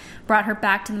well. Brought her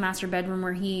back to the master bedroom,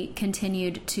 where he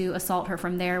continued to assault her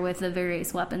from there with the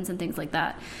various weapons and things like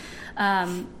that.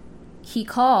 He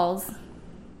calls,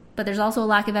 but there's also a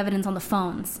lack of evidence on the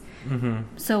phones.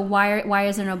 So why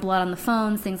is there no blood on the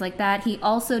phones, things like that. He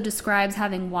also describes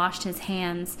having washed his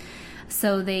hands.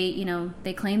 So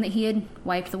they claim that he had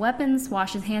wiped the weapons,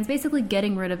 washed his hands, basically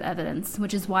getting rid of evidence,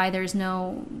 which is why there's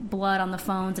no blood on the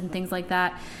phones and things like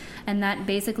that. And that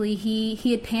basically he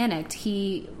had panicked.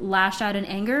 He lashed out in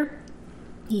anger.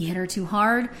 He hit her too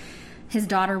hard. His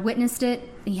daughter witnessed it.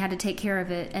 He had to take care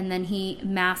of it. And then he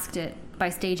masked it by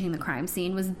staging the crime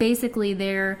scene, was basically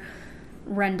their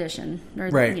rendition,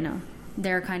 or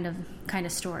their kind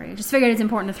of story. I just figured it's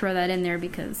important to throw that in there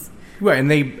because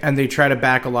and they try to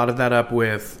back a lot of that up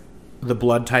with the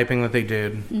blood typing that they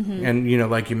did, and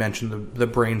like you mentioned, the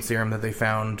brain serum that they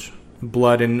found,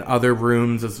 blood in other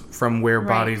rooms from where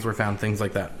bodies were found, things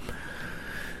like that.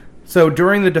 So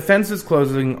during the defense's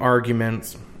closing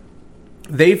arguments,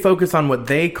 they focus on what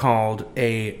they called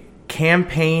a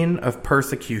campaign of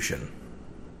persecution.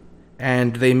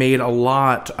 And they made a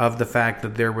lot of the fact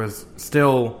that there was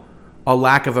still a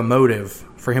lack of a motive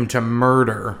for him to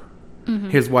murder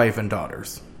his wife and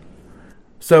daughters.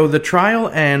 So the trial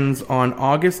ends on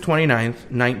August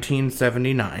 29th,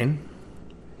 1979.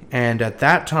 And at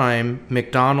that time,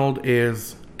 MacDonald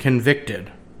is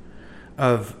convicted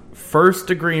of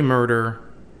first-degree murder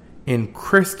in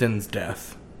Kristen's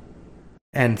death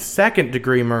and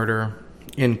second-degree murder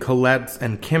in Colette's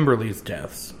and Kimberly's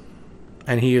deaths.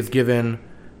 And he is given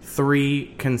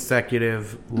 3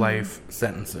 consecutive life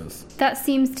sentences. That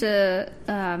seems to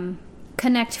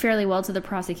connect fairly well to the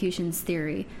prosecution's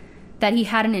theory that he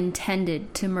hadn't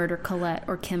intended to murder Colette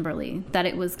or Kimberly. That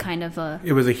it was kind of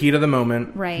it was a heat of the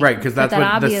moment. Right. Right, because that's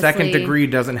what the second degree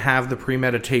doesn't have, the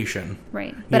premeditation.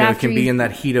 Right. But it can be in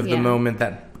that heat of the moment,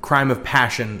 that crime of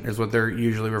passion is what they're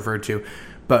usually referred to.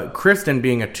 But Kristen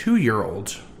being a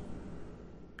 2-year-old...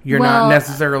 You're not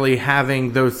necessarily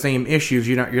having those same issues.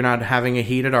 You're not having a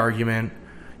heated argument.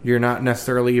 You're not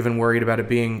necessarily even worried about it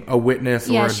being a witness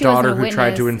or a daughter who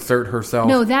tried to insert herself.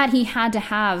 No, that he had to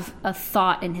have a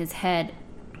thought in his head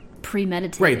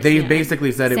premeditated. Right. They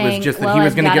basically said saying, it was just that he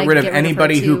was going to get rid of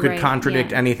anybody who could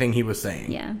contradict anything he was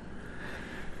saying. Yeah.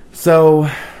 So,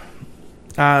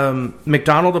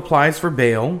 MacDonald applies for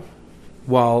bail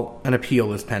while an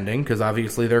appeal is pending, because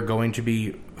obviously they're going to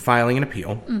be filing an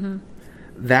appeal.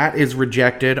 That is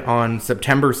rejected on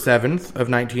September 7th of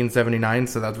 1979,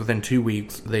 so that's within 2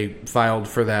 weeks. They filed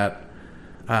for that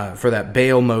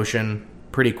bail motion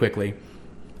pretty quickly.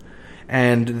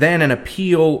 And then an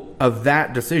appeal of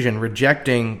that decision,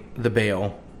 rejecting the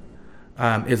bail,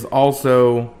 is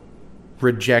also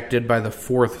rejected by the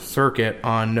Fourth Circuit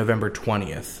on November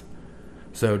 20th.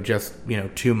 So just,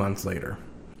 2 months later.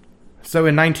 So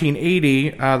in 1980,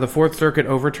 the Fourth Circuit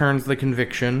overturns the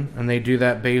conviction, and they do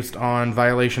that based on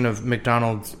violation of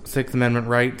MacDonald's Sixth Amendment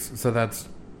rights, so that's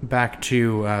back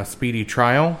to speedy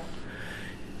trial.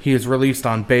 He is released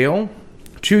on bail.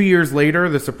 2 years later,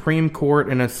 the Supreme Court,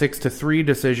 in a 6-3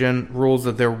 decision, rules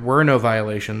that there were no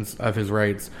violations of his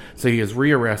rights, so he is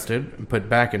rearrested and put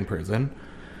back in prison.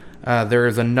 There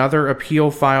is another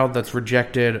appeal filed that's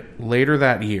rejected later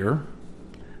that year,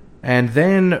 and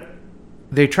then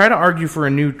they try to argue for a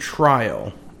new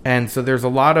trial, and so there's a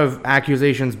lot of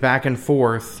accusations back and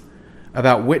forth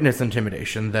about witness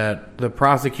intimidation, that the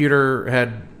prosecutor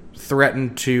had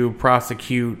threatened to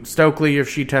prosecute Stokely if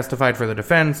she testified for the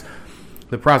defense.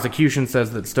 The prosecution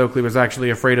says that Stokely was actually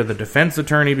afraid of the defense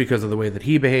attorney because of the way that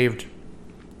he behaved.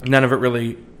 None of it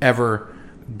really ever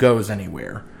goes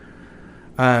anywhere.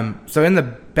 So in the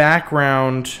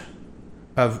background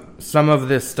of some of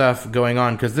this stuff going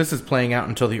on, because this is playing out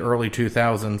until the early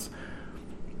 2000s,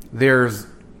 there's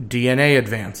DNA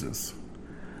advances.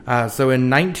 So in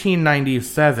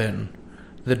 1997,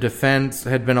 the defense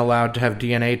had been allowed to have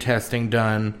DNA testing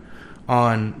done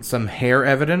on some hair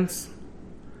evidence.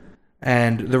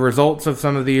 And the results of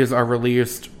some of these are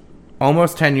released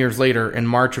almost 10 years later in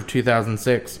March of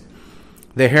 2006.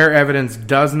 The hair evidence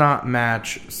does not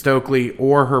match Stokely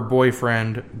or her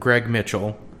boyfriend, Greg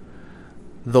Mitchell.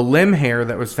 The limb hair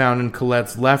that was found in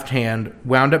Colette's left hand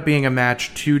wound up being a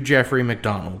match to Jeffrey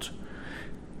MacDonald.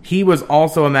 He was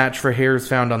also a match for hairs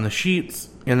found on the sheets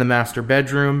in the master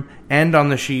bedroom and on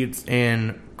the sheets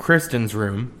in Kristen's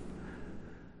room.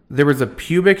 There was a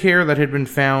pubic hair that had been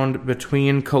found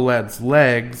between Colette's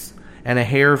legs and a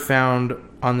hair found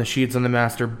on the sheets in the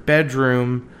master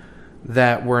bedroom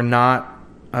that were not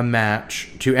a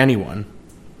match to anyone.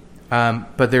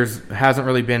 But there hasn't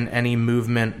really been any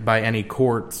movement by any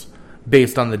courts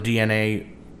based on the DNA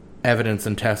evidence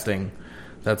and testing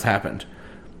that's happened.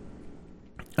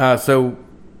 So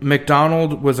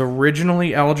MacDonald was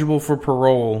originally eligible for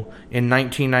parole in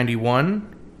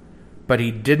 1991, but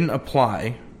he didn't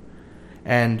apply.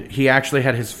 And he actually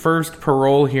had his first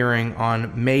parole hearing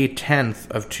on May 10th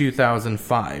of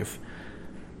 2005.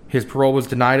 His parole was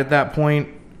denied at that point,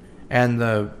 and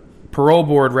the parole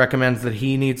board recommends that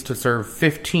he needs to serve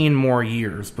 15 more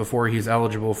years before he's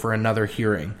eligible for another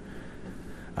hearing.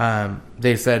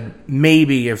 They said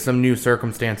maybe if some new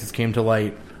circumstances came to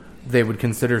light, they would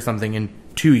consider something in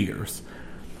 2 years.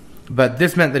 But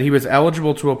this meant that he was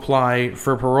eligible to apply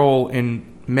for parole in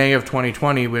May of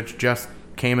 2020, which just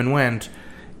came and went,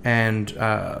 and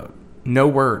no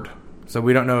word. So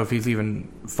we don't know if he's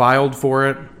even filed for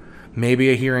it. Maybe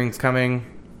a hearing's coming,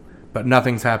 but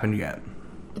nothing's happened yet.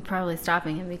 Probably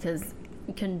stopping him because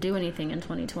he couldn't do anything in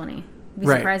 2020. Be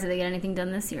Right. surprised if they get anything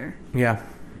done this year. Yeah.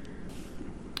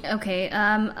 Okay,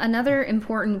 another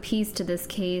important piece to this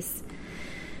case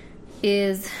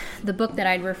is the book that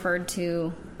I'd referred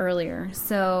to earlier.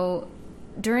 So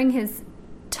during his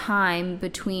time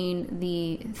between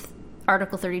the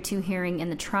Article 32 hearing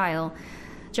and the trial,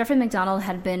 Jeffrey MacDonald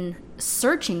had been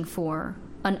searching for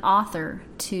an author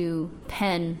to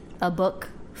pen a book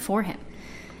for him.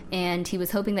 And he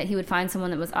was hoping that he would find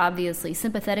someone that was obviously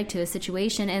sympathetic to his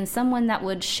situation and someone that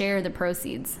would share the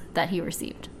proceeds that he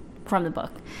received from the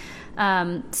book.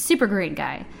 Super great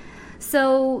guy.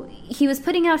 So he was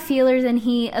putting out feelers, and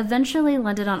he eventually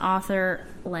landed on author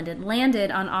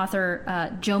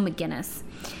Joe McGinnis.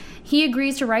 He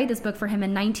agrees to write this book for him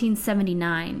in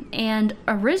 1979, and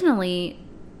originally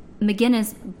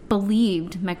McGinnis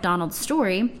believed MacDonald's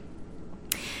story,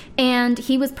 and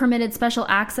he was permitted special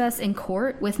access in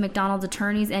court with MacDonald's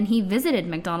attorneys, and he visited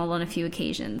MacDonald on a few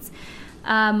occasions.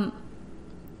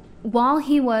 While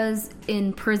he was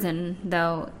in prison,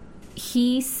 though,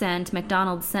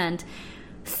 MacDonald sent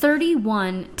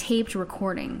 31 taped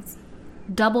recordings,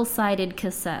 double-sided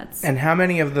cassettes. And how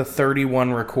many of the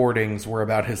 31 recordings were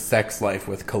about his sex life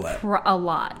with Colette? A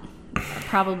lot.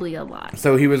 Probably a lot.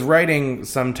 So he was writing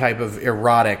some type of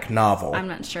erotic novel. I'm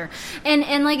not sure.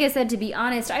 And like I said, to be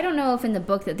honest, I don't know if in the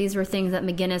book that these were things that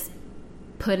McGinnis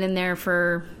put in there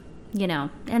for,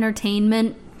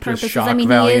 entertainment purposes. Shock I mean,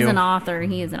 value. He is an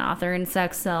author, and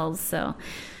sex sells, so.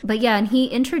 But yeah, and he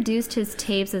introduced his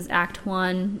tapes as Act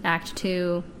 1, Act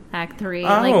 2, Act 3. Oh.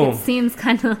 Like, it seems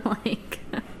kind of like...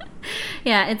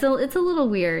 yeah, it's a little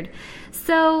weird.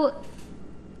 So...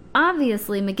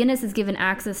 obviously, McGinnis is given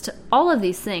access to all of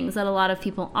these things that a lot of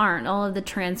people aren't. All of the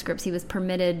transcripts he was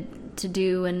permitted to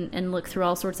do and look through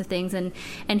all sorts of things. And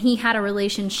he had a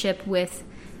relationship with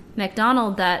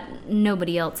MacDonald that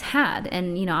nobody else had.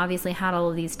 And, obviously had all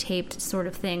of these taped sort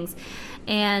of things.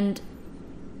 And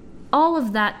all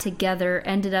of that together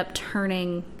ended up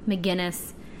turning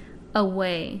McGinnis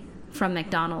away from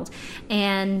MacDonald.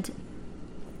 And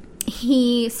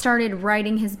he started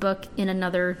writing his book in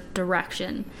another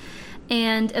direction.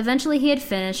 And eventually he had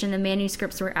finished and the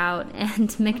manuscripts were out.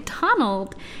 And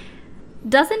MacDonald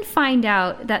doesn't find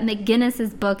out that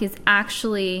McGinnis's book is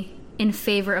actually in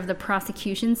favor of the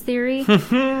prosecution's theory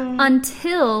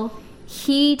until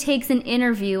he takes an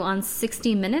interview on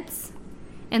 60 Minutes.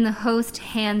 And the host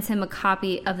hands him a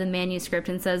copy of the manuscript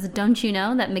and says, "Don't you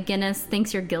know that McGinnis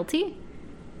thinks you're guilty?"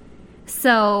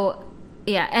 So...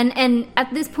 yeah, and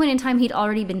at this point in time, he'd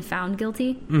already been found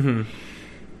guilty. Mm-hmm.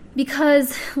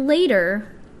 Because later,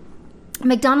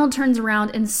 MacDonald turns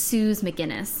around and sues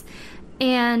McGinnis.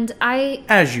 And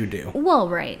as you do. Well,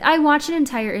 right. I watched an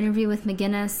entire interview with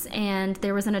McGinnis, and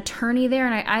there was an attorney there,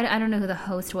 and I don't know who the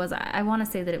host was. I want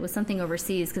to say that it was something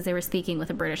overseas, because they were speaking with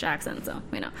a British accent, so,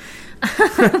 Yeah,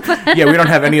 we don't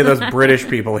have any of those British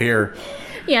people here.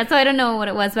 Yeah, so I don't know what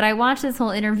it was, but I watched this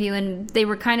whole interview, and they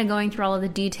were kind of going through all of the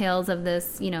details of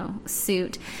this,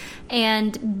 suit.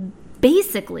 And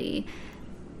basically,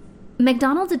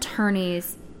 MacDonald's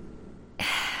attorneys...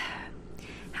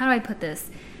 how do I put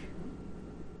this?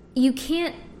 You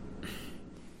can't...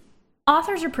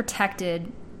 authors are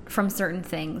protected from certain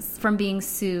things, from being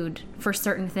sued for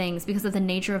certain things because of the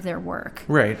nature of their work.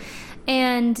 Right.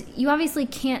 And you obviously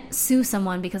can't sue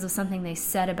someone because of something they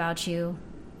said about you.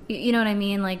 You know what I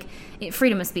mean? Like,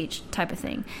 freedom of speech type of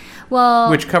thing. Well,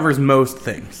 which covers most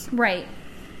things. Right.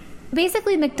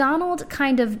 Basically, MacDonald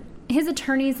his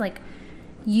attorneys, like,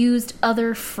 used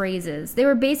other phrases. They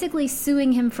were basically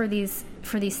suing him for these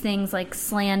things like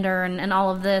slander and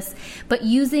all of this, but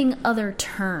using other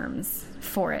terms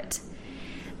for it,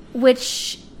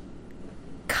 which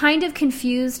kind of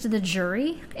confused the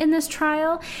jury in this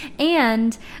trial.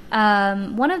 And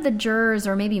one of the jurors,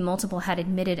 or maybe multiple, had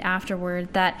admitted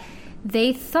afterward that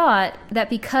they thought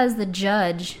that because the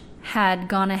judge had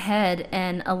gone ahead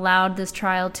and allowed this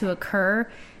trial to occur,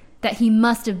 that he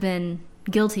must have been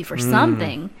guilty for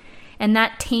something, and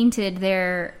that tainted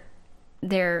their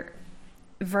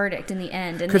verdict in the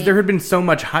end. Because there had been so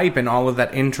much hype in all of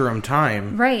that interim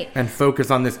time, right, and focus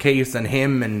on this case and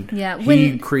him, and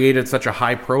he created such a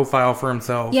high profile for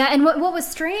himself. Yeah, and what was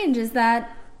strange is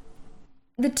that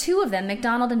the two of them,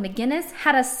 MacDonald and McGinnis,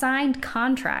 had a signed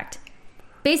contract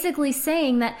basically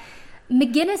saying that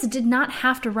McGinnis did not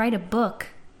have to write a book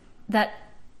that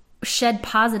shed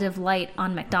positive light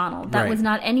on MacDonald. That was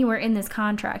not anywhere in this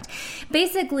contract.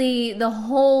 Basically, the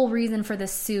whole reason for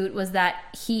this suit was that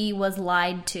he was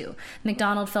lied to.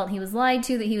 MacDonald felt he was lied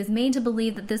to, that he was made to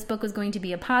believe that this book was going to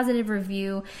be a positive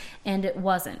review, and it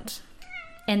wasn't.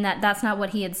 And that's not what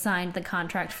he had signed the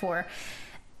contract for.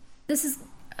 This is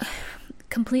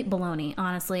complete baloney,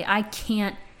 honestly. I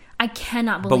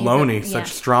cannot believe baloney, such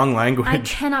strong language. I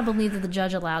cannot believe that the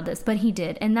judge allowed this, but he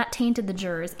did, and that tainted the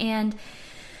jurors. And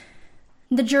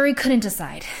the jury couldn't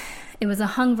decide. It was a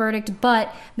hung verdict,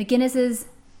 but McGinnis's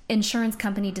insurance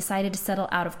company decided to settle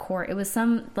out of court. It was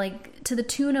to the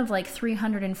tune of like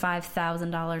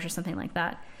 $305,000 or something like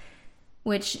that,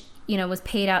 which, was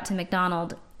paid out to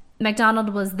MacDonald.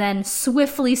 MacDonald was then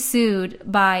swiftly sued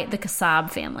by the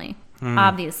Kassab family,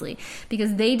 obviously,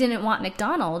 because they didn't want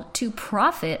MacDonald to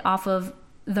profit off of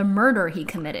the murder he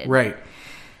committed. Right.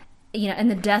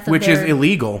 And the death of which is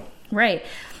illegal. Right.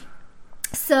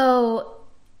 So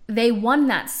they won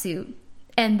that suit,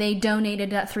 and they donated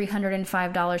that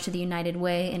 $305 to the United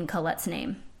Way in Colette's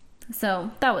name.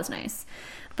 So that was nice.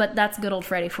 But that's good old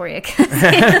Freddie for you.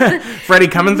 Freddie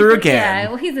coming through again. Yeah,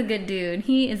 well, he's a good dude.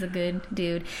 He is a good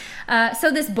dude. So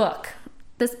this book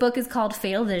is called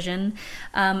Fatal Vision.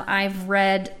 I've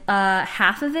read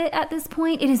half of it at this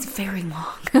point. It is very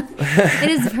long. It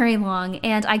is very long,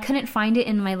 and I couldn't find it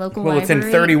in my local library. Well, it's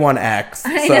in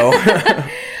 31X, so...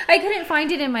 I couldn't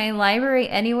find it in my library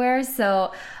anywhere,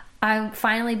 so I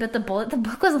finally bit the bullet. The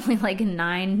book was only like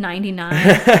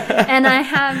 $9.99, and I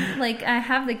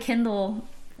have the Kindle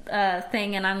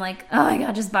thing, and I'm like, oh my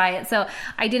god, just buy it. So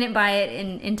I didn't buy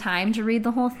it in time to read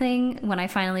the whole thing when I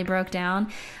finally broke down,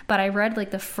 but I read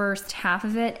like the first half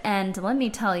of it, and let me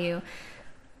tell you,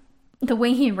 the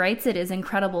way he writes it is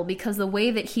incredible, because the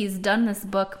way that he's done this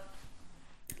book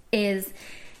is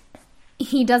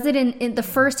he does it in the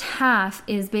first half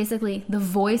is basically the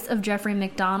voice of Jeffrey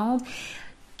MacDonald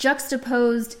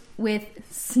juxtaposed with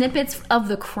snippets of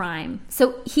the crime.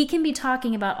 So he can be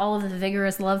talking about all of the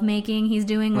vigorous lovemaking he's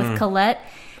doing with Colette,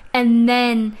 and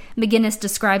then McGinnis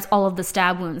describes all of the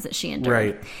stab wounds that she endured.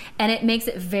 Right. And it makes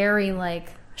it very,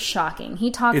 shocking. He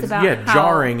talks about how...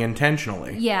 jarring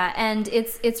intentionally. Yeah, and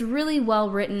it's really well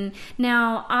written.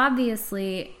 Now,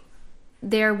 obviously,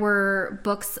 there were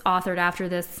books authored after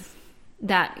this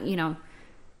that,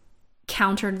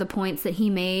 countered the points that he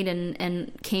made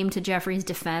and came to Jeffrey's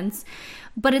defense.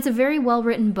 But it's a very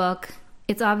well-written book.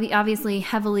 It's obviously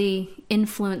heavily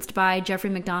influenced by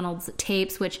Jeffrey MacDonald's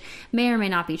tapes, which may or may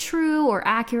not be true or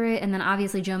accurate, and then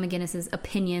obviously Joe McGinnis's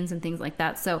opinions and things like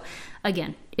that. So,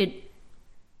 again,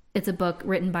 it's a book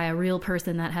written by a real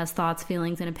person that has thoughts,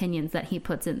 feelings, and opinions that he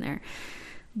puts in there.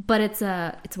 But it's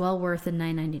well worth the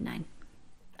 $9.99.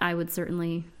 I would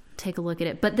certainly take a look at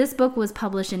it. But this book was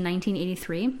published in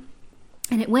 1983.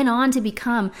 And it went on to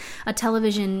become a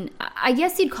television, I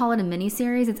guess you'd call it a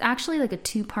miniseries. It's actually like a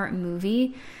 2-part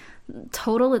movie.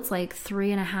 Total, it's like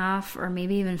 3.5 or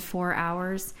maybe even 4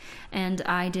 hours. And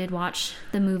I did watch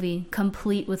the movie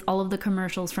complete with all of the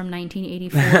commercials from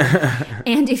 1984.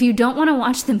 And if you don't want to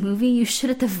watch the movie, you should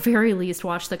at the very least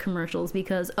watch the commercials,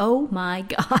 because oh my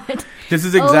god. This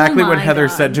is exactly what Heather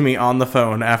said to me on the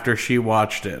phone after she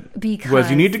watched it. Because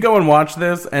you need to go and watch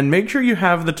this, and make sure you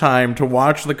have the time to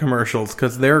watch the commercials,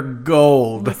 because they're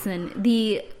gold. Listen,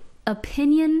 the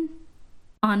opinion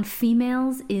on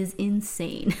females is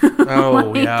insane.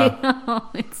 Oh, yeah.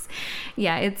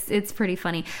 It's pretty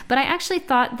funny. But I actually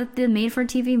thought that the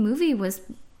made-for-TV movie was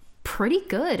pretty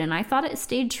good, and I thought it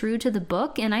stayed true to the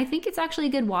book, and I think it's actually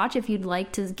a good watch if you'd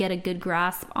like to get a good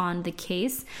grasp on the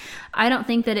case. I don't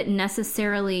think that it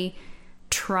necessarily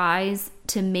tries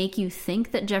to make you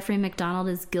think that Jeffrey MacDonald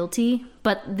is guilty,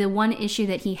 but the one issue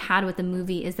that he had with the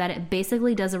movie is that it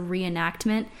basically does a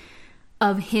reenactment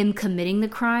of him committing the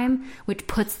crime, which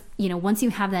puts, once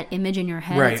you have that image in your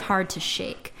head, right, it's hard to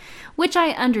shake, which I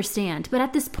understand. But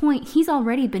at this point, he's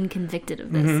already been convicted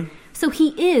of this. Mm-hmm. So he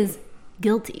is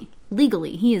guilty.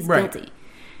 Legally, he is guilty.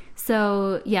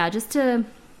 So, yeah, just to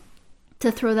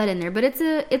throw that in there. But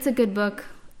it's a good book.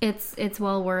 It's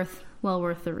well worth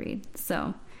the read.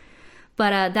 So,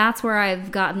 but that's where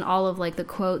I've gotten all of like the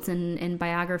quotes and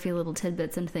biography little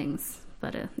tidbits and things.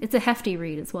 But it's a hefty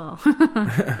read as well.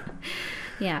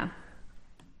 Yeah.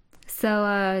 So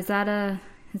is that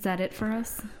it for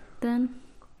us then?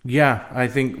 Yeah, I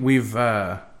think we've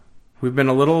been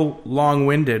a little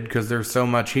long-winded because there's so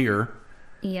much here.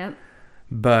 Yep.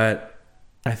 But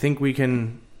I think we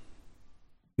can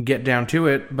get down to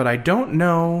it. But I don't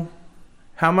know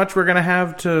how much we're gonna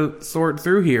have to sort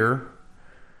through here.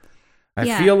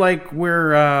 I feel like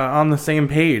we're on the same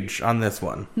page on this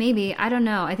one. Maybe. I don't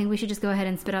know. I think we should just go ahead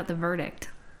and spit out the verdict.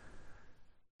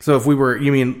 So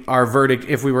you mean our verdict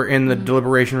if we were in the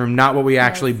deliberation room, not what we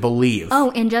actually believe. Oh,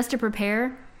 and just to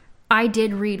prepare, I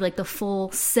did read like the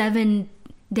full 7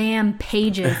 damn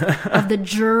pages of the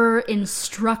juror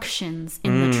instructions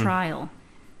in the trial.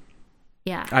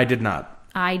 Yeah. I did not.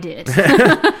 I did.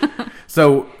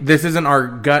 So this isn't our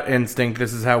gut instinct.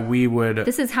 This is how we would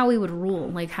rule,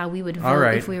 like how we would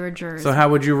vote if we were jurors. So how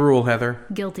would you rule, Heather?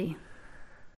 Guilty.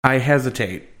 I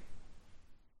hesitate.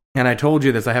 And I told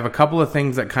you this. I have a couple of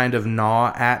things that kind of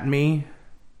gnaw at me.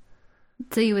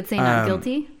 So you would say not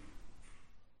guilty?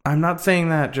 I'm not saying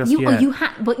that just yet.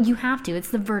 But you have to. It's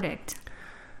the verdict.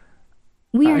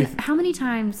 How many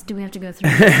times do we have to go through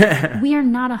this? We are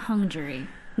not a hung jury.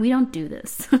 We don't do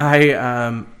this.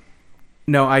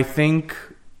 No, I think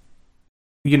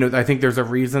there's a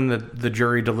reason that the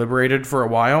jury deliberated for a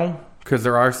while, because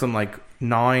there are some like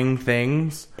gnawing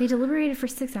things. They deliberated for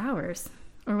 6 hours,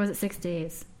 or was it 6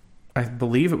 days? I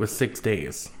believe it was 6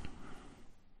 days.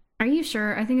 Are you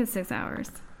sure? I think it's 6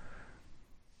 hours.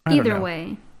 Either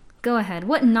way, go ahead.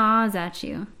 What gnaws at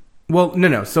you? Well,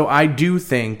 no. So I do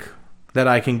think that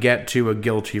I can get to a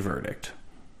guilty verdict.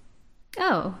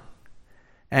 Oh.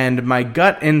 And my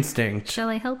gut instinct... Shall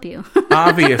I help you?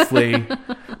 Obviously,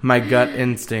 my gut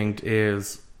instinct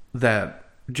is that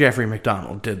Jeffrey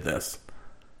MacDonald did this.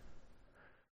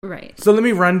 Right. So let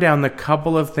me run down the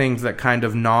couple of things that kind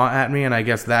of gnaw at me, and I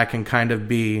guess that can kind of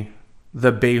be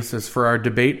the basis for our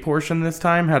debate portion this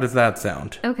time. How does that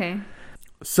sound? Okay.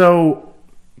 So,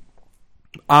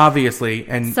 obviously,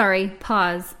 and... Sorry,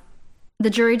 pause. The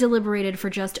jury deliberated for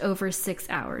just over 6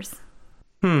 hours.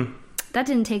 That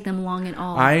didn't take them long at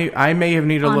all. I may have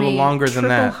needed a little longer than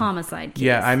that. Triple homicide case.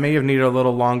 Yeah, I may have needed a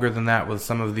little longer than that with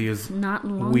some of these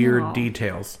weird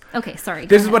details. Okay, sorry.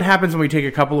 This is what happens when we take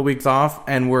a couple of weeks off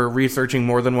and we're researching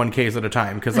more than one case at a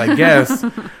time. Because I guess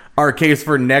our case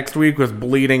for next week was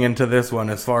bleeding into this one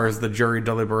as far as the jury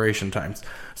deliberation times.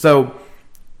 So,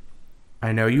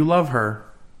 I know you love her.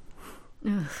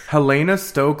 Ugh. Helena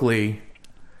Stokely,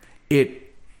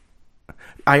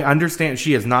 I understand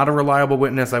she is not a reliable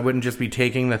witness. I wouldn't just be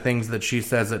taking the things that she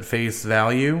says at face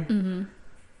value. Mm-hmm.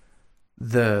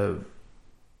 The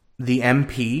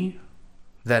MP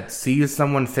that sees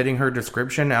someone fitting her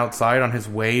description outside on his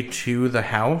way to the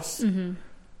house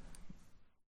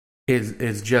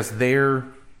is just there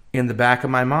in the back of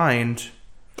my mind.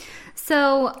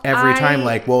 So every time,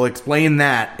 like, well, explain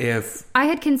that if... I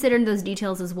had considered those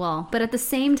details as well, but at the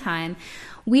same time...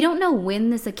 We don't know when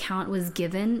this account was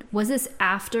given. Was this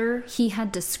after he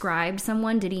had described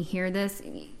someone? Did he hear this?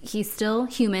 He's still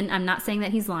human. I'm not saying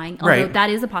that he's lying, although that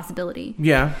is a possibility.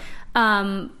 Yeah.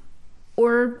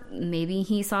 Or maybe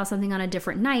he saw something on a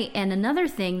different night. And another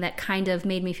thing that kind of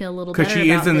made me feel a little better because she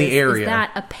is in the area is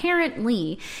that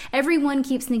apparently everyone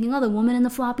keeps thinking, oh, the woman in the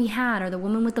floppy hat or the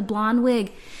woman with the blonde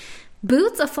wig.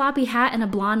 Boots, a floppy hat, and a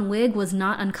blonde wig was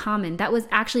not uncommon. That was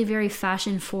actually very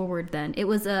fashion forward then. It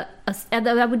was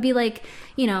that would be like,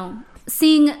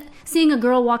 seeing a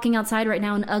girl walking outside right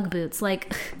now in Ugg boots.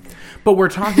 Like, but we're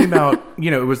talking about,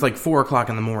 it was like 4:00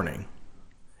 in the morning.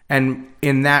 And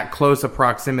in that close a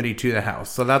proximity to the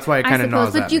house. So that's why it kind of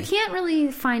gnaws at me. But you can't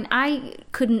really I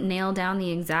couldn't nail down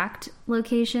the exact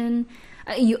location.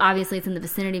 Obviously it's in the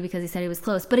vicinity because he said he was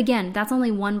close. But again, that's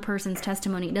only one person's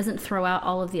testimony. It doesn't throw out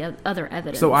all of the other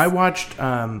evidence. So I watched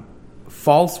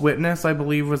False Witness, I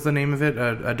believe was the name of it,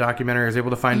 a documentary. I was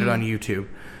able to find it on YouTube.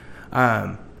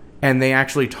 and they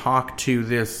actually talked to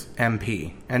this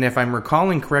MP. And if I'm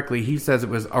recalling correctly, he says it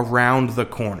was around the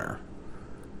corner.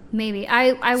 Maybe.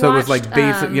 I watched... So it was like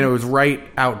basic, it was right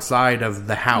outside of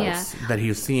the house that he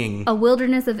was seeing. A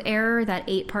Wilderness of Error, that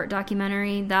 8-part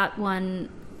documentary, that one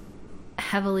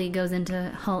heavily goes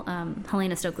into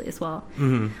Helena Stokely as well.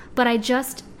 Mm-hmm.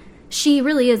 But she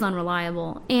really is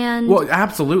unreliable. And well,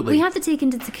 absolutely. We have to take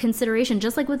into consideration,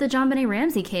 just like with the JonBenet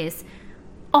Ramsey case,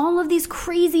 all of these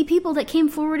crazy people that came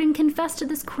forward and confessed to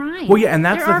this crime. Well, yeah, and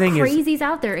that's the thing. There are crazies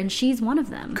out there, and she's one of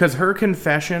them. Because her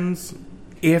confessions,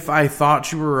 if I thought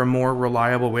she were a more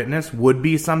reliable witness, would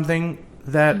be something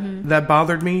that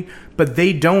bothered me. But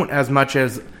they don't as much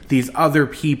as these other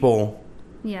people.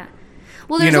 Yeah.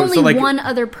 Well, there's only one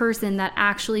other person that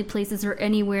actually places her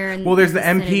anywhere. Well, there's the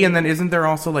MP, and then isn't there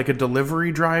also like a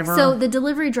delivery driver? So the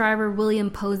delivery driver, William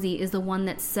Posey, is the one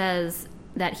that says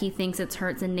that he thinks it's her,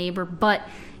 it's a neighbor, but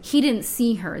he didn't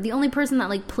see her. The only person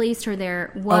that placed her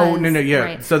there was... Oh, no, yeah.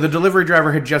 Right. So the delivery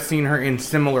driver had just seen her in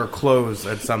similar clothes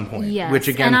at some point. Yes. Which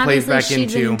again plays back into...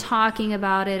 she'd been talking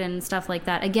about it and stuff like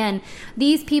that. Again,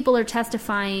 these people are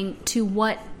testifying to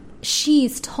what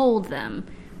she's told them.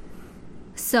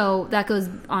 So that goes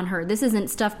on her. This isn't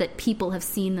stuff that people have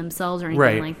seen themselves or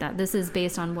anything like that. This is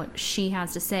based on what she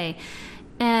has to say.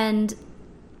 And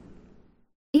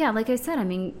yeah, like I said, I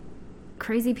mean,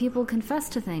 crazy people confess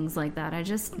to things like that. I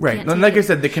just can't and like I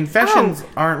said, the confessions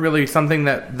aren't really something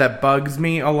that bugs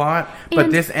me a lot.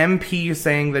 But this MP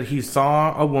saying that he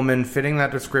saw a woman fitting that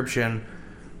description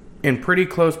in pretty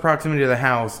close proximity to the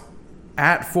house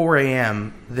at 4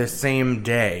 a.m. the same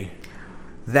day,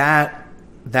 that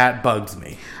bugs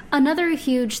me. Another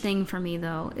huge thing for me,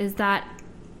 though, is that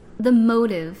the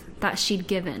motive that she'd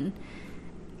given,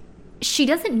 she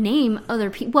doesn't name other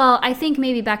people. Well, I think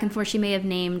maybe back and forth she may have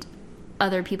named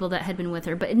other people that had been with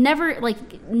her, but it never,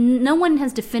 no one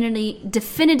has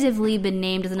definitively been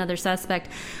named as another suspect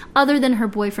other than her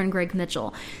boyfriend, Greg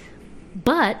Mitchell.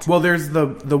 But... Well, there's the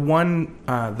one,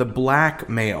 the black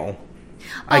male.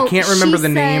 I can't remember the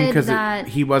name because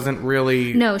he wasn't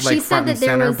really she said that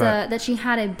there was that she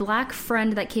had a black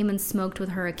friend that came and smoked with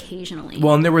her occasionally.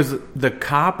 Well, and there was the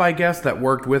cop, I guess, that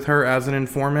worked with her as an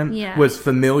informant was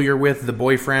familiar with the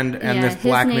boyfriend and this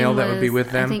black male that would be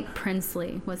with them. I think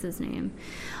Princely was his name.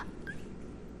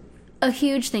 A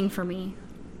huge thing for me.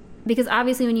 Because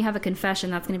obviously when you have a confession,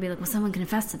 that's going to be like, well, someone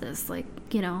confessed to this.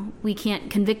 We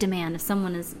can't convict a man if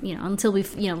someone is, until we,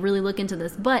 really look into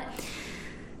this. But...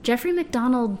 Jeffrey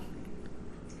MacDonald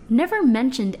never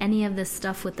mentioned any of this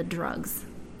stuff with the drugs.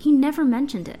 He never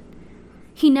mentioned it.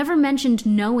 He never mentioned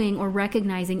knowing or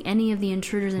recognizing any of the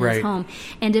intruders in his home.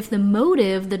 And if the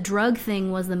motive, the drug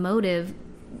thing was the motive,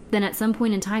 then at some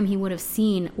point in time he would have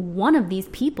seen one of these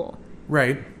people.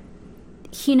 Right.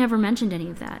 He never mentioned any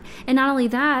of that. And not only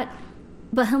that,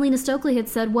 but Helena Stokely had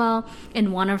said, well,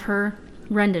 in one of her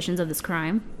renditions of this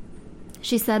crime,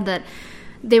 she said that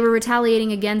they were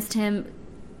retaliating against him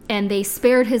and they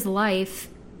spared his life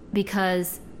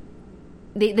because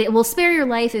they will spare your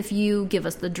life if you give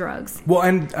us the drugs. Well,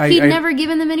 and he'd never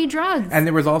given them any drugs. And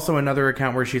there was also another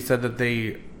account where she said that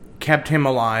they kept him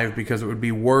alive because it would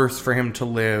be worse for him to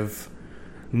live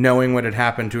knowing what had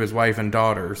happened to his wife and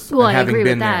daughters. Well, and I agree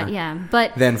with that, yeah.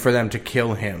 But than for them to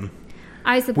kill him.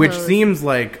 I suppose. Which seems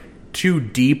like too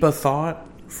deep a thought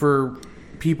for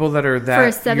people that are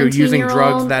that you're using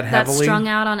drugs that heavily. That's strung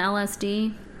out on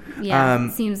LSD. Yeah,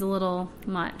 it seems a little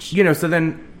much. So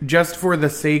then, just for the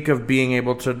sake of being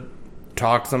able to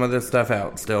talk some of this stuff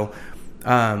out still,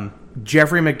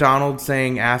 Jeffrey MacDonald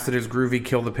saying acid is groovy,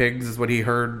 kill the pigs is what he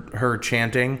heard her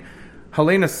chanting.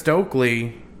 Helena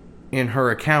Stokely, in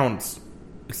her accounts,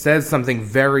 says something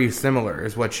very similar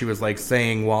is what she was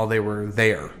saying while they were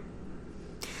there.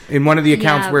 In one of the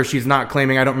accounts where she's not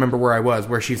claiming, I don't remember where I was,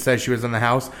 where she says she was in the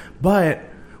house. But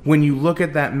when you look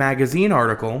at that magazine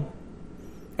article...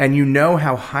 and you know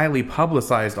how highly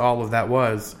publicized all of that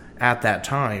was at that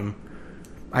time,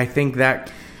 I think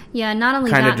that not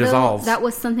only kind that, of dissolves. Though, that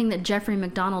was something that Jeffrey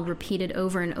MacDonald repeated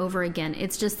over and over again.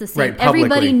 It's just the same.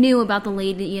 Everybody knew about the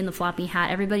lady in the floppy hat.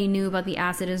 Everybody knew about the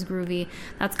acid is groovy.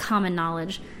 That's common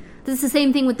knowledge. This is the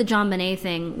same thing with the JonBenet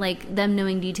thing, them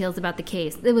knowing details about the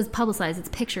case. It was publicized. It's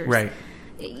pictures. Right.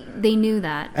 They knew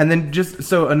that. And then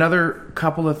so another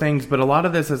couple of things, but a lot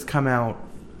of this has come out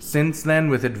since then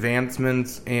with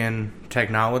advancements in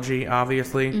technology,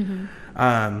 obviously.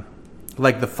 Mm-hmm.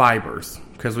 Like the fibers,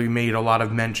 because we made a lot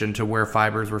of mention to where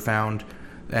fibers were found.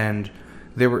 And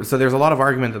there's a lot of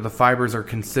argument that the fibers are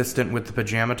consistent with the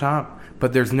pajama top,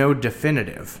 but there's no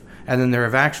definitive. And then there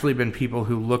have actually been people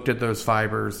who looked at those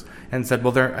fibers and said,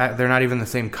 well, they're not even the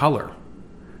same color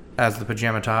as the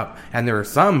pajama top, and there are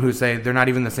some who say they're not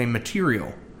even the same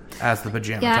material as the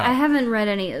pajama top. Yeah, I haven't read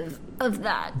any of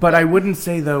that. But I wouldn't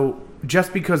say, though,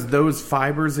 just because those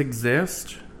fibers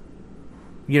exist,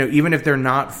 even if they're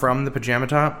not from the pajama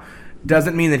top,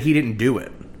 doesn't mean that he didn't do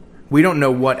it. We don't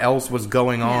know what else was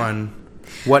going on,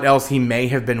 what else he may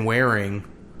have been wearing.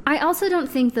 I also don't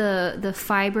think the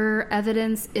fiber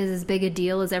evidence is as big a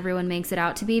deal as everyone makes it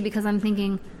out to be, because I'm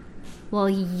thinking, well,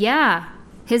 yeah,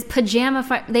 his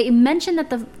pajama... they mentioned that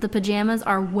the pajamas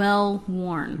are well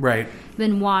worn. Right.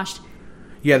 Been washed.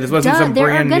 Yeah, this wasn't some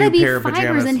brand new pair of pajamas.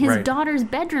 There are going to be fibers in his daughter's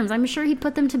bedrooms. I'm sure he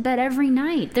put them to bed every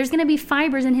night. There's going to be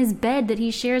fibers in his bed that he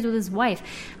shares with his wife.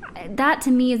 That,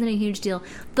 to me, isn't a huge deal.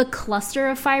 The cluster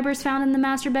of fibers found in the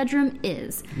master bedroom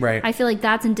is. Right. I feel like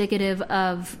that's indicative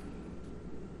of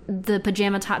the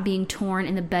pajama top being torn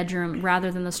in the bedroom rather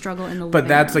than the struggle in the living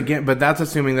room. But that's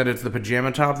assuming that it's the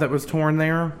pajama top that was torn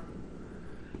there.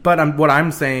 But what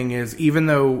I'm saying is, even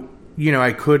though,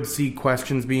 I could see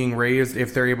questions being raised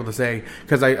if they're able to say,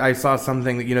 because I saw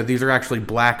something that, these are actually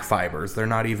black fibers. They're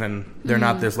not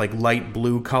not this like light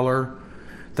blue color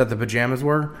that the pajamas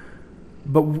were.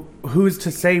 But who's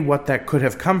to say what that could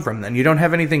have come from then? You don't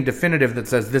have anything definitive that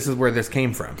says this is where this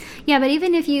came from. Yeah, but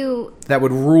even if you... That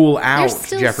would rule out There's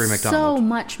Jeffrey MacDonald. still so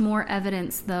much more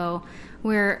evidence, though,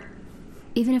 where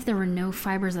even if there were no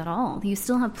fibers at all, you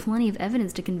still have plenty of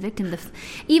evidence to convict him.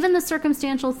 Even the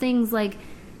circumstantial things like...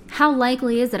 How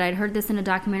likely is it, I'd heard this in a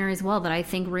documentary as well that I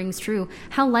think rings true,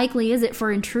 how likely is it for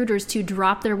intruders to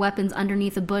drop their weapons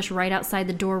underneath a bush right outside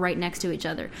the door right next to each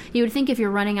other? You would think if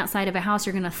you're running outside of a house,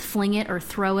 you're going to fling it or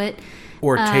throw it.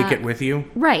 Or take it with you.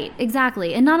 Right,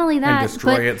 exactly. And not only that, and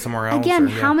destroy it somewhere else. Again,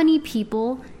 how many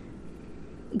people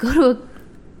go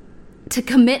to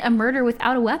commit a murder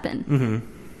without a weapon?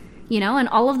 Mm-hmm. And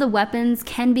all of the weapons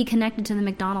can be connected to the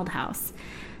MacDonald house.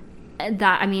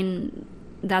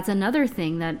 That's another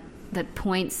thing that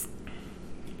points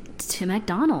to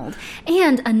MacDonald.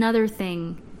 And another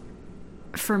thing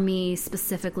for me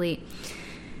specifically,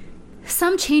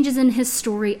 some changes in his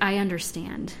story I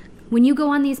understand. When you go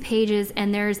on these pages,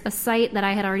 and there's a site that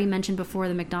I had already mentioned before,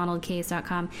 the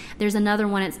MacDonaldcase.com. There's another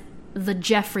one, it's the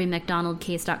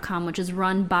JeffreyMacDonaldcase.com, which is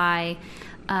run by,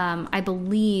 I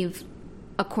believe,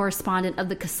 a correspondent of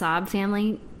the Kassab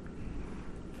family.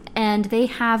 And they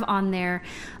have on there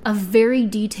a very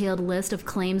detailed list of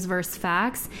claims versus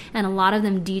facts, and a lot of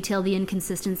them detail the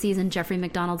inconsistencies in Jeffrey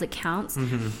MacDonald's accounts.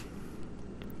 Mm-hmm.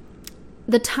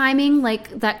 The timing,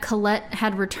 like that Colette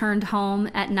had returned home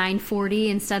at 9:40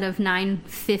 instead of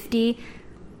 9:50,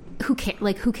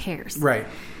 who cares? Right.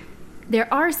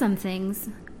 There are some things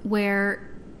where,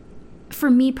 for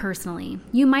me personally,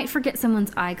 you might forget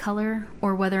someone's eye color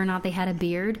or whether or not they had a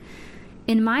beard.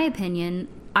 In my opinion,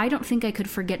 I don't think I could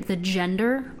forget the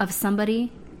gender of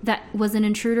somebody that was an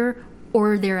intruder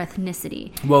or their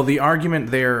ethnicity. Well, the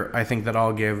argument there, I think, that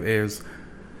I'll give is,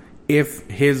 if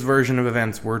his version of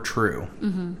events were true,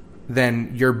 mm-hmm.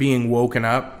 then you're being woken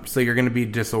up, so you're going to be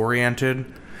disoriented,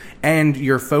 and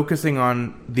you're focusing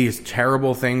on these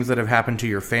terrible things that have happened to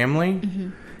your family, mm-hmm.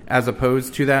 as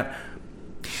opposed to that.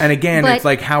 And again, it's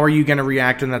like, how are you going to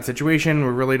react in that situation?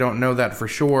 We really don't know that for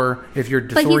sure. If you're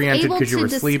disoriented because you were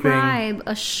sleeping.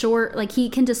 He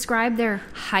can describe their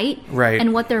height, right,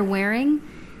 and what they're wearing.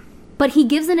 But he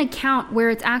gives an account where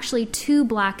it's actually 2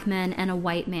 black men and a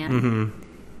white man. Mm-hmm.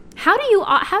 How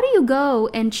do you go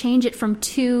and change it from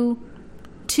two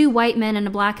white men and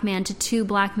a black man to 2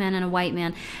 black men and a white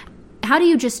man? How do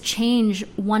you just change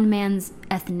one man's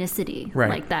ethnicity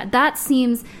like that? That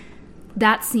seems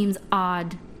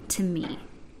odd to me.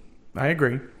 I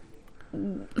agree.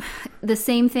 The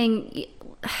same thing,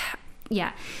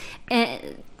 yeah.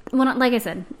 And like I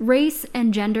said, race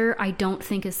and gender, I don't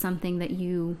think is something that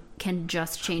you can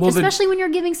just change, especially when you're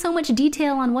giving so much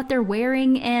detail on what they're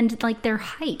wearing and like their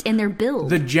height and their build.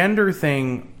 The gender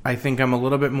thing, I think I'm a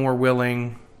little bit more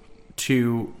willing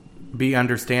to be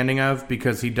understanding of,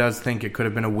 because he does think it could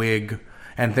have been a wig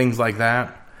and things like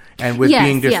that. And with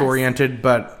being disoriented,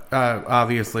 but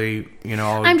obviously,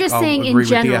 I'm just saying in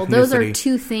general, those are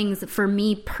 2 things for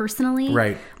me personally,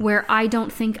 right, where I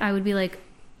don't think I would be like,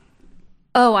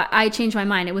 oh, I changed my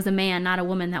mind. It was a man, not a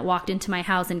woman, that walked into my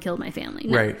house and killed my family.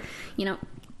 No. Right.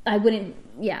 I wouldn't,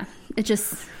 it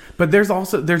just... But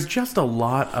there's just a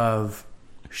lot of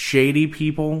shady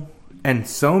people, and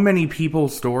so many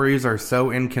people's stories are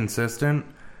so inconsistent.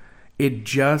 It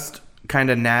just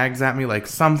kind of nags at me like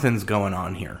something's going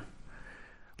on here.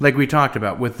 Like we talked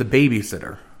about with the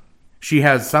babysitter. She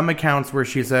has some accounts where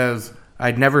she says,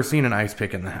 I'd never seen an ice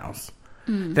pick in the house.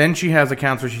 Mm. Then she has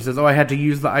accounts where she says, I had to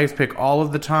use the ice pick all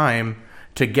of the time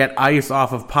to get ice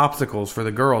off of popsicles for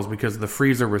the girls because the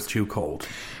freezer was too cold.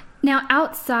 Now,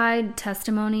 outside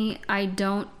testimony, I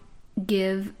don't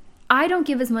give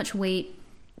as much weight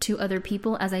to other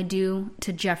people as I do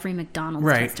to Jeffrey MacDonald's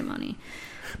testimony.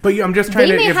 But I'm just trying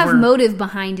they may have motive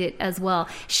behind it as well.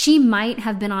 She might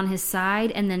have been on his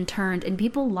side and then turned, and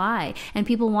people lie, and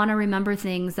people want to remember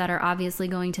things that are obviously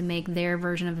going to make their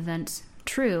version of events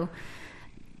true.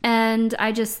 And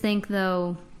I just think,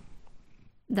 though,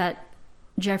 that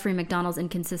Jeffrey MacDonald's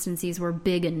inconsistencies were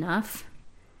big enough.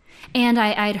 And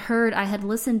I had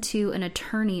listened to an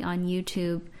attorney on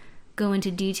YouTube go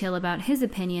into detail about his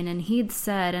opinion, and he'd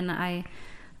said, and I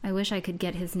wish I could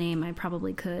get his name, I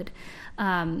probably could.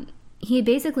 He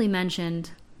basically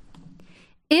mentioned,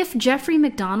 if Jeffrey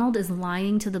MacDonald is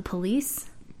lying to the police,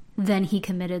 then he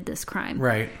committed this crime.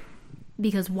 Right.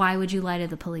 Because why would you lie to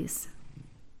the police?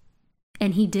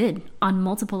 And he did on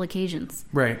multiple occasions.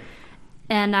 Right.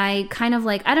 And I kind of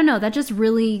I don't know, that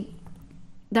really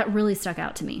stuck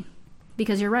out to me.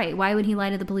 Because you're right. Why would he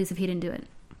lie to the police if he didn't do it?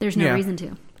 There's no reason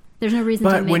to. There's no reason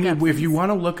to make up But if you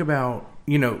want to look about,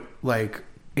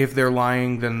 if they're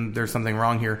lying, then there's something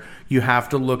wrong here. You have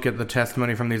to look at the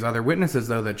testimony from these other witnesses,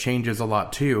 though, that changes a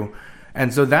lot, too.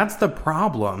 And so that's the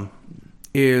problem,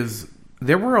 is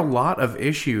there were a lot of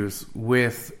issues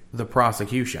with the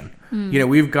prosecution.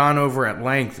 We've gone over at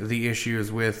length the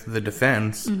issues with the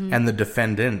defense and the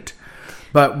defendant.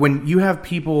 But when you have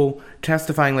people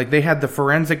testifying, they had the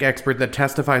forensic expert that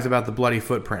testifies about the bloody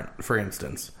footprint, for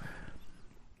instance.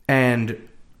 And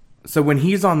so when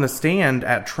he's on the stand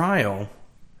at trial,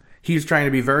 he's trying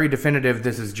to be very definitive.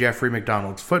 This is Jeffrey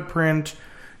MacDonald's footprint.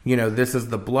 This is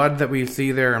the blood that we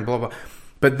see there and blah, blah.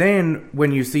 But then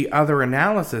when you see other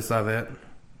analysis of it,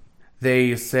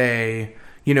 they say,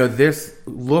 this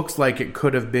looks like it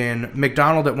could have been...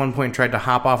 MacDonald at one point tried to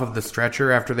hop off of the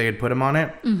stretcher after they had put him on it.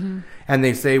 Mm-hmm. And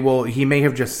they say, well, he may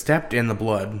have just stepped in the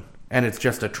blood and it's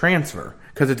just a transfer.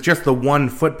 Because it's just the one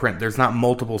footprint. There's not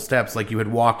multiple steps. Like you had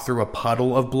walked through a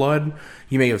puddle of blood.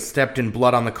 You may have stepped in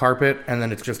blood on the carpet and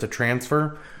then it's just a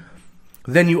transfer.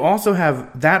 Then you also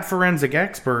have that forensic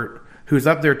expert who's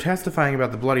up there testifying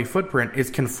about the bloody footprint is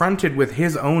confronted with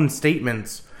his own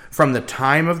statements from the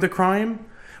time of the crime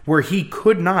where he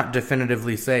could not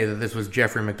definitively say that this was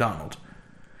Jeffrey MacDonald.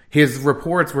 His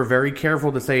reports were very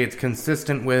careful to say it's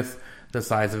consistent with the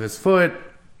size of his foot,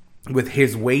 with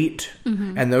his weight,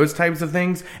 and those types of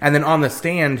things. And then on the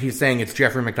stand, he's saying it's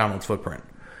Jeffrey MacDonald's footprint.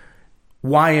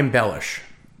 Why embellish?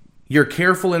 You're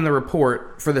careful in the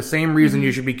report for the same reason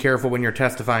you should be careful when you're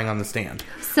testifying on the stand.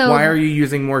 So why are you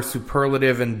using more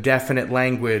superlative and definite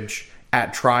language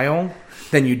at trial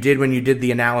than you did when you did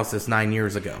the analysis 9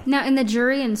 years ago? Now, in the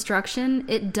jury instruction,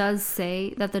 it does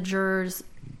say that the jurors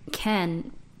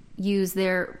can use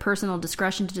their personal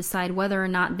discretion to decide whether or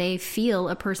not they feel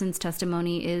a person's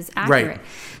testimony is accurate. Right.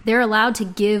 They're allowed to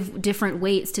give different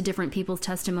weights to different people's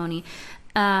testimony.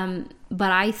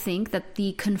 But I think that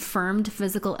the confirmed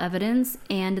physical evidence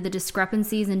and the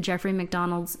discrepancies in Jeffrey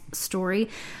MacDonald's story,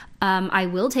 I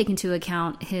will take into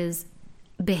account his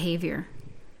behavior.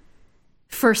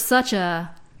 For such a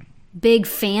big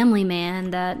family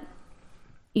man that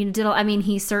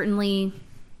he certainly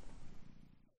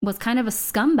was kind of a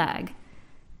scumbag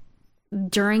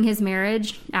during his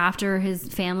marriage. After his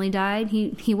family died,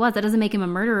 he was. That doesn't make him a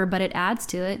murderer, but it adds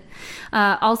to it.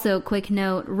 Also, quick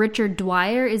note, Richard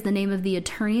Dwyer is the name of the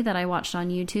attorney that I watched on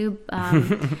YouTube.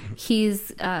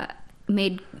 He's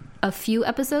made a few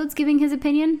episodes giving his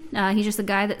opinion. He's just a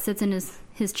guy that sits in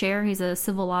his chair. He's a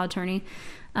civil law attorney.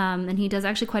 And he does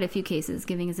actually quite a few cases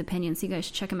giving his opinion, so you guys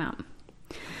should check him out.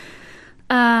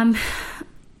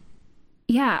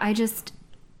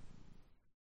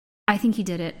 I think he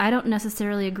did it. I don't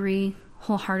necessarily agree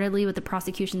wholeheartedly with the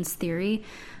prosecution's theory.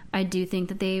 I do think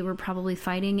that they were probably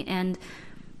fighting, and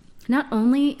not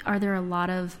only are there a lot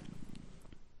of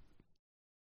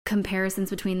comparisons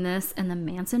between this and the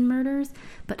Manson murders,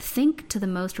 but think to the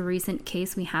most recent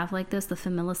case we have like this, the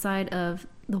familicide of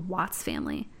the Watts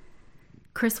family.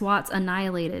 Chris Watts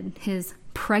annihilated his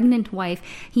pregnant wife.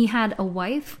 He had a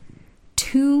wife,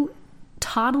 2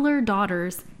 toddler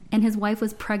daughters, and his wife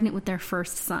was pregnant with their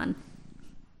first son.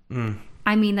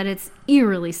 I mean, that it's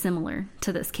eerily similar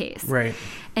to this case. Right.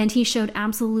 And he showed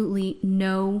absolutely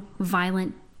no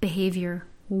violent behavior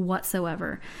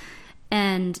whatsoever.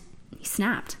 And he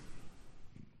snapped.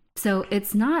 So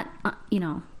it's not,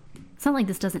 it's not like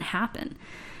this doesn't happen.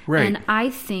 Right. And I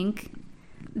think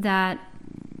that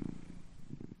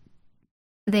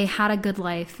they had a good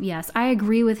life. Yes, I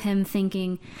agree with him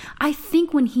thinking, I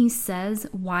think when he says,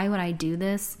 why would I do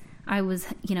this? I was,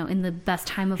 in the best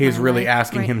time of my life. He's really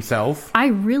asking himself? I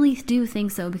really do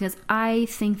think so, because I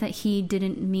think that he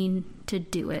didn't mean to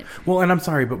do it. Well, and I'm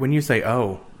sorry, but when you say,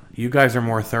 oh, you guys are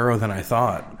more thorough than I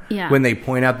thought. Yeah. When they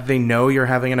point out that they know you're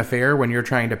having an affair, when you're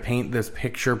trying to paint this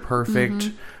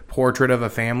picture-perfect portrait of a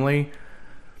family.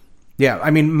 Yeah,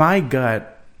 I mean, my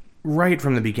gut, right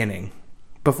from the beginning,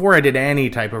 before I did any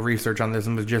type of research on this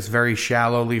and was just very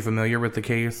shallowly familiar with the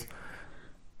case,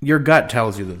 your gut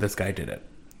tells you that this guy did it.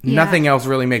 Yeah. Nothing else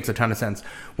really makes a ton of sense.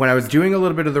 When I was doing a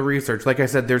little bit of the research, like I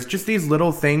said, there's just these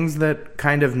little things that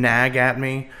kind of nag at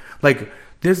me. Like,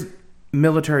 this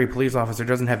military police officer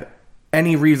doesn't have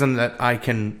any reason that I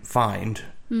can find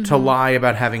to lie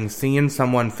about having seen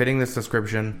someone fitting this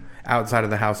description outside of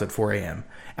the house at 4 a.m.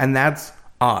 And that's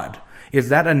odd. Is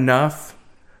that enough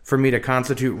for me to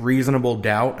constitute reasonable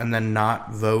doubt and then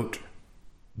not vote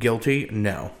guilty?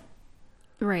 No.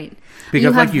 Right. Because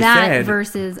you have like you that said,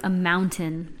 versus a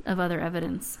mountain of other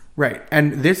evidence. Right.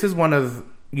 And this is one of,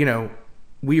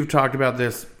 we've talked about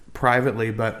this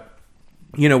privately, but,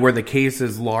 where the case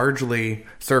is largely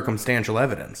circumstantial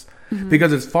evidence.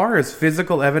 Because as far as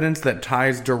physical evidence that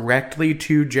ties directly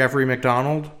to Jeffrey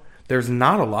MacDonald, there's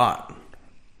not a lot.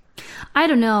 I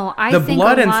don't know. The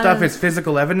blood and stuff is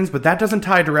physical evidence, but that doesn't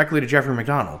tie directly to Jeffrey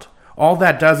MacDonald. All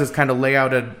that does is kind of lay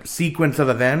out a sequence of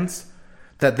events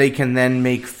that they can then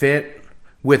make fit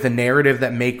with a narrative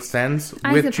that makes sense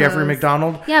with Jeffrey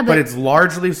MacDonald. Yeah, but it's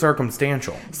largely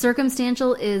circumstantial.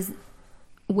 Circumstantial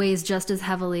weighs just as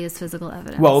heavily as physical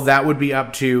evidence. Well, that would be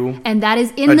up to and that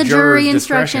is in the jury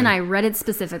instruction. I read it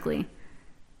specifically.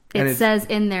 It says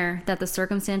in there that the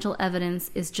circumstantial evidence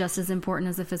is just as important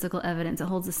as the physical evidence. It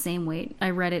holds the same weight. I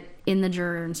read it in the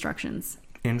juror instructions.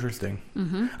 Interesting.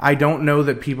 I don't know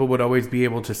that people would always be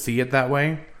able to see it that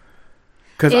way.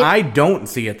 Because I don't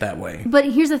see it that way. But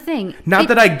here's the thing. Not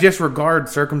that I disregard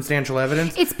circumstantial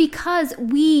evidence. It's because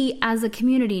we, as a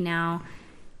community now,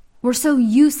 we're so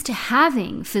used to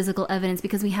having physical evidence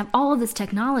because we have all of this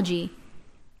technology.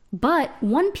 But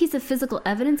one piece of physical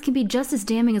evidence can be just as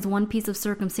damning as one piece of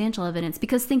circumstantial evidence.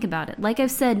 Because think about it. Like I've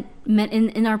said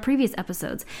in our previous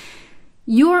episodes,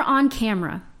 you're on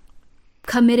camera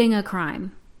committing a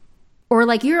crime. Or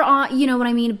like you're on, you know what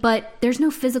I mean? But there's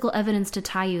no physical evidence to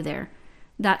tie you there.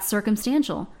 That's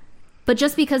circumstantial. But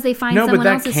just because they find someone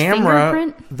else's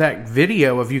fingerprint... that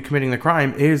video of you committing the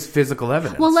crime is physical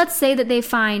evidence. Well, let's say that they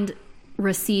find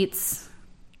receipts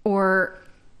or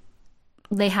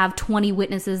they have 20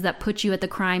 witnesses that put you at the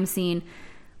crime scene,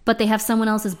 but they have someone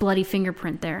else's bloody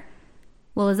fingerprint there.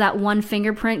 Well, is that one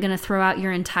fingerprint going to throw out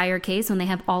your entire case when they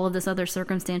have all of this other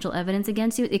circumstantial evidence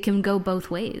against you? It can go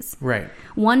both ways. Right.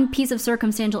 One piece of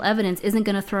circumstantial evidence isn't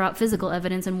going to throw out physical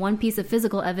evidence, and one piece of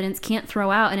physical evidence can't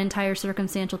throw out an entire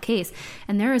circumstantial case.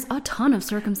 And there is a ton of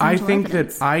circumstantial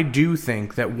evidence. I do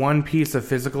think that one piece of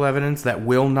physical evidence that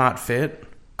will not fit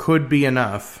could be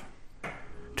enough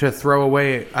to throw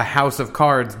away a house of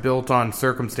cards built on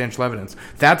circumstantial evidence.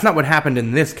 That's not what happened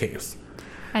in this case.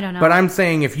 I don't know. But I'm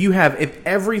saying if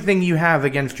everything you have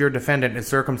against your defendant is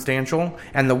circumstantial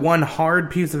and the one hard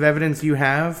piece of evidence you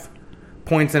have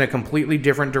points in a completely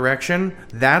different direction,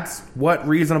 that's what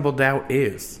reasonable doubt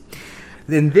is.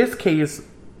 In this case,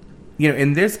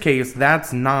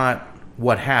 that's not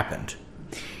what happened.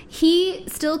 He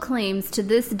still claims to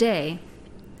this day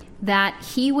that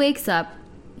he wakes up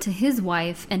to his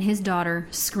wife and his daughter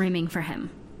screaming for him.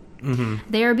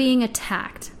 They are being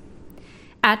attacked.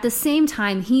 At the same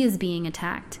time he is being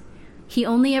attacked, he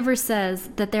only ever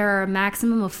says that there are a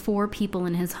maximum of 4 people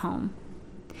in his home.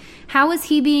 How is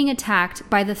he being attacked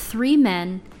by the 3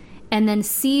 men and then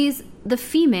sees the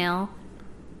female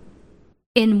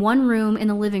in one room in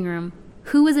the living room?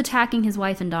 Who is attacking his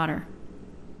wife and daughter?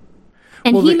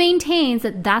 And he maintains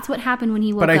that that's what happened when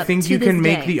he woke up. But I think you can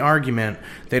make the argument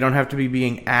they don't have to be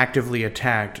being actively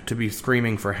attacked to be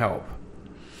screaming for help.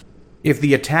 If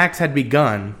the attacks had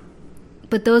begun...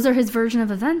 But those are his version of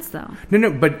events, though.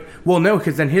 No,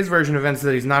 because then his version of events is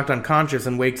that he's knocked unconscious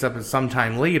and wakes up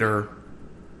sometime later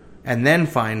and then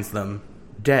finds them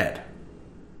dead.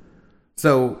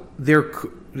 So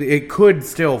it could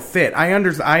still fit. I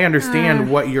understand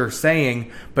what you're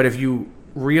saying, but if you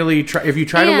really try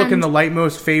to look in the light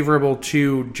most favorable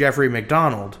to Jeffrey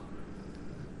MacDonald,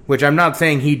 which I'm not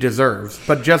saying he deserves,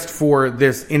 but just for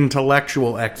this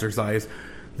intellectual exercise...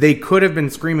 They could have been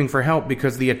screaming for help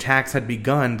because the attacks had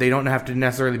begun. They don't have to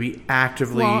necessarily be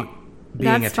actively being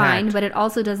attacked. That's fine, but it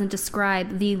also doesn't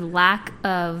describe the lack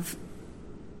of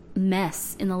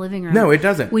mess in the living room. No, it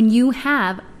doesn't. When you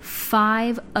have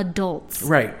 5 adults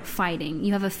fighting,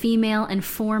 you have a female and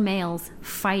 4 males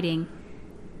fighting,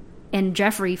 and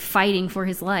Jeffrey fighting for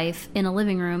his life in a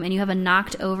living room, and you have a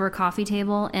knocked over coffee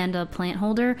table and a plant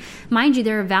holder. Mind you,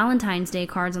 there are Valentine's Day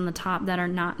cards on the top that are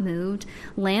not moved.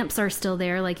 Lamps are still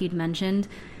there, like you'd mentioned.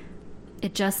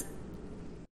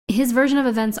 His version of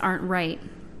events aren't right.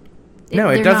 No,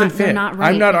 it doesn't fit. Not right.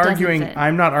 I'm not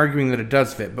arguing that it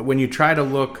does fit, but when you try to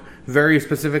look very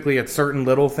specifically at certain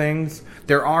little things,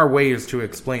 there are ways to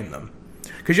explain them.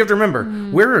 Because you have to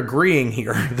remember, we're agreeing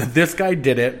here that this guy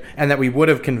did it and that we would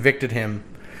have convicted him.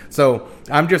 So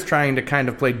I'm just trying to kind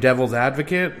of play devil's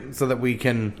advocate so that we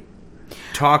can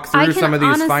talk through some of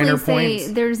these finer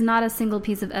points. There's not a single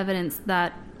piece of evidence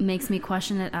that makes me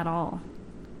question it at all.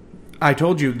 I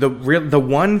told you, the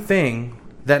one thing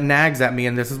that nags at me,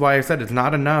 and this is why I said it's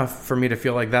not enough for me to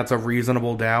feel like that's a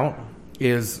reasonable doubt,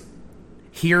 is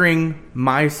hearing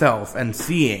myself and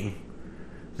seeing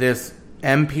this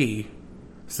MP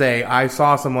say, I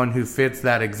saw someone who fits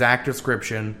that exact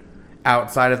description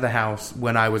outside of the house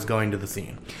when I was going to the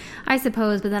scene. I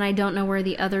suppose, but then I don't know where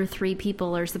the other 3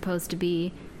 people are supposed to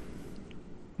be.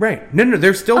 Right. No,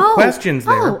 there's still questions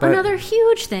there. But another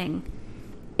huge thing.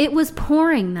 It was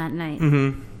pouring that night.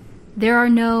 Mm-hmm.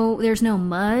 There's no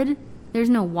mud. There's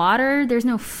no water. There's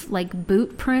no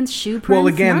boot prints, shoe prints. Well,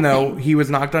 again, nothing. though, he was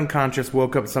knocked unconscious,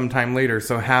 woke up sometime later.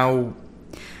 So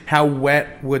how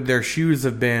wet would their shoes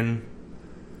have been?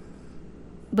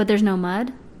 But there's no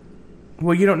mud.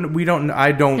 Well,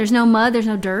 I don't. There's no mud. There's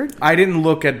no dirt. I didn't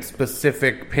look at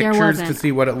specific pictures to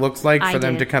see what it looks like for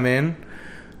them to come in.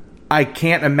 I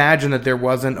can't imagine that there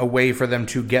wasn't a way for them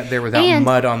to get there without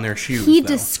mud on their shoes. He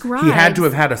had to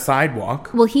have had a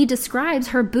sidewalk. Well, he describes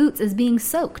her boots as being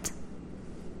soaked.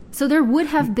 So there would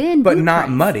have been but not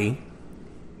prints. Muddy,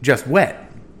 just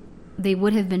wet. They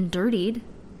would have been dirtied.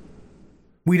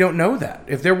 We don't know that.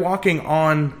 If they're walking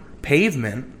on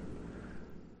pavement,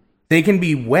 they can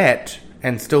be wet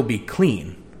and still be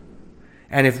clean.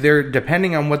 And if they're,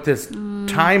 depending on what this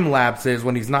time lapse is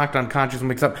when he's knocked unconscious and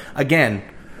wakes up, again,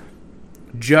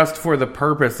 just for the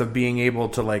purpose of being able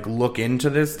to look into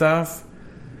this stuff,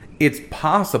 it's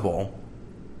possible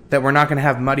that we're not going to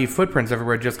have muddy footprints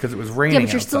everywhere just because it was raining.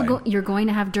 Yeah, but you're going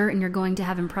to have dirt and you're going to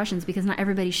have impressions because not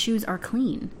everybody's shoes are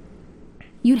clean.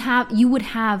 You would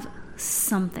have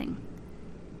something.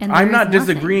 And I'm not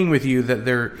disagreeing with you that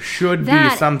there should be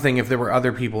something if there were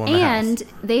other people in the house. And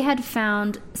they had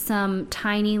found some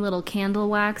tiny little candle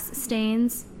wax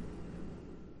stains.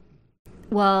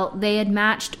 Well, they had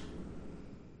matched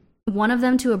one of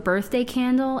them to a birthday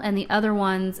candle, and the other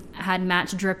ones had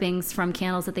matched drippings from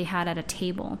candles that they had at a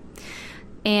table.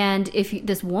 And if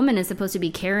this woman is supposed to be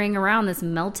carrying around this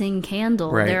melting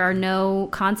candle, there are no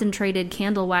concentrated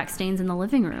candle wax stains in the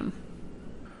living room.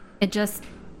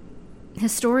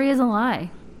 His story is a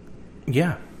lie.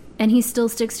 Yeah. And he still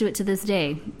sticks to it to this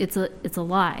day. It's a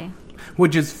lie.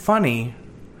 Which is funny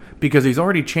because he's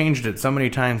already changed it so many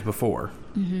times before.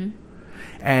 Mm-hmm.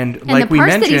 And like we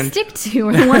mentioned, the parts that he stick to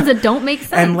are the ones that don't make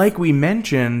sense. And like we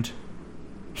mentioned,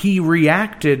 he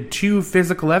reacted to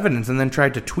physical evidence and then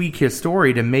tried to tweak his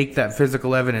story to make that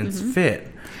physical evidence fit.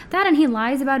 That, and he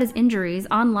lies about his injuries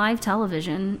on live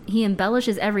television. He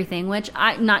embellishes everything, which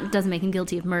doesn't make him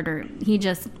guilty of murder. He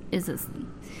just is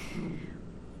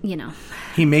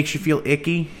He makes you feel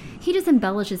icky? He just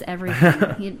embellishes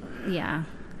everything.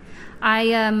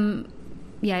 I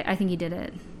think he did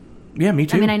it. Yeah, me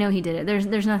too. I mean, I know he did it.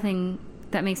 There's nothing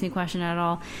that makes me question it at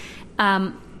all.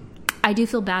 I do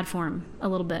feel bad for him a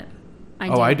little bit.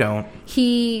 I don't.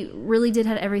 He really did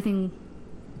have everything.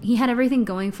 He had everything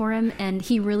going for him, and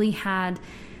he really had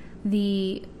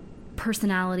the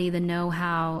personality, the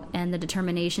know-how, and the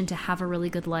determination to have a really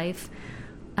good life.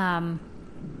 And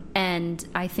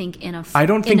I think I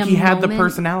don't think he had the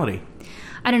personality.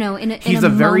 I don't know. He's a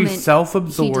very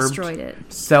self-absorbed, he destroyed it.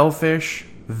 Selfish,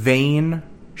 vain,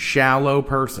 shallow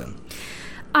person.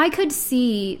 I could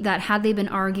see that had they been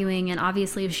arguing, and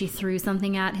obviously if she threw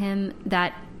something at him,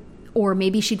 or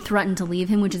maybe she'd threatened to leave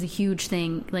him, which is a huge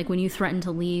thing. Like when you threaten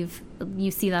to leave,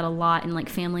 you see that a lot in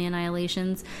family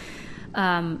annihilations,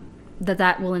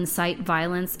 that will incite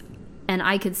violence. And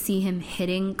I could see him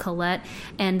hitting Colette,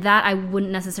 and that I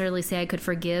wouldn't necessarily say I could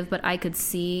forgive, but I could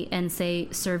see and say,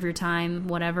 serve your time,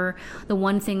 whatever. The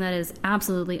one thing that is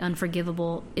absolutely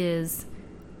unforgivable is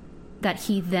that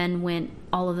he then went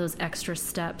all of those extra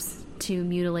steps to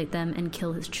mutilate them and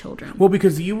kill his children. Well,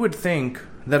 because you would think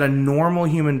that a normal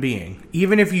human being,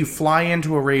 even if you fly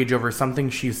into a rage over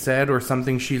something she's said or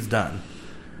something she's done,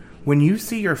 when you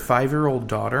see your 5-year-old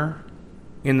daughter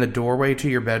in the doorway to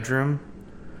your bedroom,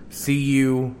 see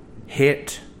you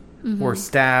hit or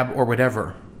stab or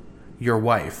whatever your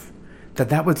wife,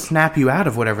 that would snap you out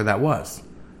of whatever that was.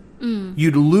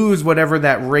 You'd lose whatever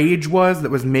that rage was that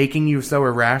was making you so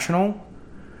irrational,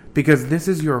 because this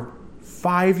is your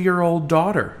 5-year-old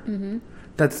daughter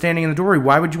that's standing in the doorway.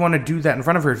 Why would you want to do that in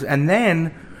front of her? And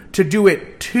then to do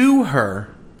it to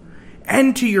her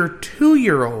and to your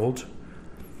 2-year-old,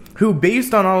 who,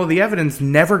 based on all of the evidence,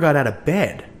 never got out of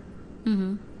bed.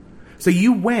 So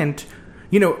you went,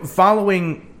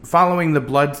 following the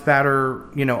blood spatter,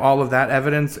 all of that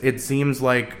evidence, it seems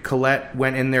like Colette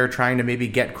went in there trying to maybe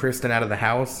get Kristen out of the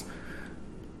house.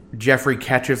 Jeffrey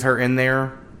catches her in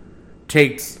there,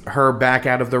 takes her back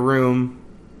out of the room,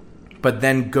 but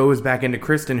then goes back into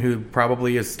Kristen, who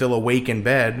probably is still awake in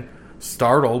bed,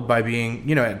 startled by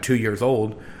being, at 2 years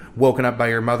old, woken up by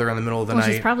your mother in the middle of the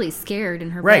night. She's probably scared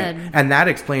in her bed. Right, and that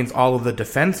explains all of the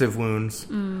defensive wounds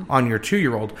on your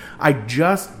 2-year-old. I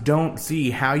just don't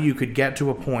see how you could get to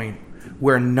a point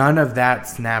where none of that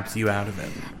snaps you out of it.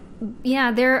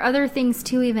 Yeah, there are other things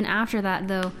too even after that,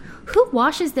 though. Who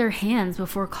washes their hands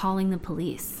before calling the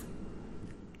police?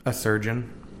 A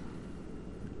surgeon.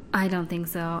 I don't think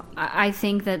so. I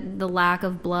think that the lack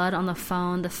of blood on the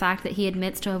phone, the fact that he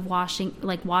admits to have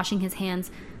washing his hands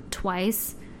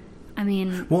twice, I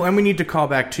mean... Well, and we need to call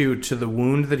back, too, to the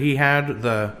wound that he had,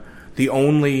 the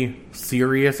only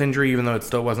serious injury, even though it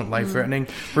still wasn't life-threatening.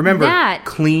 Remember,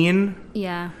 clean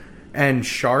and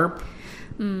sharp.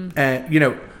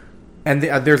 And, and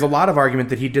there's a lot of argument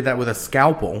that he did that with a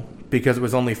scalpel because it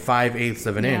was only 5/8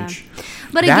 of an inch.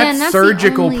 But that's again, that's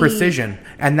surgical precision,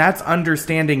 and that's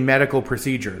understanding medical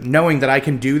procedure. Knowing that I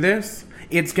can do this,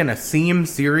 it's going to seem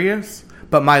serious,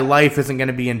 but my life isn't going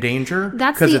to be in danger.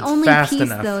 That's the only piece,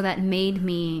 though, that made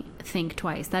me think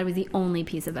twice. That was the only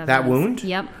piece of evidence. That wound?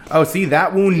 Yep. Oh, see,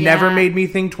 that wound never made me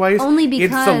think twice. Only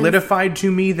because... It solidified to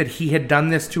me that he had done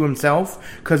this to himself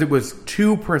because it was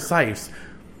too precise.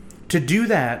 To do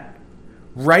that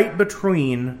right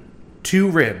between 2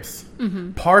 ribs,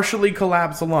 partially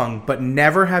collapse a lung, but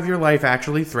never have your life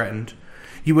actually threatened,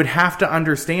 you would have to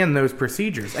understand those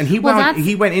procedures. And he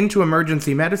went into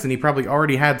emergency medicine. He probably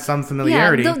already had some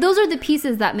familiarity. Yeah, those are the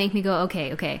pieces that make me go,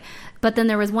 okay. But then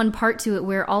there was one part to it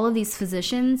where all of these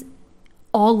physicians,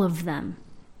 all of them,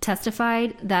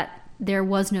 testified that there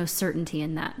was no certainty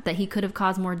in that he could have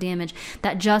caused more damage,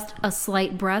 that just a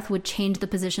slight breath would change the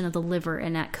position of the liver,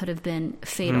 and that could have been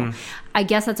fatal. I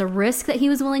guess that's a risk that he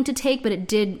was willing to take, but it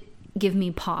did give me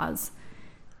pause.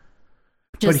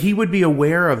 But he would be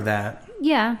aware of that.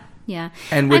 Yeah.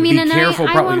 And would be careful,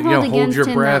 probably, hold your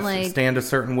breath, stand a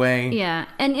certain way. Yeah.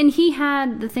 And he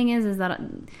had, the thing is that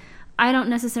I don't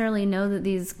necessarily know that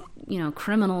these,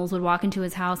 criminals would walk into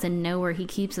his house and know where he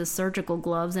keeps his surgical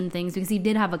gloves and things, because he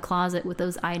did have a closet with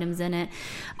those items in it.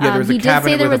 Yeah, he did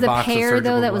say there was a pair,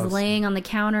 though, that was laying on the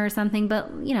counter or something,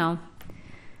 but,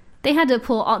 they had to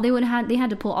pull all. They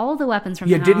had to pull all of the weapons from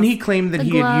the house. Didn't he claim that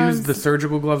he had used the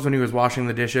surgical gloves when he was washing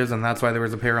the dishes, and that's why there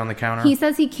was a pair on the counter? He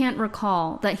says he can't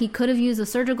recall that he could have used the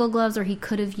surgical gloves, or he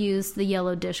could have used the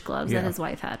yellow dish gloves that his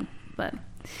wife had. But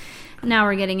now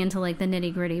we're getting into the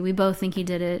nitty gritty. We both think he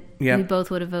did it. Yep. We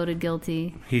both would have voted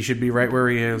guilty. He should be right where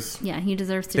he is. Yeah, he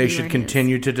deserves to. They should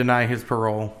continue to deny his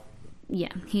parole. Yeah,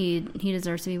 he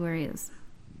deserves to be where he is.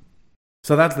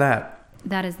 So that's that.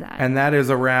 That is that. And that is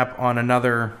a wrap on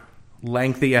another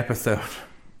lengthy episode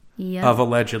of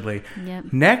Allegedly. Yep.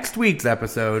 Next week's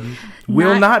episode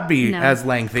will not be as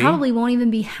lengthy. Probably won't even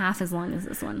be half as long as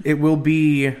this one. It will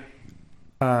be,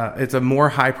 it's a more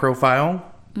high profile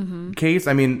case.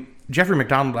 I mean, Jeffrey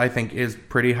MacDonald, I think, is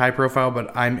pretty high profile,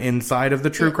 but I'm inside of the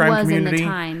true crime community. In the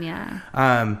time,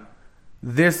 yeah.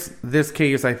 This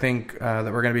case, I think, that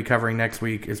we're going to be covering next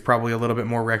week is probably a little bit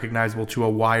more recognizable to a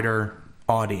wider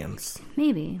audience.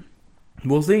 Maybe.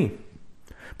 We'll see.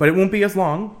 But it won't be as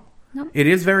long. Nope. It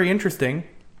is very interesting.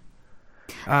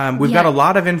 We've got a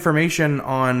lot of information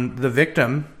on the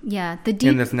victim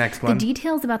in this next one. The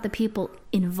details about the people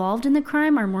involved in the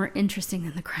crime are more interesting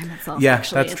than the crime itself. Yeah,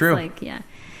 actually. That's true.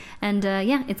 And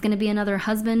it's going to be another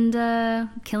husband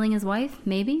killing his wife,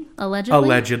 maybe, allegedly.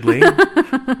 Allegedly.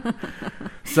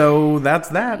 So that's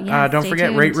that. Yeah, don't forget,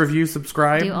 tuned. Rate, review,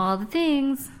 subscribe. Do all the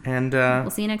things. And we'll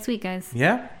see you next week, guys.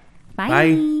 Yeah.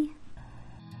 Bye.